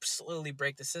slowly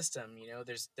break the system.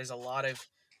 There's a lot of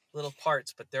little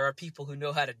parts, but there are people who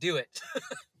know how to do it.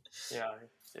 Yeah,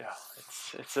 yeah,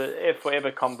 it's a forever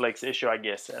complex issue, I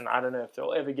guess, and I don't know if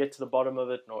they'll ever get to the bottom of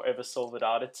it or ever solve it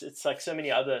out. It's like so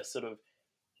many other sort of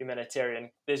humanitarian.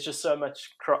 There's just so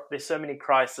much. There's so many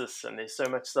crises and there's so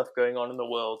much stuff going on in the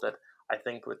world that I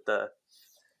think with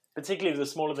particularly the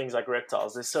smaller things like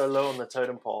reptiles, they're so low on the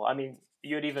totem pole. I mean,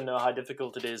 you'd even know how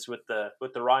difficult it is with the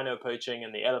rhino poaching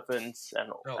and the elephants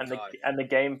Oh and God. the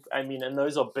game. I mean, and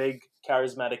those are big,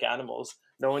 charismatic animals.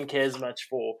 No one cares much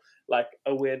for like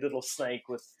a weird little snake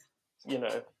with,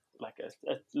 like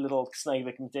a little snake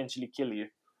that can potentially kill you.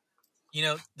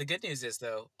 The good news is,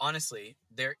 though, honestly,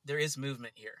 there is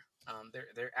movement here.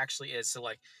 There actually is. So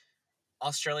like,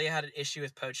 Australia had an issue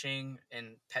with poaching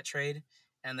and pet trade,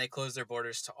 and they closed their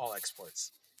borders to all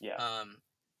exports. Yeah.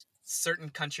 Certain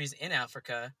countries in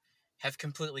Africa have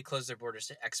completely closed their borders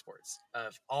to exports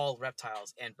of all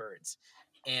reptiles and birds.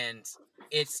 And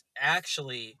it's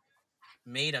actually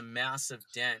made a massive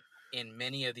dent in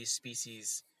many of these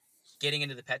species getting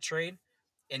into the pet trade.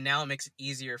 And now it makes it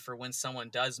easier for when someone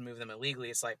does move them illegally.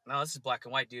 It's like, no, this is black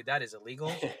and white, dude. That is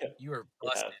illegal. You are Yeah.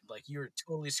 busted. Like, you are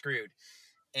totally screwed.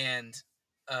 And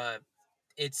uh,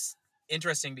 it's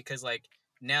interesting because, like,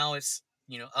 now it's,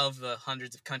 of the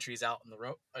hundreds of countries out in the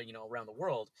around the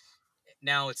world,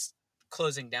 now it's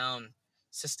closing down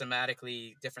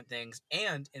systematically different things,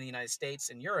 and in the United States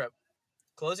and Europe,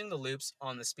 closing the loops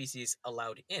on the species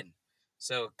allowed in.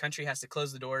 So a country has to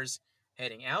close the doors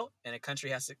heading out, and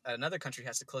another country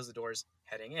has to close the doors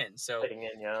heading in. So Heading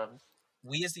in, yeah.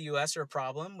 we as the US are a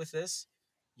problem with this.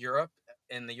 Europe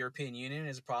and the European Union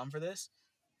is a problem for this.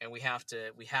 And we have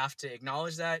to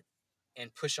acknowledge that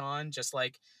and push on, just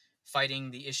like fighting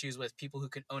the issues with people who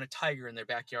can own a tiger in their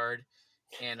backyard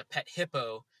and a pet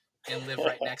hippo and live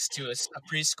right next to a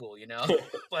preschool,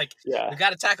 like, Yeah. we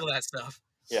got to tackle that stuff.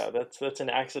 Yeah, that's an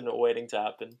accident waiting to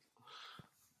happen.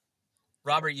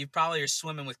 Robert, you probably are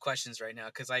swimming with questions right now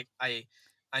because I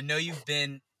know you've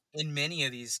been in many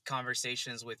of these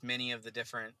conversations with many of the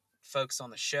different folks on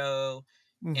the show,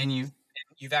 and Mm-hmm.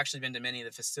 you've actually been to many of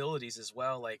the facilities as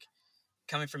well. Like,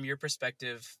 coming from your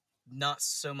perspective, not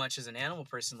so much as an animal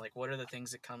person, like, what are the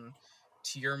things that come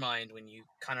to your mind when you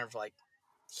kind of like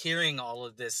hearing all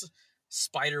of this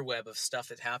spider web of stuff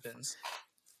that happens?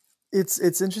 It's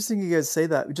interesting you guys say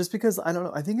that, just because I don't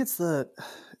know. I think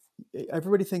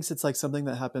everybody thinks it's like something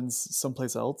that happens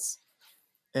someplace else,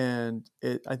 and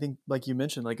I think, like you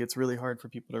mentioned, like, it's really hard for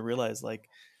people to realize like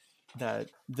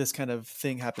that this kind of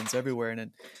thing happens everywhere,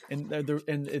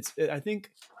 I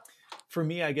think for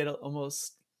me, I get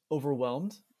almost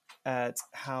overwhelmed at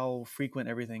how frequent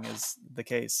everything is the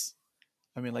case.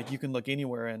 I mean, like, you can look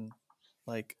anywhere and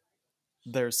like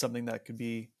there's something that could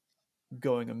be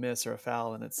going amiss or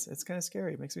afoul, and it's kind of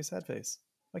scary. It makes me sad face.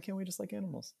 Why can't we just like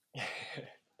animals?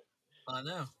 I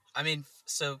know. I mean,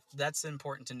 so that's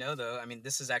important to know, though. I mean,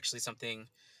 this is actually something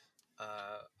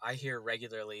I hear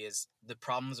regularly: is the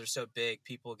problems are so big,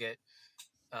 people get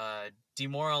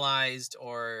demoralized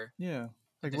or Yeah,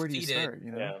 like, where do you defeated. start?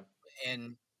 Yeah.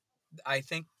 And I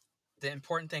think the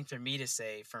important thing for me to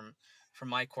say from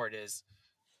my court is,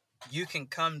 you can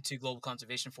come to Global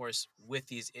Conservation Force with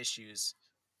these issues.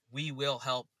 We will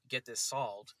help get this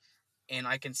solved. And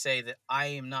I can say that I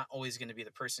am not always going to be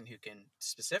the person who can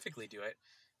specifically do it,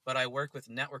 but I work with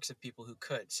networks of people who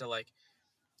could. So like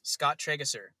Scott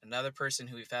Trageser, another person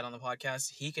who we've had on the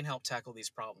podcast, he can help tackle these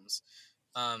problems.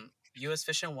 U.S.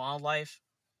 Fish and Wildlife,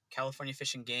 California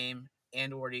Fish and Game,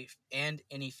 and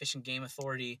any Fish and Game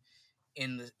authority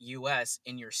in the U.S.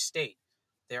 in your state.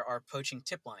 There are poaching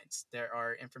tip lines. There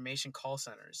are information call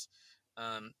centers.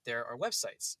 There are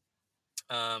websites.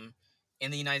 In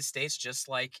the United States, just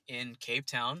like in Cape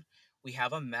Town, we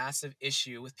have a massive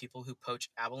issue with people who poach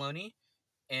abalone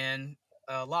and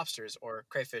lobsters or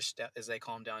crayfish, as they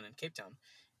call them down in Cape Town,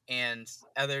 and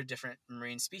other different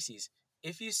marine species.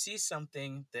 If you see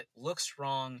something that looks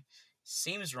wrong,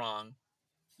 seems wrong,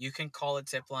 you can call a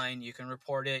tip line, you can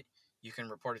report it, you can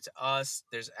report it to us.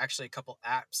 There's actually a couple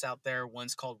apps out there.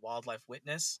 One's called Wildlife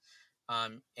Witness,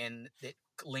 and it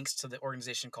links to the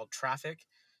organization called Traffic,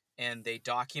 and they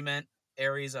document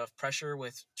areas of pressure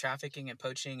with trafficking and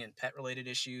poaching and pet related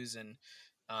issues, and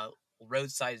uh,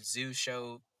 roadside zoo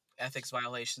show ethics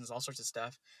violations, all sorts of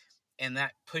stuff. And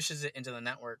that pushes it into the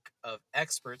network of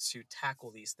experts who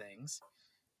tackle these things.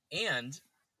 And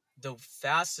the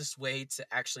fastest way to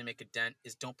actually make a dent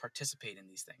is don't participate in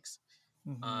these things.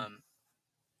 Mm-hmm. Um,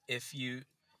 if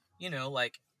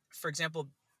like, for example,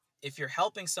 if you're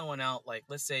helping someone out, like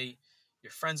let's say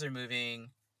your friends are moving,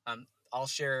 I'll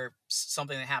share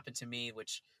something that happened to me,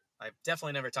 which I've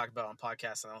definitely never talked about on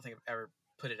podcasts. I don't think I've ever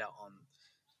put it out on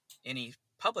any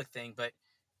public thing, but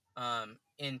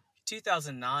in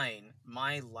 2009,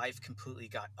 my life completely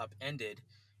got upended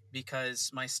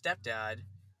because my stepdad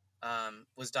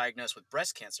was diagnosed with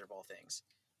breast cancer, of all things.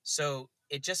 So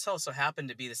it just also happened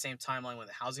to be the same timeline when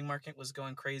the housing market was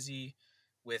going crazy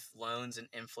with loans and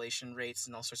inflation rates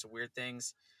and all sorts of weird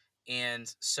things.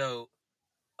 And so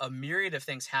a myriad of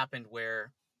things happened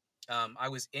where I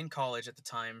was in college at the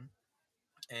time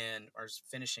and I was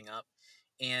finishing up,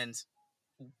 and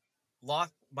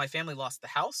my family lost the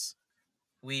house.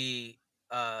 We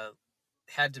uh,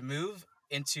 had to move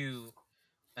into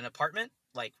an apartment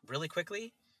like really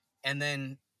quickly, and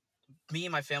then me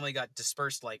and my family got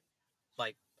dispersed like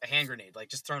a hand grenade, like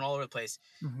just thrown all over the place.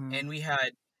 Mm-hmm. And we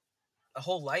had a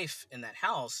whole life in that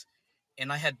house,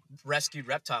 and I had rescued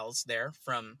reptiles there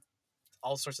from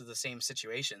all sorts of the same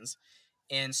situations.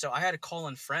 And so I had to call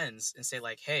in friends and say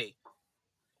like, "Hey,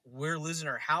 we're losing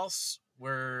our house.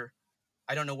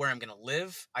 I don't know where I'm going to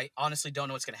live. I honestly don't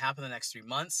know what's going to happen in the next 3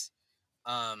 months.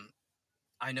 Um,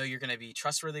 I know you're going to be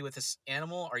trustworthy with this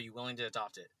animal. Are you willing to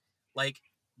adopt it?" Like,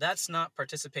 that's not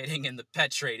participating in the pet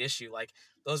trade issue. Like,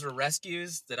 those were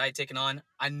rescues that I had taken on.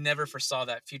 I never foresaw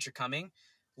that future coming.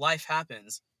 Life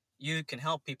happens. You can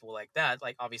help people like that.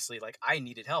 Like, obviously, like I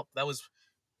needed help. That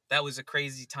was a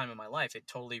crazy time in my life. It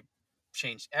totally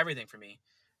changed everything for me.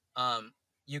 Um,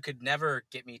 you could never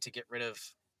get me to get rid of,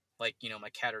 like, my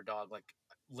cat or dog. Like,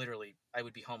 literally, I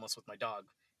would be homeless with my dog.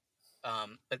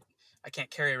 But I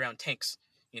can't carry around tanks,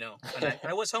 and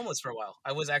I was homeless for a while.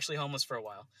 I was actually homeless for a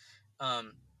while.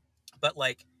 Um, but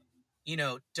like,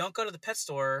 don't go to the pet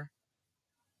store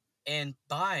and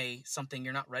buy something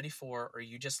you're not ready for or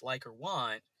you just like or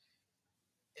want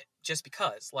just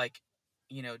because. Like,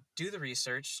 do the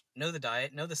research, know the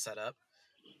diet, know the setup,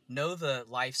 know the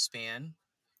lifespan,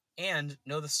 and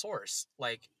know the source.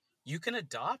 Like, you can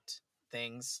adopt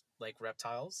things like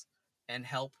reptiles and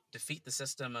help defeat the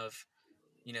system of,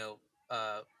 you know,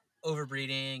 uh,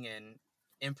 overbreeding and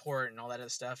import and all that other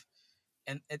stuff.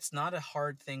 And it's not a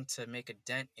hard thing to make a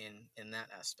dent in that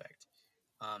aspect.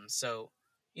 So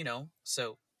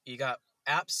you got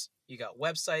apps, you got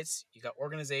websites, you got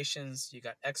organizations, you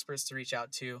got experts to reach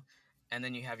out to, and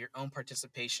then you have your own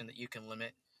participation that you can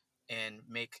limit and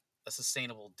make a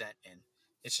sustainable dent in.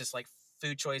 It's just like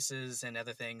food choices and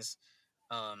other things.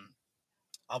 Um,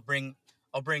 I'll bring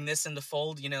I'll bring this into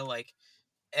fold. Like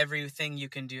everything you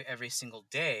can do every single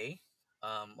day,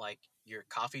 like your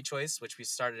coffee choice, which we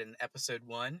started in episode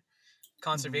 1. Mm-hmm.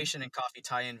 Conservation and coffee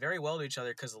tie in very well to each other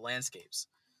because of the landscapes.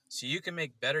 So you can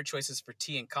make better choices for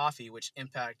tea and coffee, which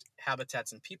impact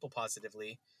habitats and people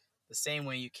positively, the same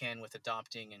way you can with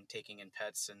adopting and taking in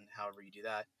pets and however you do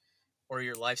that. Or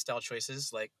your lifestyle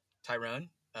choices, like Tyrone,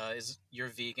 is you're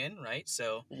vegan, right?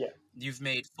 So Yeah. you've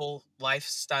made full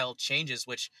lifestyle changes,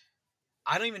 which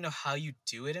I don't even know how you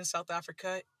do it in South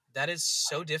Africa. That is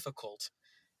so difficult.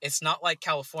 It's not like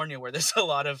California where there's a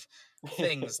lot of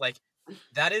things. Like,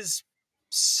 that is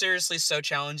seriously so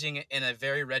challenging in a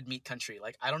very red meat country.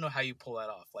 Like, I don't know how you pull that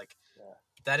off. Like, Yeah.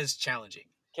 that is challenging.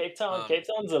 Cape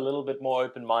Town's a little bit more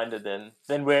open minded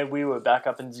than where we were back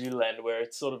up in Zooland, where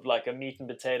it's sort of like a meat and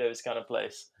potatoes kind of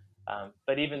place.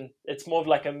 But even it's more of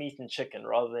like a meat and chicken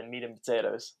rather than meat and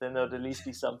potatoes. Then there'd at least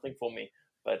be something for me.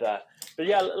 But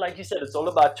yeah, like you said, it's all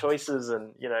about choices,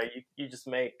 and you just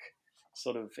make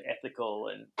sort of ethical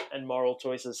and moral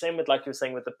choices. Same with, like you're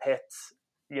saying, with the pets.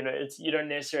 You don't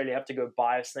necessarily have to go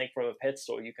buy a snake from a pet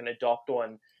store. You can adopt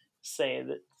one, say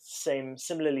that same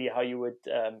similarly how you would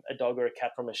a dog or a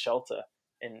cat from a shelter.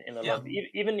 In a lot Yeah. of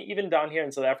even down here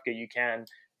in South Africa, you can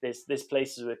there's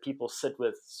places where people sit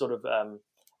with sort of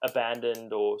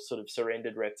abandoned or sort of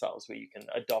surrendered reptiles where you can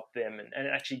adopt them and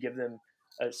actually give them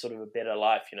a sort of a better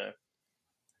life.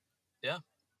 Yeah.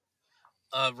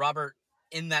 Robert,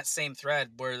 in that same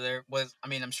thread where there was, I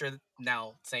mean, I'm sure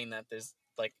now saying that there's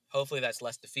like, hopefully that's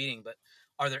less defeating, but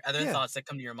are there other Yeah. thoughts that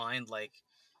come to your mind, like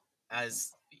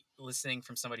as listening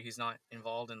from somebody who's not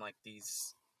involved in like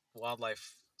these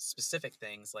wildlife specific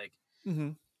things,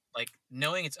 Mm-hmm. like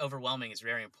knowing it's overwhelming is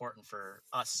very important for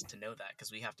us to know that,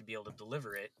 because we have to be able to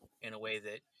deliver it in a way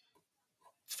that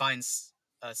finds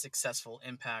a successful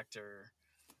impact, or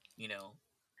you know,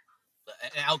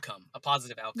 an outcome, a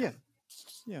positive Yeah. outcome.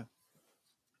 Yeah.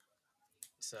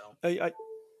 So I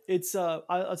it's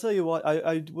I'll tell you what,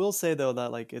 I will say though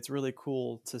that like it's really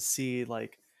cool to see,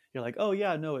 like you're like, oh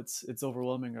yeah, no, it's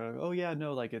overwhelming, or oh yeah,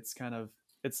 no, like it's kind of,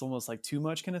 it's almost like too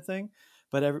much kind of thing.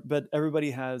 But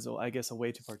everybody has, I guess, a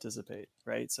way to participate,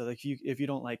 right? So like, if you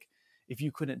don't like, if you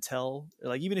couldn't tell,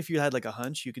 like even if you had like a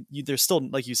hunch, there's still,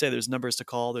 like you say, there's numbers to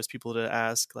call, there's people to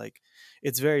ask, like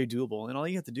it's very doable, and all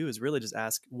you have to do is really just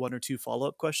ask one or two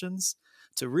follow-up questions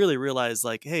to really realize,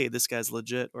 like, hey, this guy's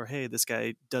legit, or hey, this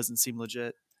guy doesn't seem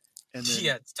legit, and then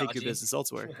yeah, it's take your dodgy. business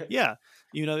elsewhere. Yeah.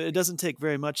 It doesn't take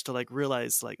very much to like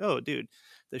realize, like, oh dude,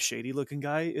 the shady looking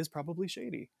guy is probably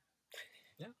shady.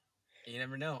 Yeah, you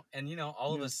never know. And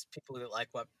all of Yeah. us people that like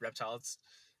what reptiles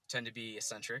tend to be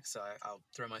eccentric, so I'll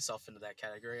throw myself into that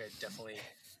category. I definitely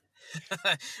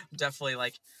definitely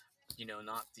like,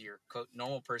 not your quote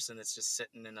normal person that's just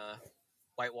sitting in a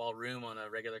white wall room on a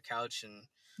regular couch and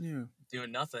Yeah.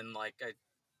 doing nothing. Like, I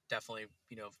definitely,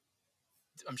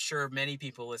 I'm sure many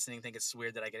people listening think it's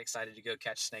weird that I get excited to go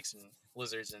catch snakes and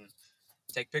lizards and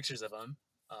take pictures of them.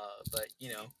 But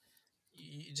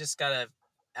you just gotta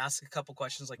ask a couple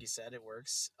questions, like you said. It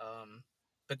works.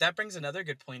 But that brings another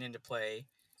good point into play.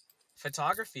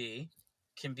 Photography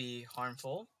can be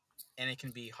harmful, and it can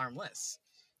be harmless,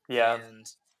 Yeah, and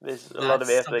there's a lot of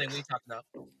that's something we ethics. talked about.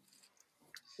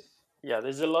 Yeah,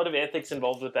 there's a lot of ethics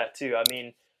involved with that too. I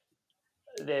mean,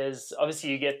 there's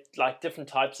obviously, you get like different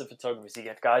types of photographers. You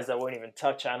get guys that won't even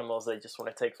touch animals; they just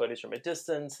want to take photos from a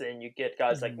distance. Then you get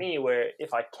guys like Mm-hmm. me, where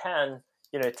if I can,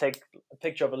 take a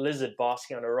picture of a lizard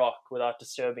basking on a rock without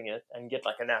disturbing it and get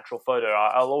like a natural photo,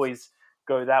 I'll always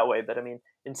go that way. But I mean,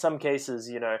 in some cases,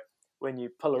 when you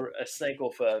pull a snake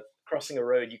off crossing a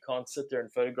road, you can't sit there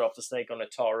and photograph the snake on a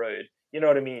tar road. You know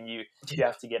what I mean? You Yeah,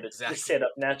 have to get it exactly. set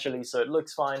up naturally so it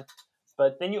looks fine.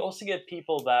 But then you also get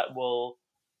people that will,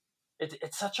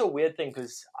 it's such a weird thing,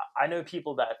 because I know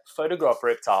people that photograph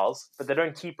reptiles, but they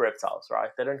don't keep reptiles, right?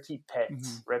 They don't keep Mm-hmm.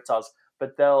 pets, reptiles,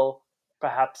 but they'll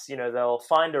perhaps, they'll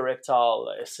find a reptile,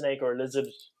 a snake or a lizard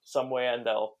somewhere, and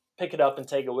they'll pick it up and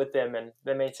take it with them, and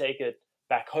they may take it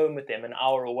back home with them an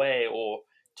hour away, or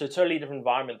to a totally different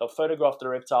environment. They'll photograph the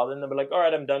reptile, then they'll be like, all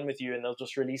right, I'm done with you, and they'll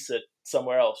just release it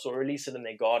somewhere else or release it in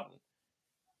their garden,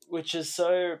 which is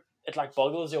so, it like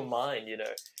boggles your mind.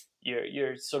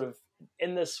 You're sort of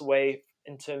in this way,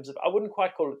 in terms of, I wouldn't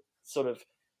quite call it sort of,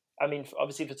 I mean,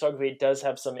 obviously photography does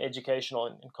have some educational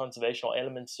and conservational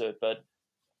elements to it, but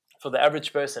for the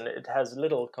average person it has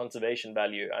little conservation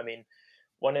value. I mean,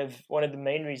 one of the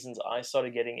main reasons I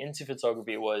started getting into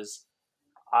photography was,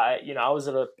 I was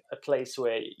at a place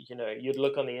where, you'd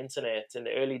look on the internet in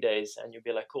the early days and you'd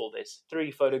be like, cool, there's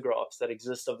 3 photographs that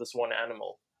exist of this one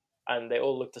animal, and they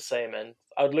all look the same. And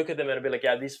I'd look at them and I'd be like,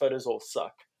 yeah, these photos all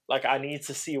suck. Like, I need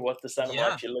to see what this animal Yeah,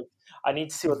 actually looks. I need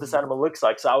to see what this Mm-hmm. animal looks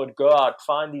like. So I would go out,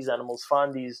 find these animals,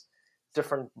 find these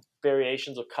different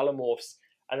variations or color morphs,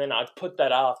 and then I'd put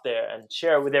that out there and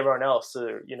share it with everyone else.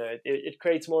 So it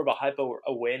creates more of a hyper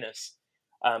awareness.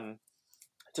 Um,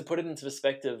 to put it into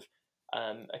perspective,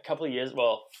 a couple of years,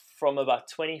 well, from about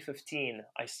 2015,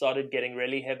 I started getting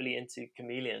really heavily into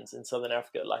chameleons in Southern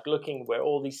Africa, like looking where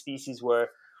all these species were,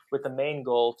 with the main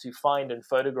goal to find and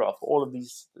photograph all of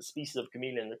these species of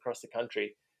chameleons across the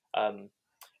country. And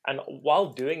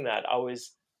while doing that, I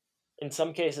was in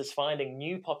some cases finding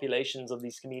new populations of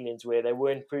these chameleons where they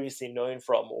weren't previously known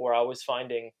from, or I was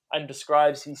finding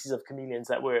undescribed species of chameleons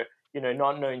that were,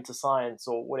 not known to science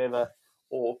or whatever,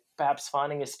 or perhaps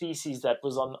finding a species that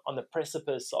was on the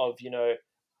precipice of,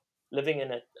 living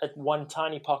in one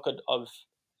tiny pocket of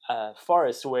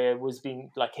forest where it was being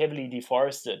like heavily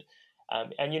deforested.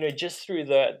 And just through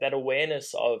that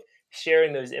awareness of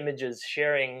sharing those images,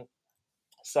 sharing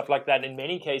stuff like that. In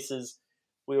many cases,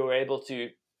 we were able to,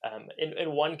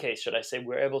 in one case, should I say, we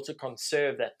were able to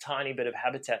conserve that tiny bit of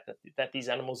habitat that these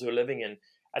animals were living in.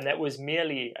 And that was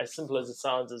merely, as simple as it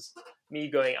sounds, as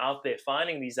me going out there,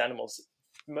 finding these animals,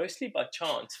 mostly by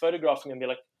chance, photographing them, be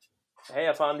like, hey,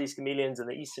 I found these chameleons in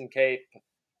the Eastern Cape,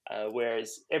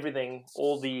 whereas everything,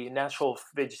 all the natural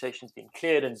vegetation's been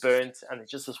cleared and burnt, and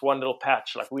it's just this one little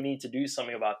patch. Like, we need to do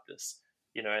something about this,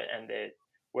 and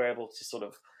we're able to sort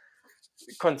of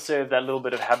conserve that little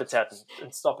bit of habitat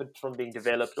and stop it from being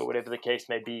developed or whatever the case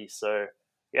may be. So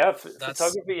yeah, That's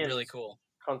photography and really cool.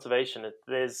 conservation,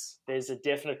 there's a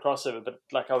definite crossover. But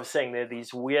like I was saying, there are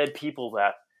these weird people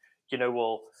that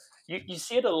will. You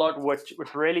see it a lot. What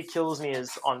really kills me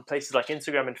is on places like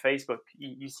Instagram and Facebook.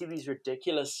 You see these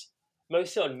ridiculous,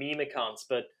 mostly on meme accounts,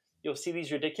 but you'll see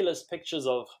these ridiculous pictures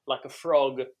of like a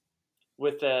frog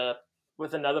with a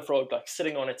with another frog like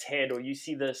sitting on its head, or you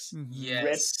see this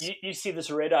Yes. you see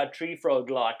this red-eyed tree frog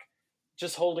like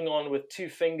just holding on with two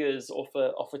fingers off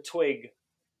a twig,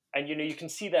 and you can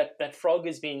see that that frog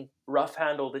has been rough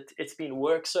handled. It's been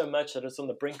worked so much that it's on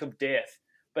the brink of death,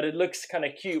 but it looks kind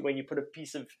of cute when you put a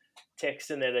piece of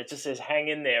text in there that just says hang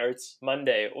in there, it's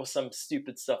Monday, or some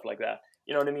stupid stuff like that.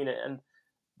 You know what I mean? And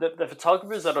the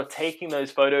photographers that are taking those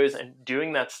photos and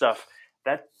doing that stuff,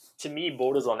 that to me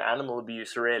borders on animal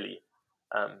abuse, really.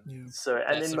 So,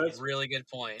 and That's then a really good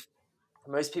point.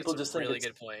 most That's people a just think really it's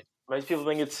good point. most people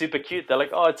think it's super cute. They're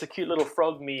like, oh, it's a cute little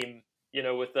frog meme,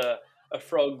 with a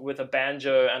frog with a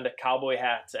banjo and a cowboy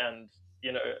hat and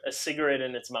a cigarette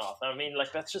in its mouth. I mean,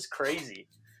 like that's just crazy.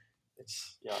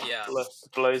 It's Yeah. it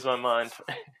blows my mind.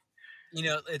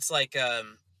 It's like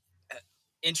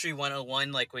entry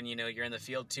 101, like when you're in the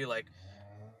field too, like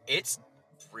it's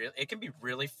it can be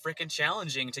really freaking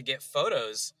challenging to get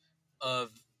photos of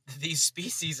these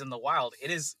species in the wild.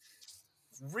 It is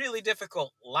really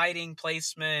difficult. Lighting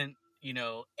placement,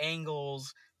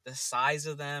 angles, the size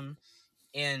of them.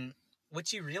 And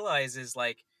what you realize is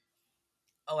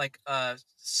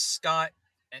Scott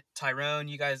and Tyrone,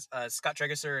 you guys, Scott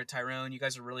Tregesser and Tyrone, you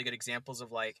guys are really good examples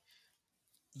of like,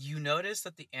 you notice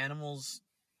that the animals,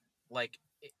 like,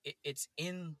 it's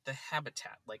in the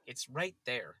habitat, like it's right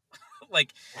there.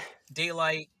 Like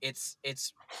daylight, it's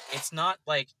not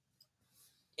like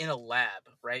in a lab,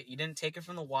 right? You didn't take it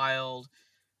from the wild,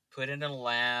 put it in a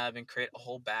lab and create a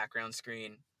whole background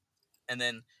screen and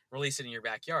then release it in your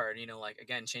backyard. Like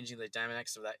again, changing the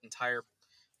dynamics of that entire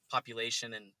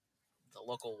population and the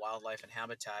local wildlife and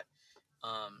habitat.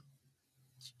 Um,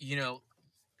 you know,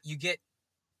 you get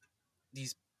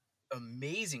these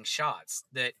amazing shots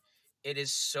that it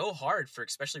is so hard for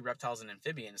especially reptiles and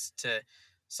amphibians to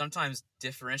sometimes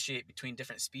differentiate between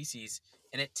different species,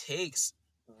 and it takes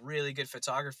really good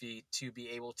photography to be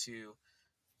able to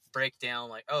break down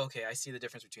like, oh, okay, I see the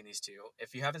difference between these two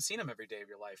if you haven't seen them every day of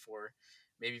your life, or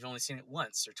maybe you've only seen it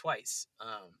once or twice.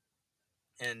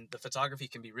 And the photography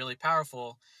can be really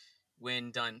powerful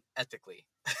when done ethically.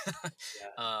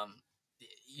 Yeah, um,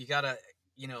 you gotta,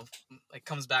 it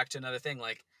comes back to another thing,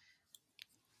 like,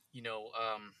 you know,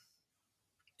 um,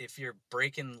 if you're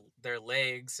breaking their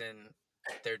legs and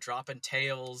they're dropping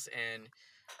tails and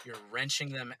you're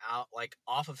wrenching them out like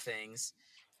off of things,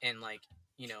 and like,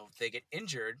 they get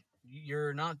injured,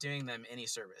 you're not doing them any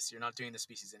service. You're not doing the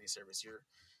species any service.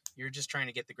 You're just trying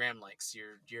to get the gram likes.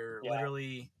 You're yeah,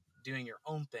 literally doing your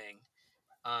own thing.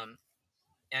 Um,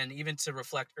 and even to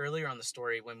reflect earlier on the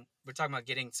story, when we're talking about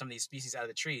getting some of these species out of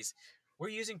the trees, we're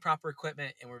using proper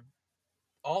equipment and we're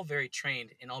all very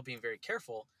trained and all being very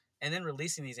careful, and then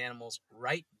releasing these animals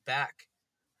right back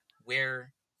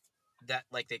where that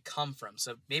like they come from.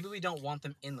 So maybe we don't want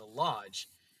them in the lodge,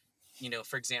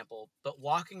 for example, but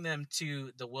walking them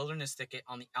to the wilderness thicket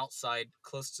on the outside,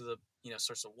 close to the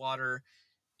source of water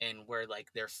and where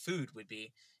like their food would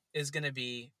be, is going to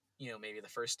be maybe the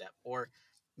first step. Or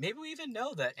maybe we even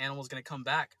know that animal's going to come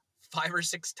back 5 or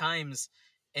 6 times,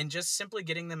 and just simply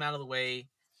getting them out of the way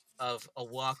of a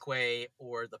walkway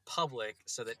or the public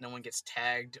so that no one gets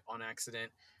tagged on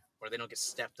accident or they don't get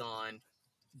stepped on.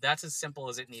 That's as simple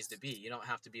as it needs to be. You don't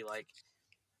have to be like,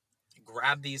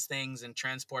 grab these things and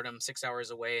transport them 6 hours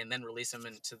away and then release them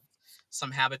into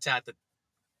some habitat that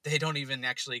they don't even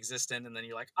actually exist in, and then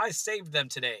you're like, I saved them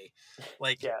today.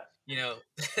 Like, yeah. you know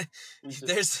You just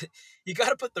there's you got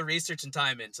to put the research and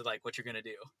time into like what you're gonna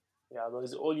do. Yeah,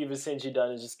 those all you've essentially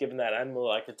done is just given that animal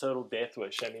like a total death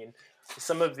wish. I mean,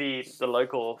 some of the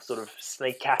local sort of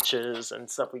snake catchers and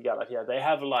stuff we got up here, they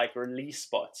have like release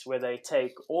spots where they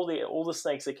take all the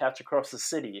snakes they catch across the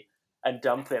city and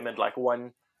dump them at like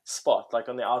one spot, like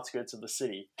on the outskirts of the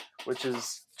city, which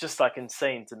is just like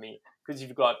insane to me because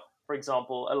you've got, for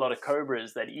example, a lot of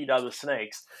cobras that eat other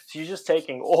snakes. So you're just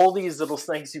taking all these little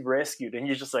snakes you've rescued and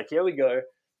you're just like, here we go,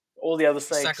 all the other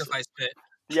snakes. Sacrifice pit.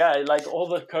 Yeah, like all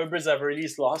the cobras I've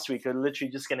released last week are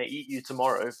literally just gonna eat you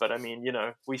tomorrow. But I mean,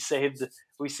 we saved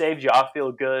you. I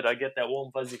feel good. I get that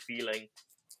warm fuzzy feeling.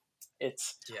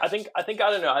 It's Yeah. I think I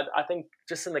don't know. I think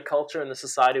just in the culture and the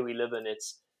society we live in,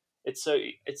 it's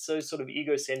so sort of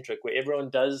egocentric where everyone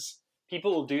does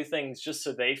people will do things just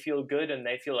so they feel good and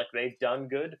they feel like they've done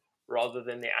good rather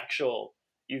than the actual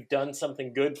you've done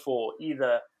something good for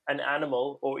either an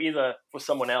animal or either for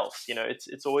someone else.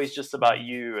 It's always just about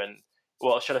you, and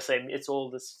well, should I say, it's all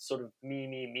this sort of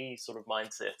me sort of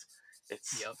mindset.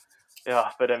 It's Yep.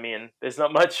 Yeah, but I mean, there's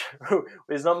not much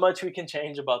there's not much we can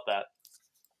change about that.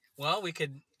 Well, we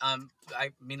could. I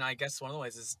mean, I guess one of the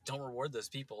ways is don't reward those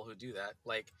people who do that.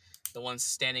 Like the ones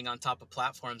standing on top of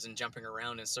platforms and jumping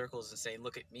around in circles and saying,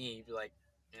 "Look at me." You'd be like,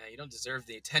 "Yeah, you don't deserve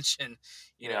the attention."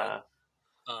 You know.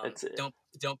 Yeah, it's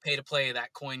Don't pay to play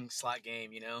that coin slot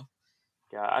game.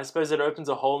 yeah. I suppose it opens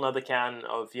a whole nother can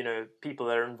of people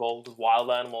that are involved with wild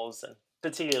animals, and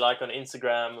particularly like on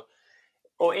Instagram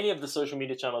or any of the social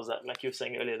media channels that, like you were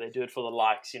saying earlier, they do it for the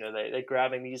likes. They're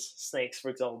grabbing these snakes, for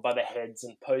example, by the heads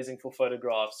and posing for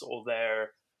photographs, or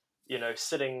they're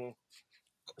sitting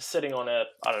on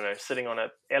a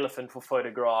elephant for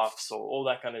photographs, or all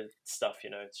that kind of stuff.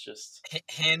 It's just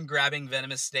Hand grabbing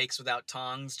venomous snakes without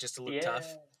tongs just to look yeah, tough.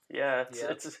 yeah.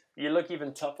 Yep. You look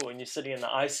even tougher when you're sitting in the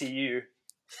ICU,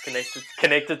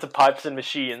 connected to pipes and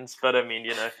machines. But I mean,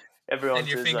 everyone And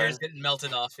to your his fingers own. getting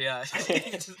melted off. Yeah.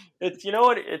 It's you know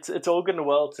what it's all good and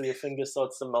well till your finger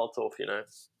starts to melt off.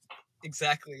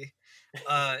 Exactly.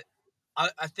 I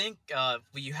think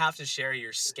you have to share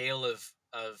your scale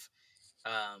of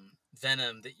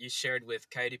venom that you shared with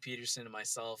Coyote Peterson and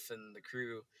myself and the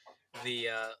crew. The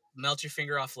melt your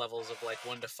finger off levels of like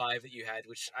 1 to 5 that you had,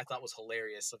 which I thought was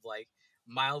hilarious. Of like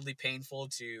mildly painful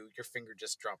to your finger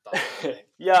just dropped off. Kind of thing.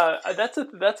 Yeah, that's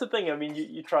a thing. I mean,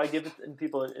 you try to give it in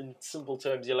people in simple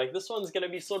terms. You're like, this one's going to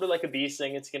be sort of like a bee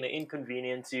sting. It's going to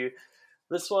inconvenience you.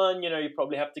 This one, you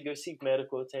probably have to go seek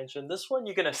medical attention. This one,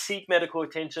 you're going to seek medical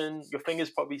attention. Your finger's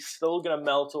probably still going to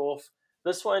melt off.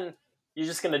 This one, you're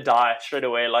just going to die straight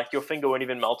away. Like, your finger won't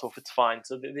even melt off. It's fine.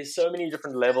 So there's so many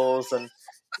different levels. And,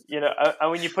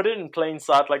 and when you put it in plain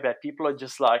sight like that, people are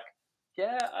just like,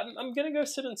 yeah, I'm going to go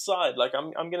sit inside. Like,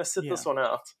 I'm going to sit this one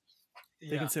out.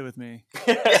 They can sit with me.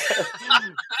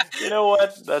 You know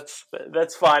what?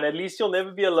 That's fine. At least you'll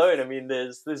never be alone. I mean,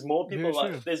 there's more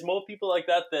people there's more people like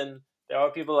that than there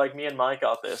are people like me and Mike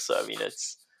out there. So I mean,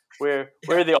 we're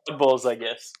the oddballs, I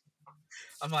guess.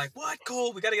 I'm like, what?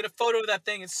 Cool. We got to get a photo of that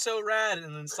thing. It's so rad.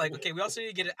 And then it's like, okay, we also need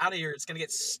to get it out of here. It's gonna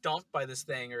get stomped by this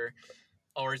thing,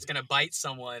 or it's gonna bite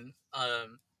someone.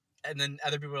 And then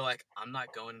other people are like, I'm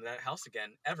not going to that house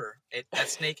again ever. That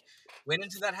snake went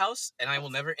into that house, and I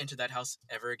will never enter that house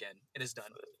ever again. It is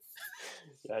done.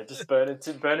 Yeah, just burn it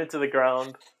to the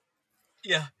ground.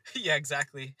 Yeah, yeah,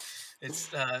 exactly.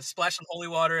 It's splash some holy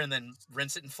water and then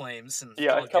rinse it in flames. And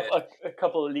Yeah, all good. a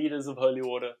couple of liters of holy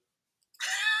water.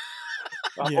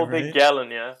 A Yeah, whole right? big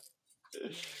gallon, yeah.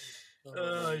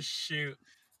 Oh shoot.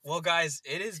 Well, guys,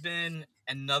 it has been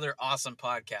another awesome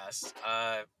podcast.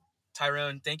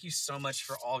 Tyrone, thank you so much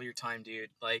for all of your time, dude.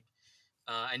 Like,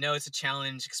 I know it's a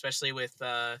challenge, especially with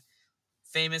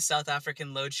famous South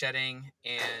African load shedding,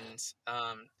 and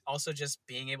also just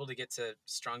being able to get to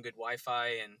strong, good Wi-Fi,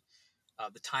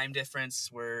 and the time difference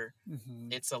where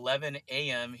it's 11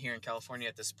 a.m. here in California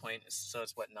at this point. So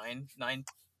it's what, 9?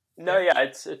 No, there? yeah,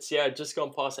 it's just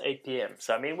gone past 8 p.m.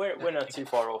 So I mean, we're not too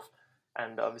far off.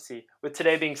 And obviously, with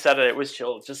today being Saturday, it was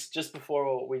chill. Just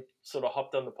before we sort of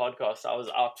hopped on the podcast, I was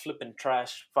out flipping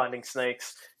trash, finding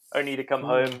snakes. Only to come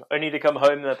home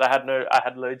that I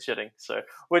had load shedding. So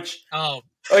oh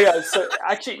yeah. So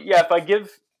actually, yeah. If I give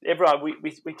everyone,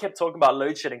 we kept talking about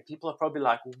load shedding. People are probably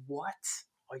like, "What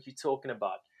are you talking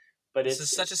about?" But this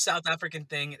is such a South African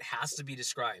thing. It has to be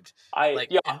described.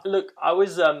 Look, I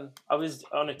was on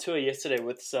a tour yesterday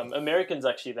with some Americans.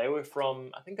 Actually, they were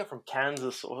I think they're from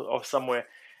Kansas or somewhere,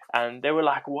 and they were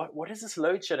like, what is this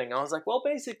load shedding? I was like, well,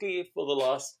 basically for the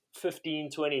last 15,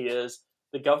 20 years,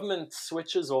 the government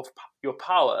switches off your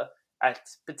power at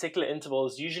particular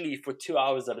intervals, usually for 2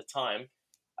 hours at a time,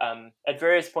 at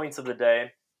various points of the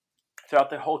day throughout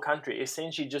the whole country,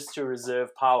 essentially just to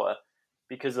reserve power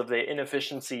because of their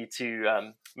inefficiency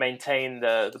to maintain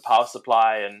the power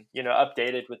supply and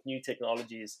update it with new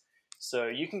technologies. So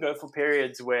you can go for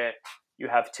periods where you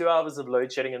have 2 hours of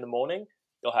load shedding in the morning,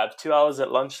 you'll have 2 hours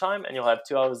at lunchtime, and you'll have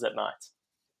 2 hours at night.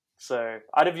 So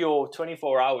out of your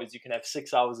 24 hours, you can have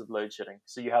 6 hours of load shedding.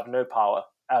 So you have no power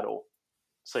at all.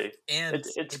 So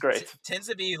it's great. Tends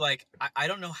to be like, I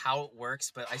don't know how it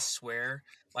works, but I swear,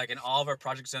 like in all of our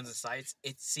project zones and sites,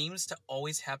 it seems to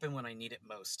always happen when I need it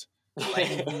most.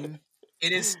 Like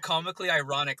it is comically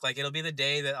ironic. Like it'll be the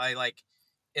day that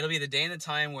it'll be the day and the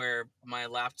time where my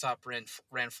laptop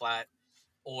ran flat,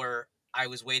 or I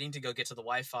was waiting to go get to the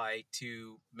Wi-Fi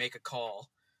to make a call,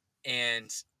 and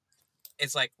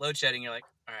it's like load shedding. You're like,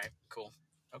 all right, cool,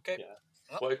 okay. Yeah.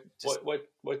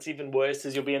 What's even worse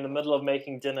is you'll be in the middle of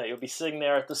making dinner. You'll be sitting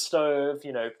there at the stove,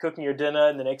 cooking your dinner,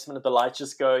 and the next minute the lights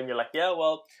just go, and you're like, yeah,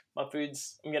 well, I'm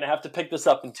gonna have to pick this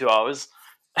up in 2 hours.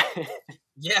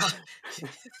 Yeah.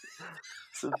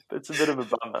 It's a bit of a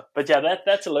bummer, but yeah,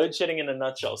 that's a load shedding in a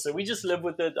nutshell. So we just live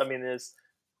with it. I mean,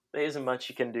 there isn't much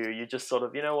you can do. You just sort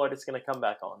of, it's going to come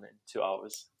back on in 2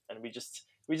 hours, and we just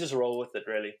roll with it,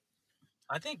 really.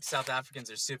 I think South Africans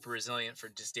are super resilient for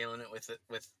just dealing with it.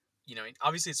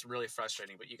 Obviously it's really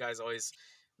frustrating, but you guys always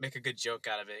make a good joke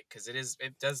out of it because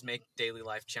it does make daily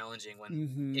life challenging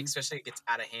when, especially it gets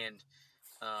out of hand.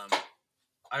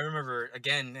 I remember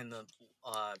again in the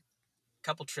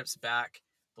couple trips back,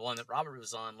 the one that Robert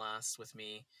was on last with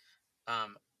me.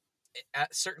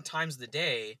 At certain times of the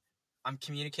day, I'm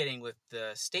communicating with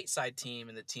the stateside team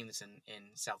and the team that's in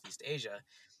Southeast Asia.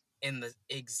 And the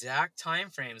exact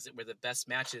time frames that were the best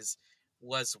matches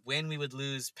was when we would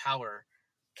lose power.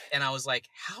 And I was like,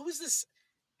 how is this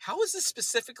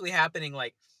specifically happening?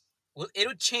 Like, well, it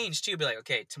would change too. Be like,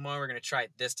 okay, tomorrow we're going to try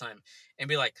it this time. And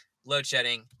be like, load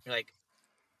shedding. You're like,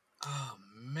 oh,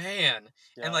 man.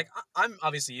 Yeah. And like, I'm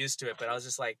obviously used to it, but I was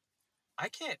just like, I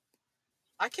can't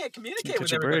communicate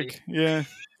with everybody. Break. Yeah.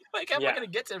 Like, how am I going to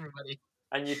get to everybody?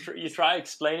 And you try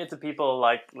explain it to people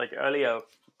like earlier.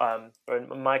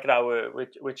 When Mike and I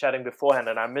were chatting beforehand,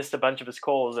 and I missed a bunch of his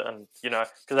calls, and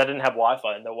because I didn't have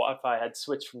Wi-Fi, and the Wi-Fi had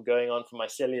switched from going on from my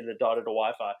cellular data to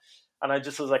Wi-Fi, and I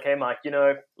just was like, "Hey, Mike,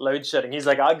 load shedding." He's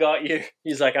like, "I got you."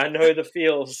 He's like, "I know the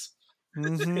feels."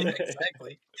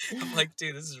 Exactly. I'm like,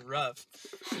 dude, this is rough.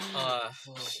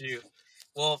 Shoot.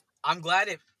 Well, I'm glad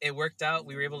it worked out.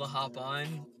 We were able to hop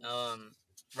on.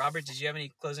 Robert, did you have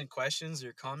any closing questions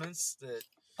or comments that?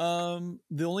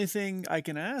 The only thing I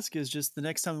can ask is just the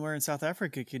next time we're in South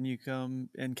Africa, can you come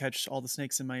and catch all the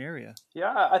snakes in my area?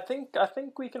 Yeah, I think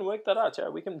we can work that out. Yeah,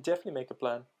 we can definitely make a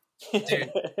plan.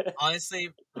 Dude, honestly,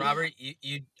 Robert,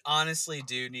 you honestly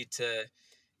do need to.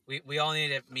 We all need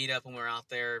to meet up when we're out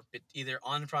there, but either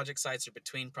on project sites or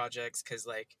between projects, because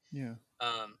like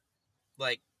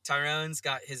Tyrone's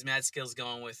got his mad skills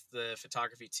going with the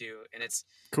photography too, and it's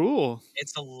cool.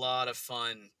 It's a lot of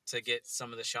fun to get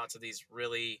some of the shots of these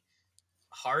really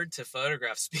hard to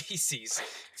photograph species.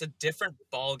 It's a different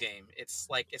ball game. It's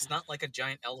not like a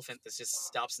giant elephant that just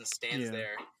stops and stands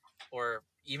there, or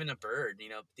even a bird.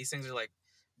 These things are like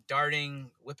darting,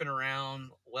 whipping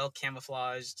around, well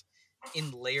camouflaged,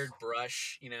 in layered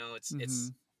brush. It's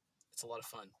a lot of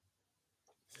fun.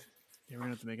 Yeah, we're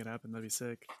gonna have to make it happen. That'd be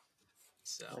sick.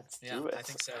 So I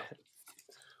think so.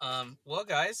 Well,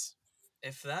 guys,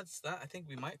 if that's that, I think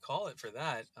we might call it for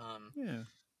that.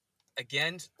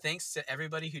 Again, thanks to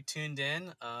everybody who tuned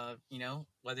in.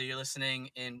 Whether you're listening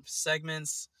in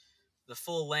segments, the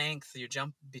full length, you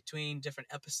jump between different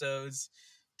episodes.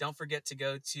 Don't forget to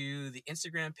go to the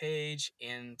Instagram page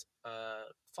and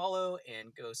follow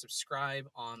and go subscribe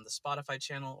on the Spotify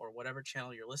channel or whatever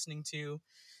channel you're listening to.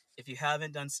 If you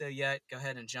haven't done so yet, go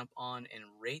ahead and jump on and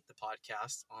rate the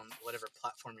podcast on whatever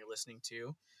platform you're listening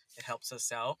to. It helps us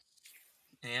out.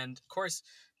 And of course,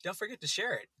 don't forget to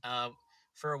share it.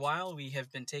 For a while, we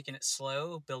have been taking it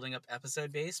slow, building up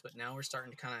episode base, but now we're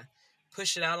starting to kind of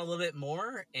push it out a little bit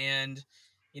more. And,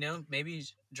 maybe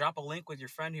drop a link with your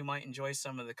friend who might enjoy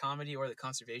some of the comedy or the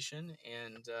conservation.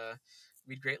 And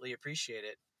we'd greatly appreciate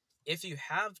it. If you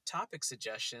have topic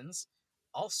suggestions,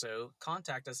 also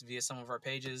contact us via some of our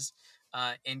pages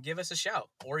and give us a shout.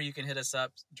 Or you can hit us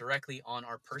up directly on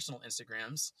our personal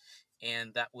Instagrams,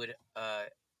 and that would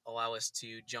allow us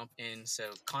to jump in.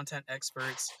 So content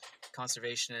experts,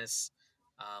 conservationists,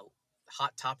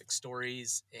 hot topic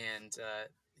stories, and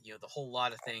the whole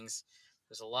lot of things.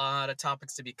 There's a lot of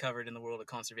topics to be covered in the world of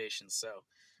conservation. So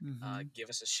give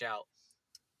us a shout.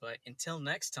 But until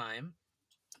next time,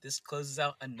 this closes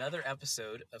out another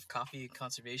episode of Coffee and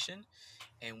Conservation,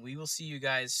 and we will see you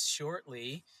guys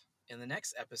shortly in the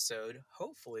next episode,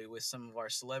 hopefully with some of our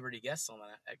celebrity guests on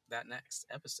that next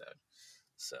episode.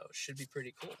 So should be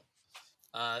pretty cool.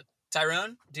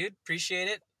 Tyrone, dude, appreciate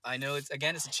it. I know it's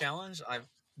a challenge. I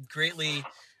greatly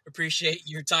appreciate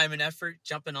your time and effort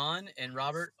jumping on. And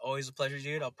Robert, always a pleasure,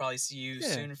 dude. I'll probably see you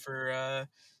soon for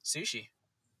sushi.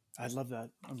 I'd love that.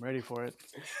 I'm ready for it.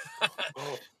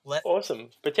 Awesome.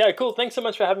 But yeah, cool. Thanks so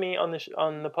much for having me on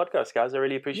the podcast, guys. I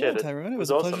really appreciate it. Tyrone, it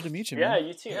was a awesome. pleasure to meet you, man. Yeah,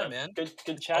 you too, man.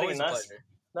 Good chatting.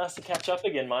 Nice to catch up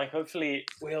again, Mike. Hopefully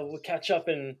we'll catch up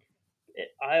in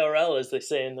IRL, as they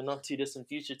say, in the not too distant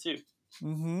future too.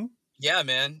 Yeah,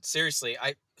 man. Seriously,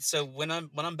 so when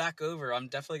I'm back over, I'm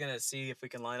definitely gonna see if we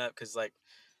can line up, because I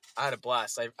had a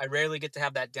blast. I rarely get to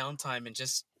have that downtime and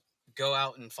just go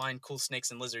out and find cool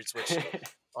snakes and lizards, which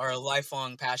are a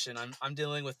lifelong passion. I'm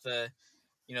dealing with the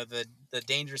the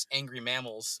dangerous angry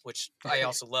mammals, which I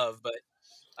also love, but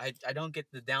I don't get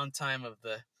the downtime of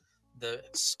the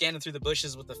scanning through the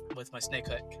bushes with my snake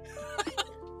hook.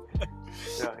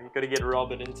 Yeah, you got to get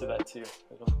Robert into that too.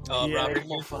 Oh, Yeah, Robert,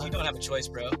 more fun. you don't have a choice,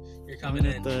 bro. You're coming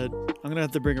in. I'm gonna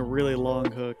have to bring a really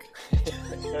long hook.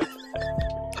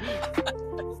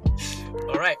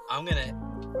 All right, I'm gonna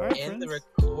All right, end the friends.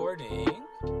 recording.